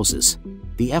devastated houses.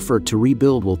 The effort to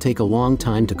rebuild will take a long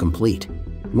time to complete.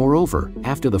 Moreover,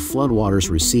 after the floodwaters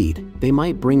recede, they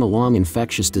might bring along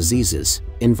infectious diseases,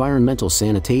 environmental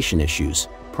sanitation issues,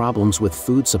 problems with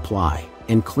food supply,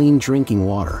 and clean drinking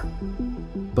water.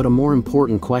 But a more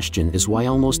important question is why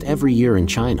almost every year in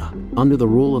China, under the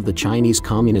rule of the Chinese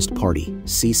Communist Party,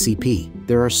 CCP,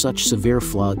 there are such severe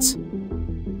floods.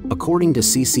 According to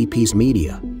CCP's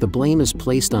media, the blame is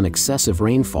placed on excessive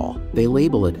rainfall. They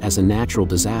label it as a natural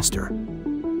disaster.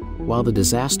 While the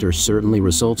disaster certainly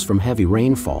results from heavy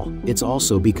rainfall, it's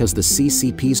also because the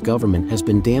CCP's government has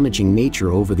been damaging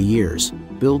nature over the years,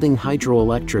 building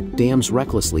hydroelectric dams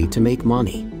recklessly to make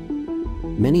money.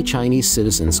 Many Chinese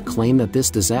citizens claim that this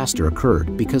disaster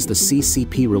occurred because the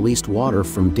CCP released water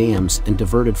from dams and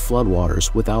diverted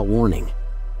floodwaters without warning.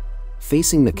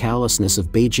 Facing the callousness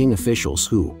of Beijing officials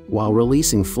who, while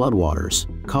releasing floodwaters,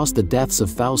 caused the deaths of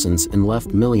thousands and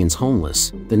left millions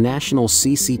homeless, the national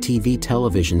CCTV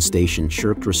television station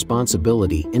shirked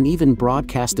responsibility and even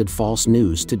broadcasted false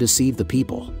news to deceive the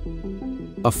people.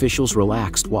 Officials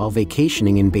relaxed while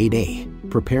vacationing in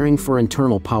Beidai, preparing for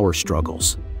internal power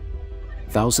struggles.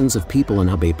 Thousands of people in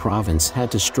Hebei province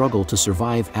had to struggle to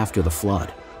survive after the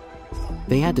flood.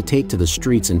 They had to take to the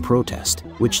streets in protest,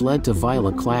 which led to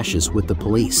violent clashes with the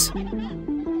police.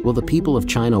 Will the people of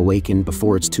China awaken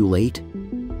before it's too late?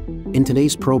 In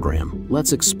today's program,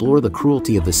 let's explore the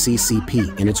cruelty of the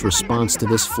CCP and its response to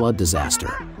this flood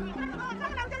disaster.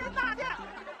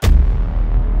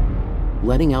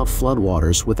 Letting out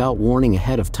floodwaters without warning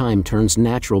ahead of time turns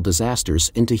natural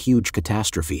disasters into huge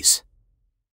catastrophes.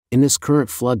 In this current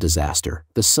flood disaster,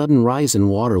 the sudden rise in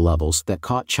water levels that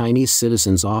caught Chinese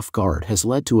citizens off guard has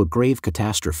led to a grave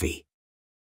catastrophe.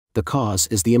 The cause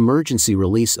is the emergency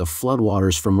release of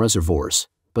floodwaters from reservoirs,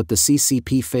 but the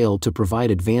CCP failed to provide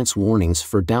advance warnings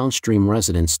for downstream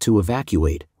residents to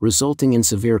evacuate, resulting in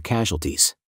severe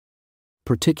casualties.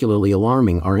 Particularly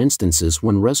alarming are instances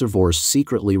when reservoirs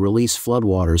secretly release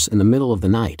floodwaters in the middle of the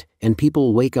night, and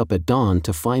people wake up at dawn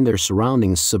to find their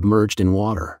surroundings submerged in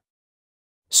water.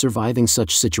 Surviving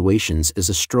such situations is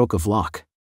a stroke of luck.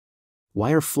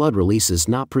 Why are flood releases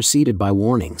not preceded by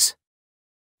warnings?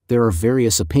 There are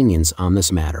various opinions on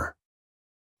this matter.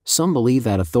 Some believe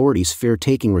that authorities fear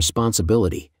taking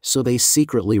responsibility, so they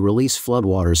secretly release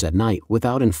floodwaters at night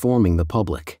without informing the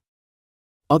public.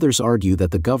 Others argue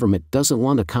that the government doesn't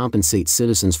want to compensate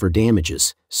citizens for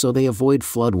damages, so they avoid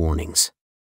flood warnings.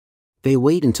 They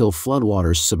wait until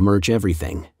floodwaters submerge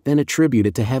everything, then attribute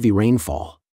it to heavy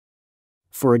rainfall.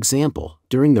 For example,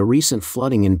 during the recent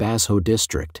flooding in Bazhou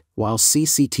district, while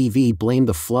CCTV blamed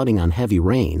the flooding on heavy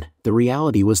rain, the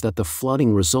reality was that the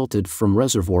flooding resulted from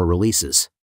reservoir releases.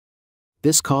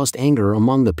 This caused anger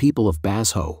among the people of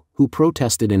Bazhou, who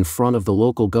protested in front of the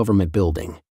local government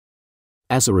building.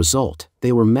 As a result,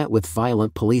 they were met with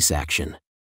violent police action.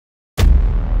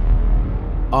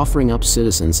 Offering up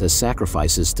citizens as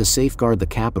sacrifices to safeguard the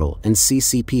capital and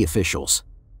CCP officials.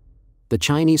 The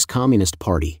Chinese Communist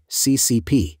Party,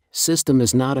 CCP, system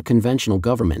is not a conventional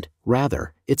government,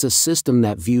 rather, it's a system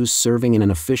that views serving in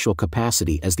an official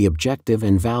capacity as the objective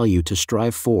and value to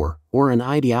strive for, or an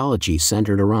ideology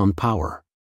centered around power.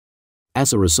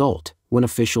 As a result, when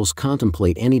officials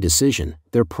contemplate any decision,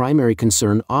 their primary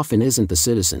concern often isn't the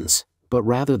citizens, but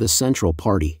rather the central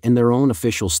party and their own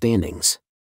official standings.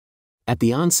 At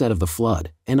the onset of the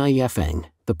flood, Nie Feng,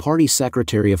 the party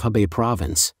secretary of Hebei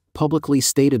province, publicly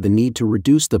stated the need to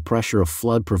reduce the pressure of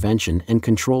flood prevention and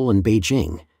control in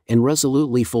Beijing, and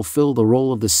resolutely fulfill the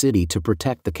role of the city to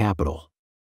protect the capital.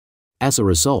 As a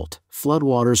result,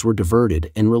 floodwaters were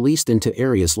diverted and released into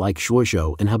areas like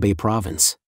Zhuozhou and Hebei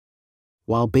province.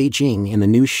 While Beijing and the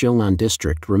new Xiong'an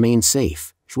district remained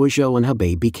safe, Zhuozhou and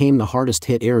Hebei became the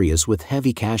hardest-hit areas with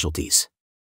heavy casualties.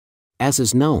 As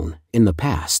is known, in the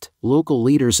past, local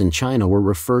leaders in China were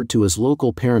referred to as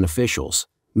local parent officials,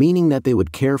 meaning that they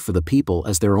would care for the people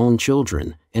as their own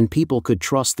children, and people could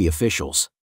trust the officials.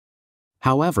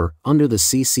 However, under the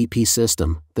CCP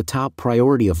system, the top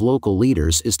priority of local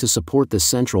leaders is to support the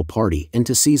central party and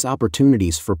to seize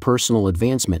opportunities for personal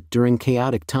advancement during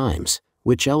chaotic times,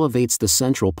 which elevates the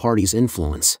central party's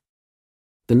influence.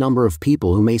 The number of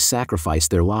people who may sacrifice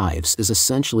their lives is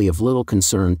essentially of little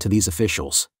concern to these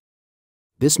officials.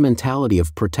 This mentality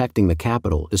of protecting the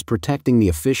capital is protecting the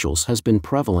officials has been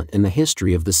prevalent in the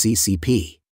history of the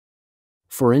CCP.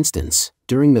 For instance,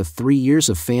 during the 3 years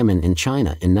of famine in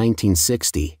China in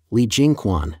 1960, Li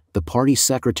Jingquan, the party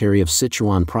secretary of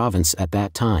Sichuan province at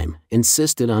that time,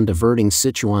 insisted on diverting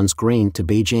Sichuan's grain to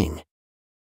Beijing.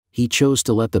 He chose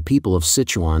to let the people of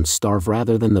Sichuan starve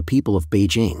rather than the people of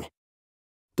Beijing.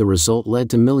 The result led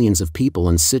to millions of people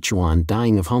in Sichuan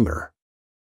dying of hunger.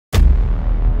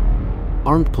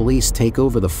 Armed police take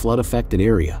over the flood-affected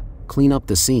area, clean up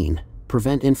the scene,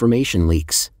 prevent information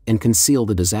leaks, and conceal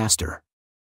the disaster.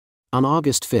 On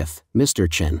August 5,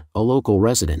 Mr. Chen, a local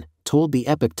resident, told the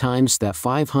Epoch Times that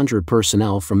 500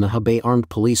 personnel from the Hebei Armed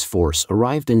Police Force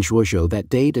arrived in Zhuozhou that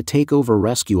day to take over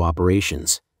rescue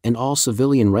operations, and all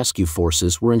civilian rescue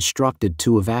forces were instructed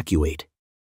to evacuate.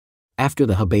 After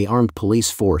the Hebei Armed Police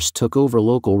Force took over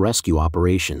local rescue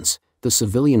operations, the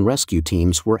civilian rescue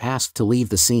teams were asked to leave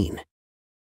the scene.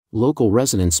 Local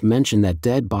residents mentioned that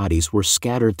dead bodies were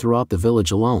scattered throughout the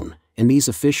village alone, and these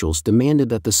officials demanded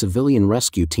that the civilian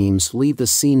rescue teams leave the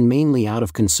scene mainly out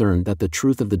of concern that the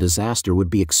truth of the disaster would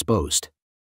be exposed.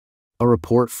 A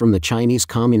report from the Chinese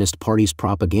Communist Party's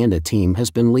propaganda team has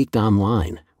been leaked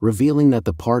online, revealing that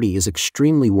the party is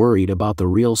extremely worried about the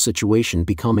real situation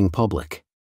becoming public.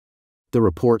 The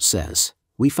report says,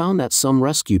 "We found that some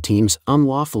rescue teams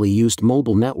unlawfully used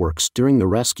mobile networks during the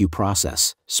rescue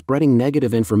process, spreading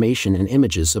negative information and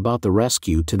images about the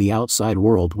rescue to the outside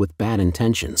world with bad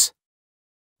intentions.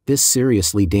 This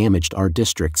seriously damaged our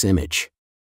district's image."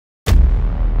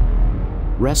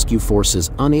 Rescue forces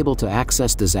unable to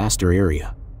access disaster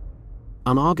area.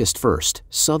 On August 1,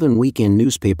 Southern Weekend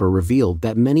newspaper revealed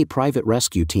that many private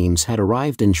rescue teams had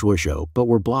arrived in Zhuozhou but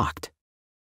were blocked.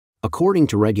 According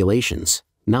to regulations,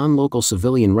 non-local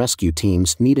civilian rescue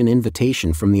teams need an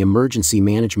invitation from the Emergency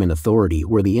Management Authority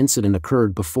where the incident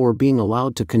occurred before being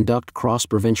allowed to conduct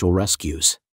cross-provincial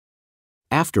rescues.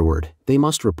 Afterward, they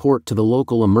must report to the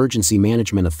local emergency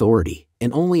management authority,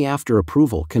 and only after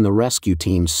approval can the rescue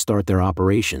teams start their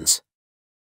operations.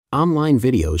 Online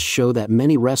videos show that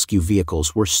many rescue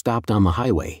vehicles were stopped on the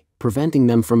highway, preventing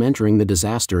them from entering the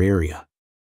disaster area.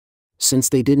 Since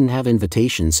they didn't have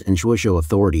invitations and Zhuozhou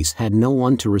authorities had no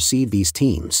one to receive these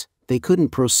teams, they couldn't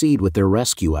proceed with their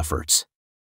rescue efforts.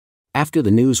 After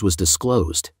the news was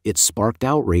disclosed, it sparked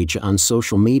outrage on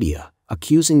social media,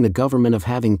 accusing the government of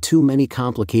having too many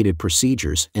complicated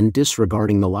procedures and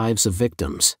disregarding the lives of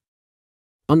victims.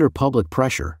 Under public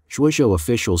pressure, Zhuozhou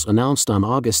officials announced on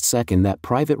August 2 that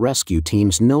private rescue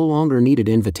teams no longer needed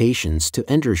invitations to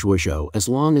enter Zhuozhou as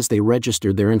long as they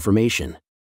registered their information.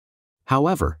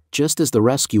 However, just as the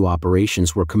rescue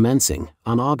operations were commencing,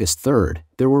 on August 3,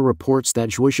 there were reports that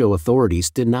Zhuozhou authorities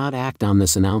did not act on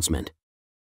this announcement.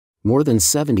 More than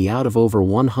 70 out of over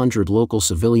 100 local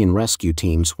civilian rescue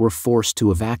teams were forced to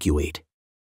evacuate.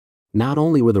 Not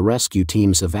only were the rescue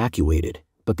teams evacuated,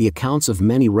 but the accounts of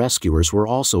many rescuers were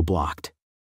also blocked.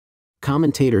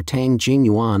 Commentator Tang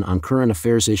Jingyuan on current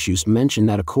affairs issues mentioned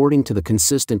that according to the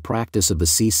consistent practice of the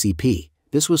CCP,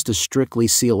 this was to strictly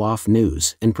seal off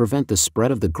news and prevent the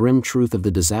spread of the grim truth of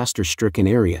the disaster-stricken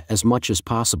area as much as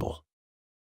possible.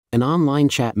 An online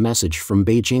chat message from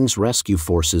Beijing's rescue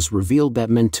forces revealed that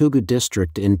Mentugu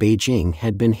district in Beijing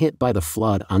had been hit by the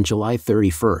flood on July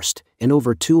 31, and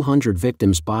over 200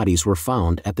 victims' bodies were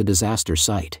found at the disaster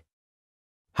site.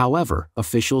 However,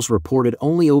 officials reported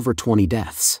only over 20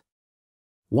 deaths.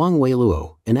 Wang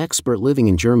Weiluo, an expert living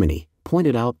in Germany,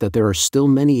 pointed out that there are still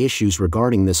many issues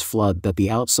regarding this flood that the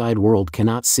outside world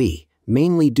cannot see,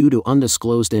 mainly due to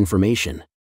undisclosed information.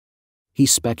 He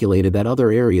speculated that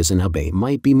other areas in Hebei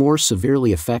might be more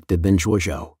severely affected than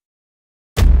Zhuozhou.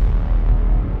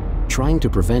 Trying to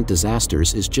prevent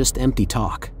disasters is just empty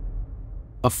talk.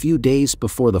 A few days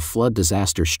before the flood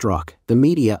disaster struck, the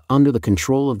media, under the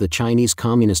control of the Chinese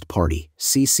Communist Party,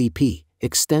 CCP,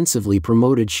 extensively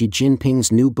promoted Xi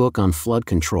Jinping's new book on flood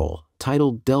control,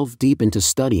 titled Delve Deep into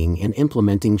Studying and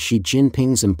Implementing Xi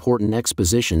Jinping's Important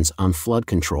Expositions on Flood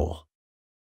Control.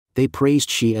 They praised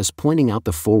Xi as pointing out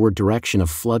the forward direction of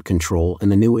flood control in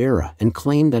the new era and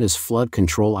claimed that his flood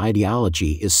control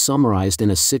ideology is summarized in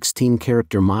a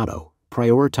 16-character motto: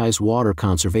 prioritize water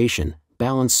conservation,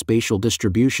 balance spatial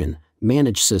distribution,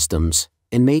 manage systems,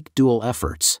 and make dual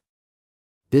efforts.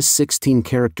 This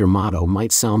 16-character motto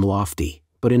might sound lofty,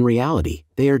 but in reality,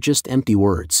 they are just empty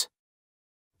words.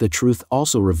 The truth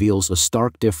also reveals a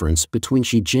stark difference between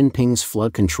Xi Jinping's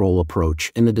flood control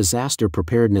approach and the disaster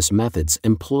preparedness methods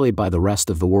employed by the rest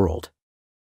of the world.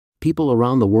 People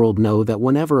around the world know that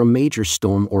whenever a major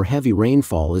storm or heavy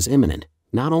rainfall is imminent,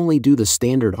 not only do the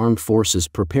standard armed forces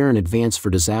prepare in advance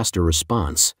for disaster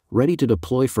response, ready to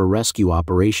deploy for rescue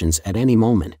operations at any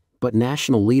moment, but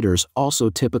national leaders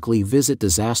also typically visit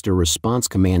disaster response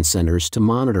command centers to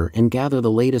monitor and gather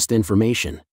the latest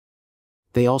information.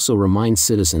 They also remind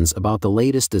citizens about the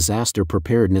latest disaster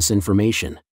preparedness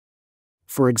information.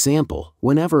 For example,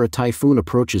 whenever a typhoon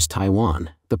approaches Taiwan,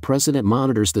 the president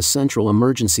monitors the Central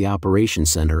Emergency Operations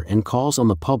Center and calls on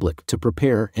the public to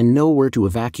prepare and know where to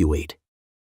evacuate.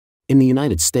 In the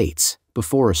United States,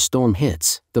 before a storm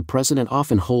hits, the president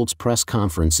often holds press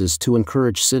conferences to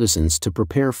encourage citizens to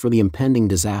prepare for the impending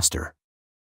disaster.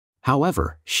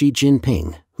 However, Xi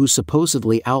Jinping, who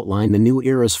supposedly outlined the new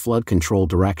era's flood control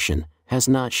direction, has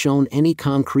not shown any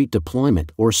concrete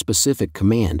deployment or specific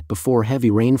command before heavy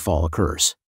rainfall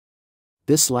occurs.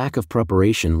 This lack of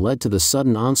preparation led to the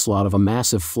sudden onslaught of a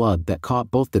massive flood that caught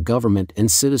both the government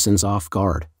and citizens off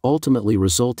guard, ultimately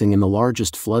resulting in the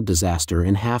largest flood disaster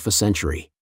in half a century.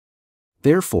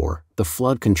 Therefore, the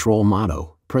flood control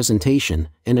motto, presentation,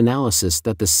 and analysis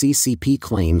that the CCP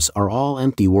claims are all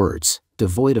empty words,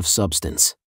 devoid of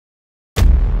substance.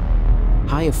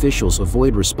 High officials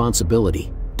avoid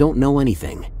responsibility, don't know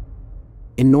anything.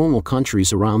 In normal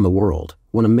countries around the world,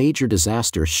 when a major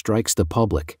disaster strikes the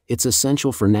public, it's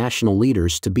essential for national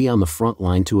leaders to be on the front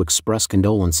line to express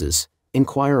condolences,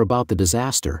 inquire about the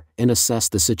disaster, and assess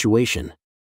the situation.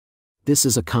 This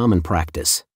is a common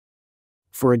practice.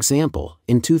 For example,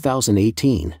 in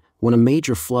 2018, when a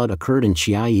major flood occurred in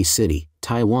Chiayi City,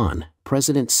 Taiwan,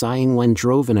 President Tsai Ing-wen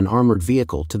drove in an armored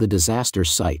vehicle to the disaster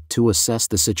site to assess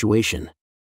the situation.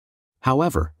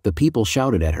 However, the people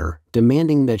shouted at her,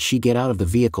 demanding that she get out of the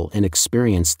vehicle and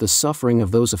experience the suffering of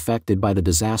those affected by the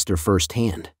disaster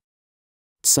firsthand.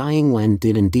 Tsai Ing-wen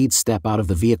did indeed step out of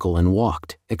the vehicle and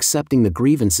walked, accepting the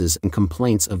grievances and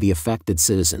complaints of the affected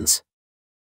citizens.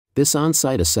 This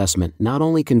on-site assessment not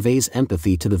only conveys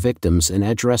empathy to the victims and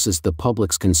addresses the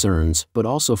public's concerns but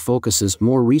also focuses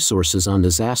more resources on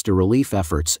disaster relief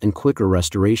efforts and quicker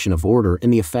restoration of order in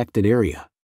the affected area.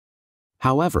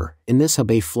 However, in this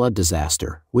Hebei flood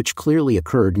disaster, which clearly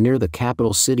occurred near the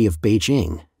capital city of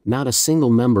Beijing, not a single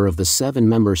member of the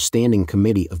 7-member Standing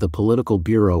Committee of the Political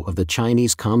Bureau of the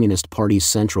Chinese Communist Party's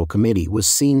Central Committee was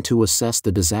seen to assess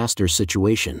the disaster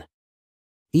situation.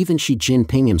 Even Xi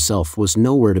Jinping himself was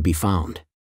nowhere to be found.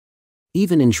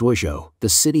 Even in Zhuozhou, the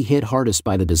city hit hardest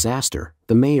by the disaster,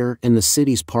 the mayor and the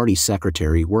city's party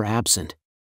secretary were absent.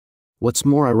 What's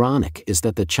more ironic is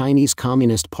that the Chinese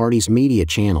Communist Party's media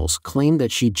channels claim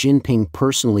that Xi Jinping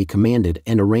personally commanded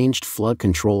and arranged flood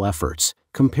control efforts,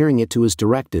 comparing it to his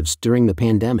directives during the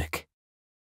pandemic.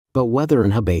 But whether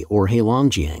in Hebei or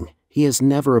Heilongjiang, he has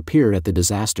never appeared at the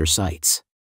disaster sites.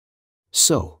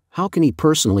 So, how can he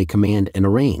personally command and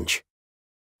arrange?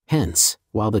 Hence,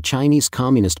 while the Chinese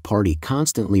Communist Party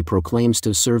constantly proclaims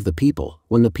to serve the people,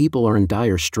 when the people are in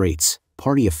dire straits,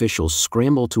 party officials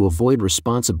scramble to avoid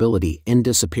responsibility and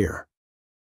disappear.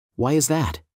 Why is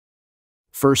that?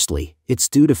 Firstly, it's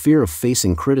due to fear of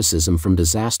facing criticism from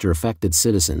disaster-affected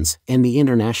citizens and the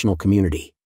international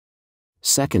community.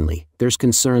 Secondly, there's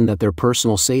concern that their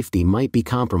personal safety might be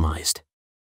compromised.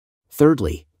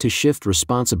 Thirdly, to shift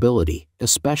responsibility,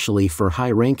 especially for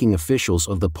high-ranking officials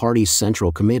of the party's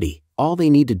Central Committee, all they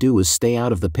need to do is stay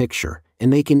out of the picture,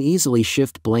 and they can easily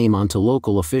shift blame onto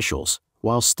local officials,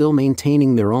 while still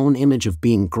maintaining their own image of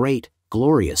being great,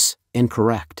 glorious, and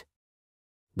correct.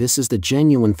 This is the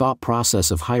genuine thought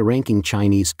process of high-ranking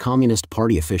Chinese Communist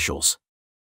Party officials.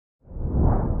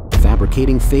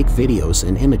 Fabricating fake videos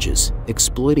and images,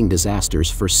 exploiting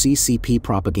disasters for CCP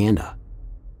propaganda.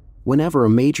 Whenever a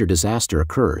major disaster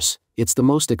occurs, it's the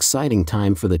most exciting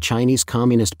time for the Chinese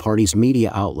Communist Party's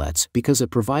media outlets because it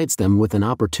provides them with an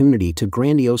opportunity to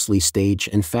grandiosely stage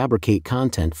and fabricate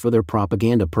content for their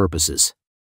propaganda purposes.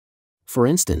 For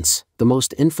instance, the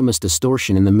most infamous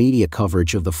distortion in the media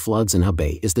coverage of the floods in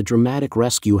Hebei is the dramatic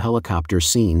rescue helicopter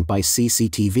seen by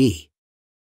CCTV.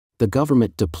 The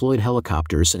government deployed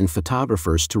helicopters and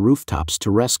photographers to rooftops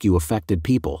to rescue affected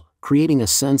people, creating a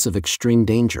sense of extreme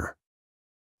danger.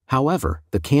 However,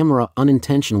 the camera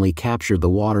unintentionally captured the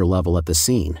water level at the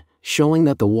scene, showing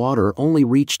that the water only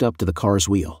reached up to the car's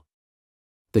wheel.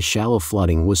 The shallow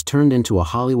flooding was turned into a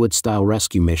Hollywood-style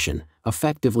rescue mission,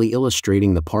 effectively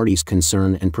illustrating the party's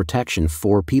concern and protection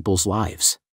for people's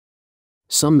lives.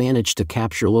 Some managed to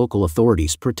capture local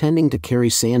authorities pretending to carry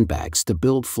sandbags to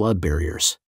build flood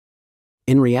barriers.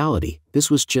 In reality,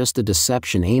 this was just a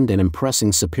deception aimed at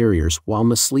impressing superiors while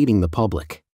misleading the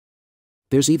public.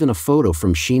 There's even a photo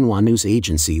from Xinhua news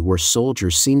agency where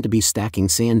soldiers seem to be stacking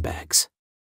sandbags.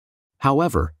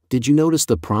 However, did you notice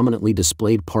the prominently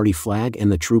displayed party flag and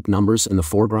the troop numbers in the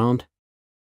foreground?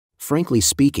 Frankly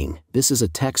speaking, this is a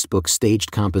textbook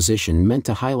staged composition meant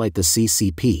to highlight the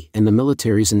CCP and the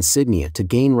military's insignia to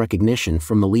gain recognition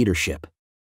from the leadership.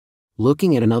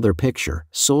 Looking at another picture,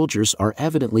 soldiers are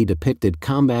evidently depicted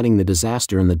combating the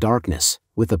disaster in the darkness,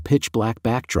 with a pitch-black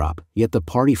backdrop, yet the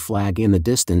party flag in the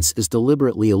distance is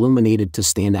deliberately illuminated to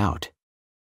stand out.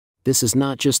 This is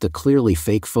not just a clearly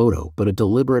fake photo but a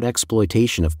deliberate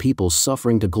exploitation of people's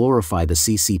suffering to glorify the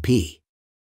CCP.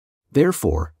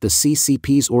 Therefore, the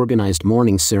CCP's organized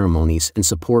mourning ceremonies and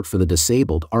support for the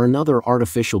disabled are another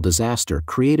artificial disaster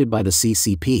created by the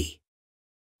CCP.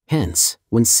 Hence,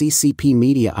 when CCP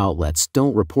media outlets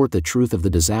don't report the truth of the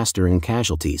disaster and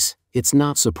casualties, it's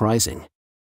not surprising.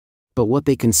 But what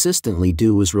they consistently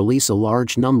do is release a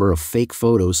large number of fake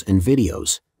photos and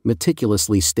videos,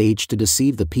 meticulously staged to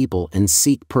deceive the people and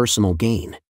seek personal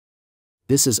gain.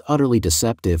 This is utterly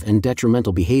deceptive and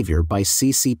detrimental behavior by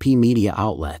CCP media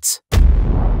outlets.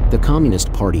 The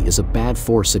Communist Party is a bad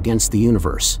force against the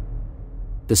universe.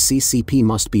 The CCP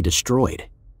must be destroyed.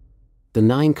 The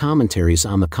 9 commentaries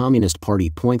on the Communist Party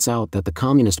points out that the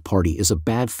Communist Party is a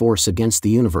bad force against the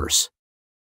universe.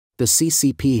 The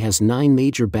CCP has 9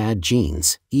 major bad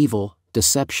genes: evil,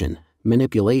 deception,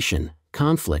 manipulation,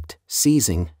 conflict,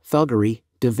 seizing, thuggery,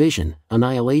 division,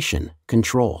 annihilation,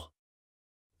 control.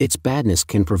 Its badness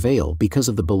can prevail because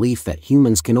of the belief that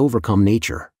humans can overcome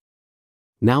nature.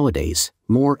 Nowadays,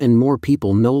 more and more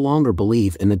people no longer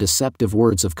believe in the deceptive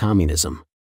words of communism.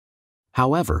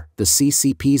 However, the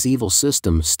CCP's evil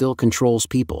system still controls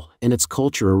people, and its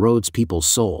culture erodes people's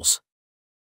souls.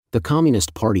 The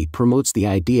Communist Party promotes the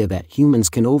idea that humans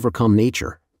can overcome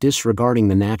nature, disregarding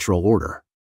the natural order.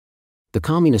 The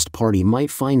Communist Party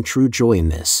might find true joy in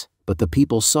this, but the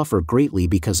people suffer greatly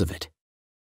because of it.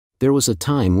 There was a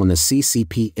time when the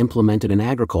CCP implemented an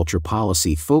agriculture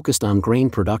policy focused on grain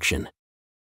production.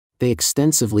 They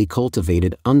extensively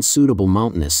cultivated unsuitable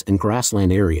mountainous and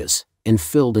grassland areas, and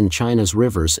filled in China's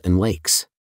rivers and lakes.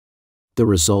 The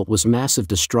result was massive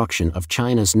destruction of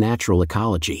China's natural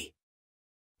ecology.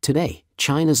 Today,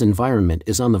 China's environment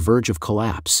is on the verge of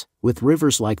collapse, with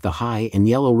rivers like the Hai and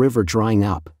Yellow River drying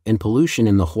up, and pollution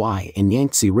in the Huai and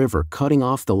Yangtze River cutting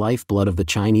off the lifeblood of the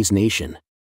Chinese nation.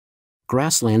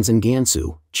 Grasslands in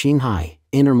Gansu, Qinghai,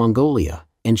 Inner Mongolia,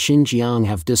 and Xinjiang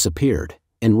have disappeared,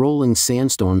 and rolling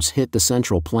sandstorms hit the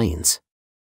Central Plains.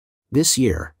 This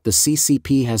year, the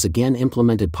CCP has again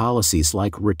implemented policies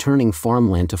like returning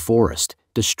farmland to forest,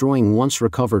 destroying once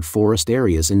recovered forest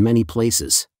areas in many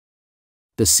places.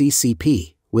 The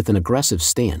CCP, with an aggressive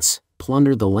stance,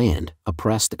 plundered the land,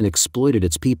 oppressed and exploited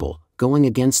its people, going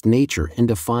against nature and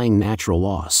defying natural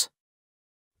laws.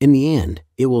 In the end,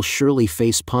 it will surely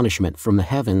face punishment from the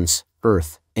heavens,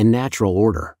 earth, and natural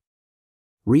order.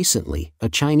 Recently, a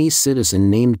Chinese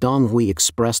citizen named Dong Hui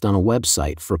expressed on a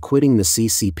website for quitting the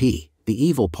CCP, the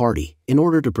evil party, in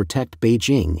order to protect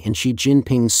Beijing and Xi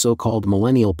Jinping's so-called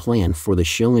millennial plan for the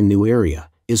Xiong'an New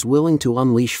Area, is willing to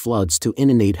unleash floods to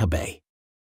inundate Hebei.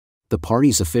 The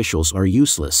party's officials are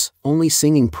useless, only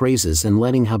singing praises and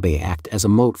letting Hebei act as a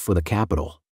moat for the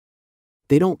capital.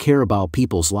 They don't care about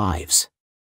people's lives.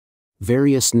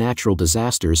 Various natural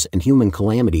disasters and human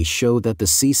calamities show that the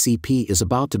CCP is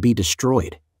about to be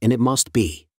destroyed, and it must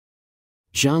be.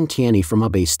 Zhang Tianyi from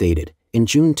Hebei stated, in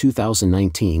June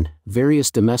 2019, various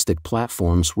domestic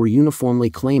platforms were uniformly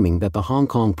claiming that the Hong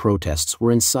Kong protests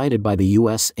were incited by the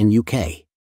US and UK.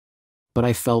 But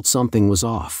I felt something was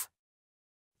off.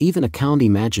 Even a county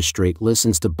magistrate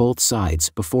listens to both sides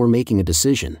before making a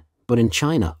decision, but in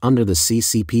China, under the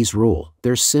CCP's rule,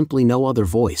 there's simply no other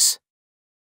voice.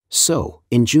 So,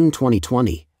 in June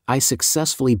 2020, I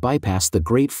successfully bypassed the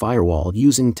Great Firewall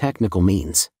using technical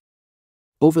means.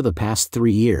 Over the past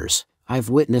 3 years, I've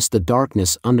witnessed the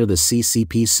darkness under the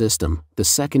CCP system, the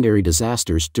secondary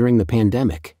disasters during the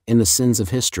pandemic, and the sins of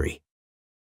history.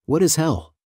 What is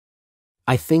hell?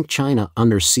 I think China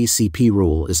under CCP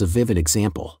rule is a vivid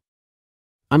example.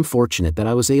 I'm fortunate that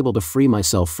I was able to free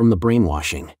myself from the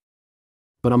brainwashing.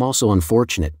 But I'm also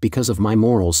unfortunate because of my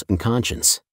morals and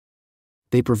conscience.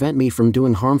 They prevent me from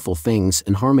doing harmful things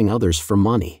and harming others for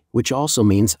money, which also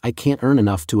means I can't earn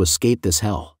enough to escape this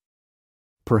hell.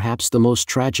 Perhaps the most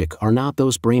tragic are not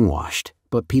those brainwashed,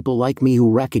 but people like me who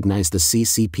recognize the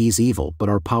CCP's evil but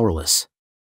are powerless.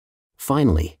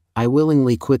 Finally, I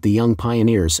willingly quit the Young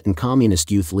Pioneers and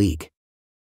Communist Youth League.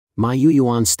 Ma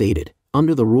Yuyuan stated,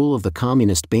 under the rule of the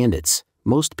communist bandits,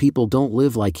 most people don't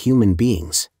live like human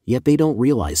beings, yet they don't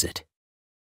realize it.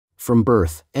 From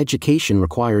birth, education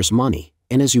requires money,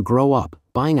 and as you grow up,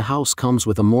 buying a house comes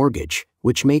with a mortgage,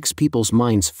 which makes people's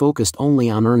minds focused only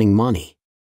on earning money.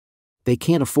 They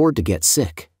can't afford to get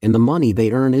sick, and the money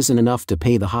they earn isn't enough to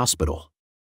pay the hospital.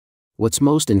 What's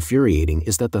most infuriating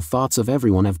is that the thoughts of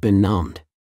everyone have been numbed.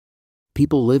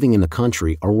 People living in the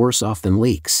country are worse off than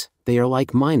leaks. They are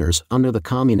like minors under the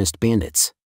communist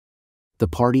bandits. The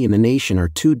party and the nation are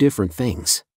two different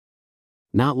things.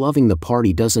 Not loving the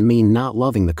party doesn't mean not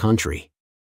loving the country.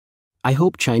 I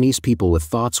hope Chinese people with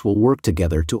thoughts will work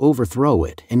together to overthrow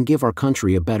it and give our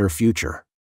country a better future.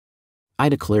 I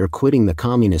declare quitting the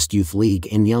Communist Youth League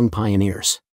and Young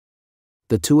Pioneers.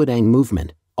 The Tuodang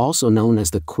movement, also known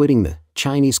as the Quitting the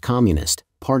Chinese Communist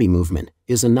Party movement,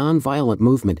 is a non-violent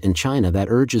movement in China that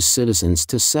urges citizens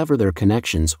to sever their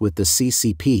connections with the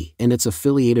CCP and its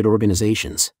affiliated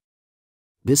organizations.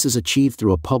 This is achieved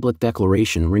through a public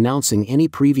declaration renouncing any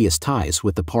previous ties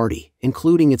with the party,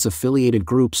 including its affiliated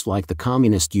groups like the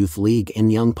Communist Youth League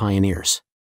and Young Pioneers.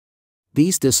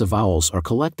 These disavowals are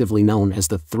collectively known as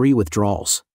the Three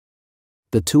Withdrawals.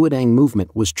 The Tuodang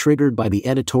movement was triggered by the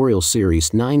editorial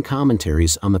series 9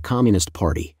 Commentaries on the Communist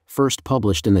Party, first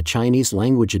published in the Chinese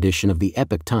language edition of the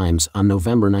Epoch Times on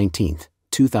November 19,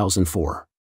 2004.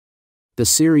 The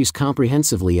series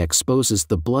comprehensively exposes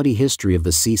the bloody history of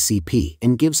the CCP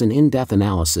and gives an in-depth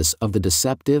analysis of the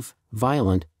deceptive,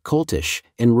 violent, cultish,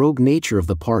 and rogue nature of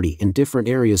the party in different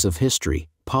areas of history,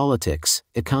 politics,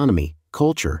 economy,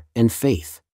 culture, and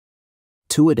faith.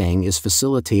 Tuodang is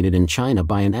facilitated in China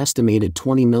by an estimated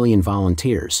 20 million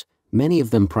volunteers, many of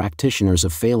them practitioners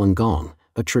of Falun Gong,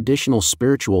 a traditional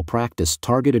spiritual practice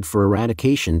targeted for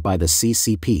eradication by the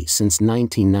CCP since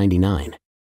 1999.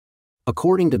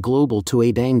 According to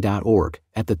globaltuodang.org,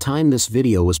 at the time this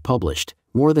video was published,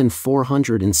 more than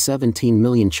 417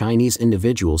 million Chinese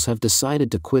individuals have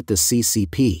decided to quit the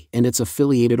CCP and its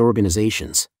affiliated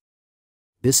organizations.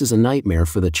 This is a nightmare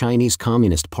for the Chinese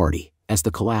Communist Party, as the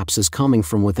collapse is coming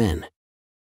from within.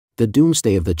 The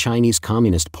doomsday of the Chinese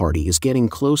Communist Party is getting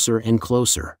closer and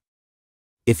closer.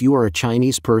 If you are a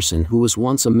Chinese person who was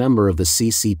once a member of the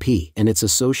CCP and its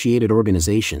associated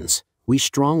organizations, we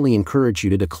strongly encourage you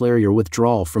to declare your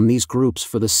withdrawal from these groups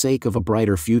for the sake of a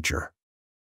brighter future.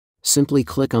 Simply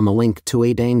click on the link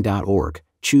tuadang.org,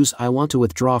 choose I want to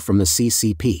withdraw from the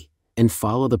CCP, and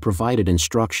follow the provided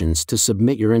instructions to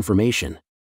submit your information.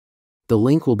 The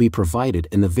link will be provided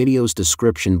in the video's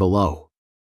description below.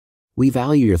 We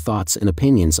value your thoughts and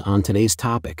opinions on today's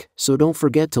topic, so don't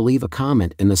forget to leave a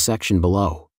comment in the section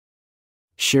below.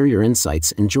 Share your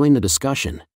insights and join the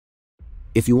discussion.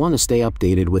 If you want to stay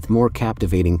updated with more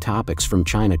captivating topics from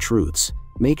China Truths,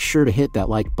 make sure to hit that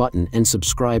like button and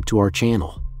subscribe to our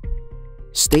channel.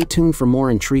 Stay tuned for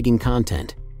more intriguing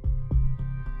content.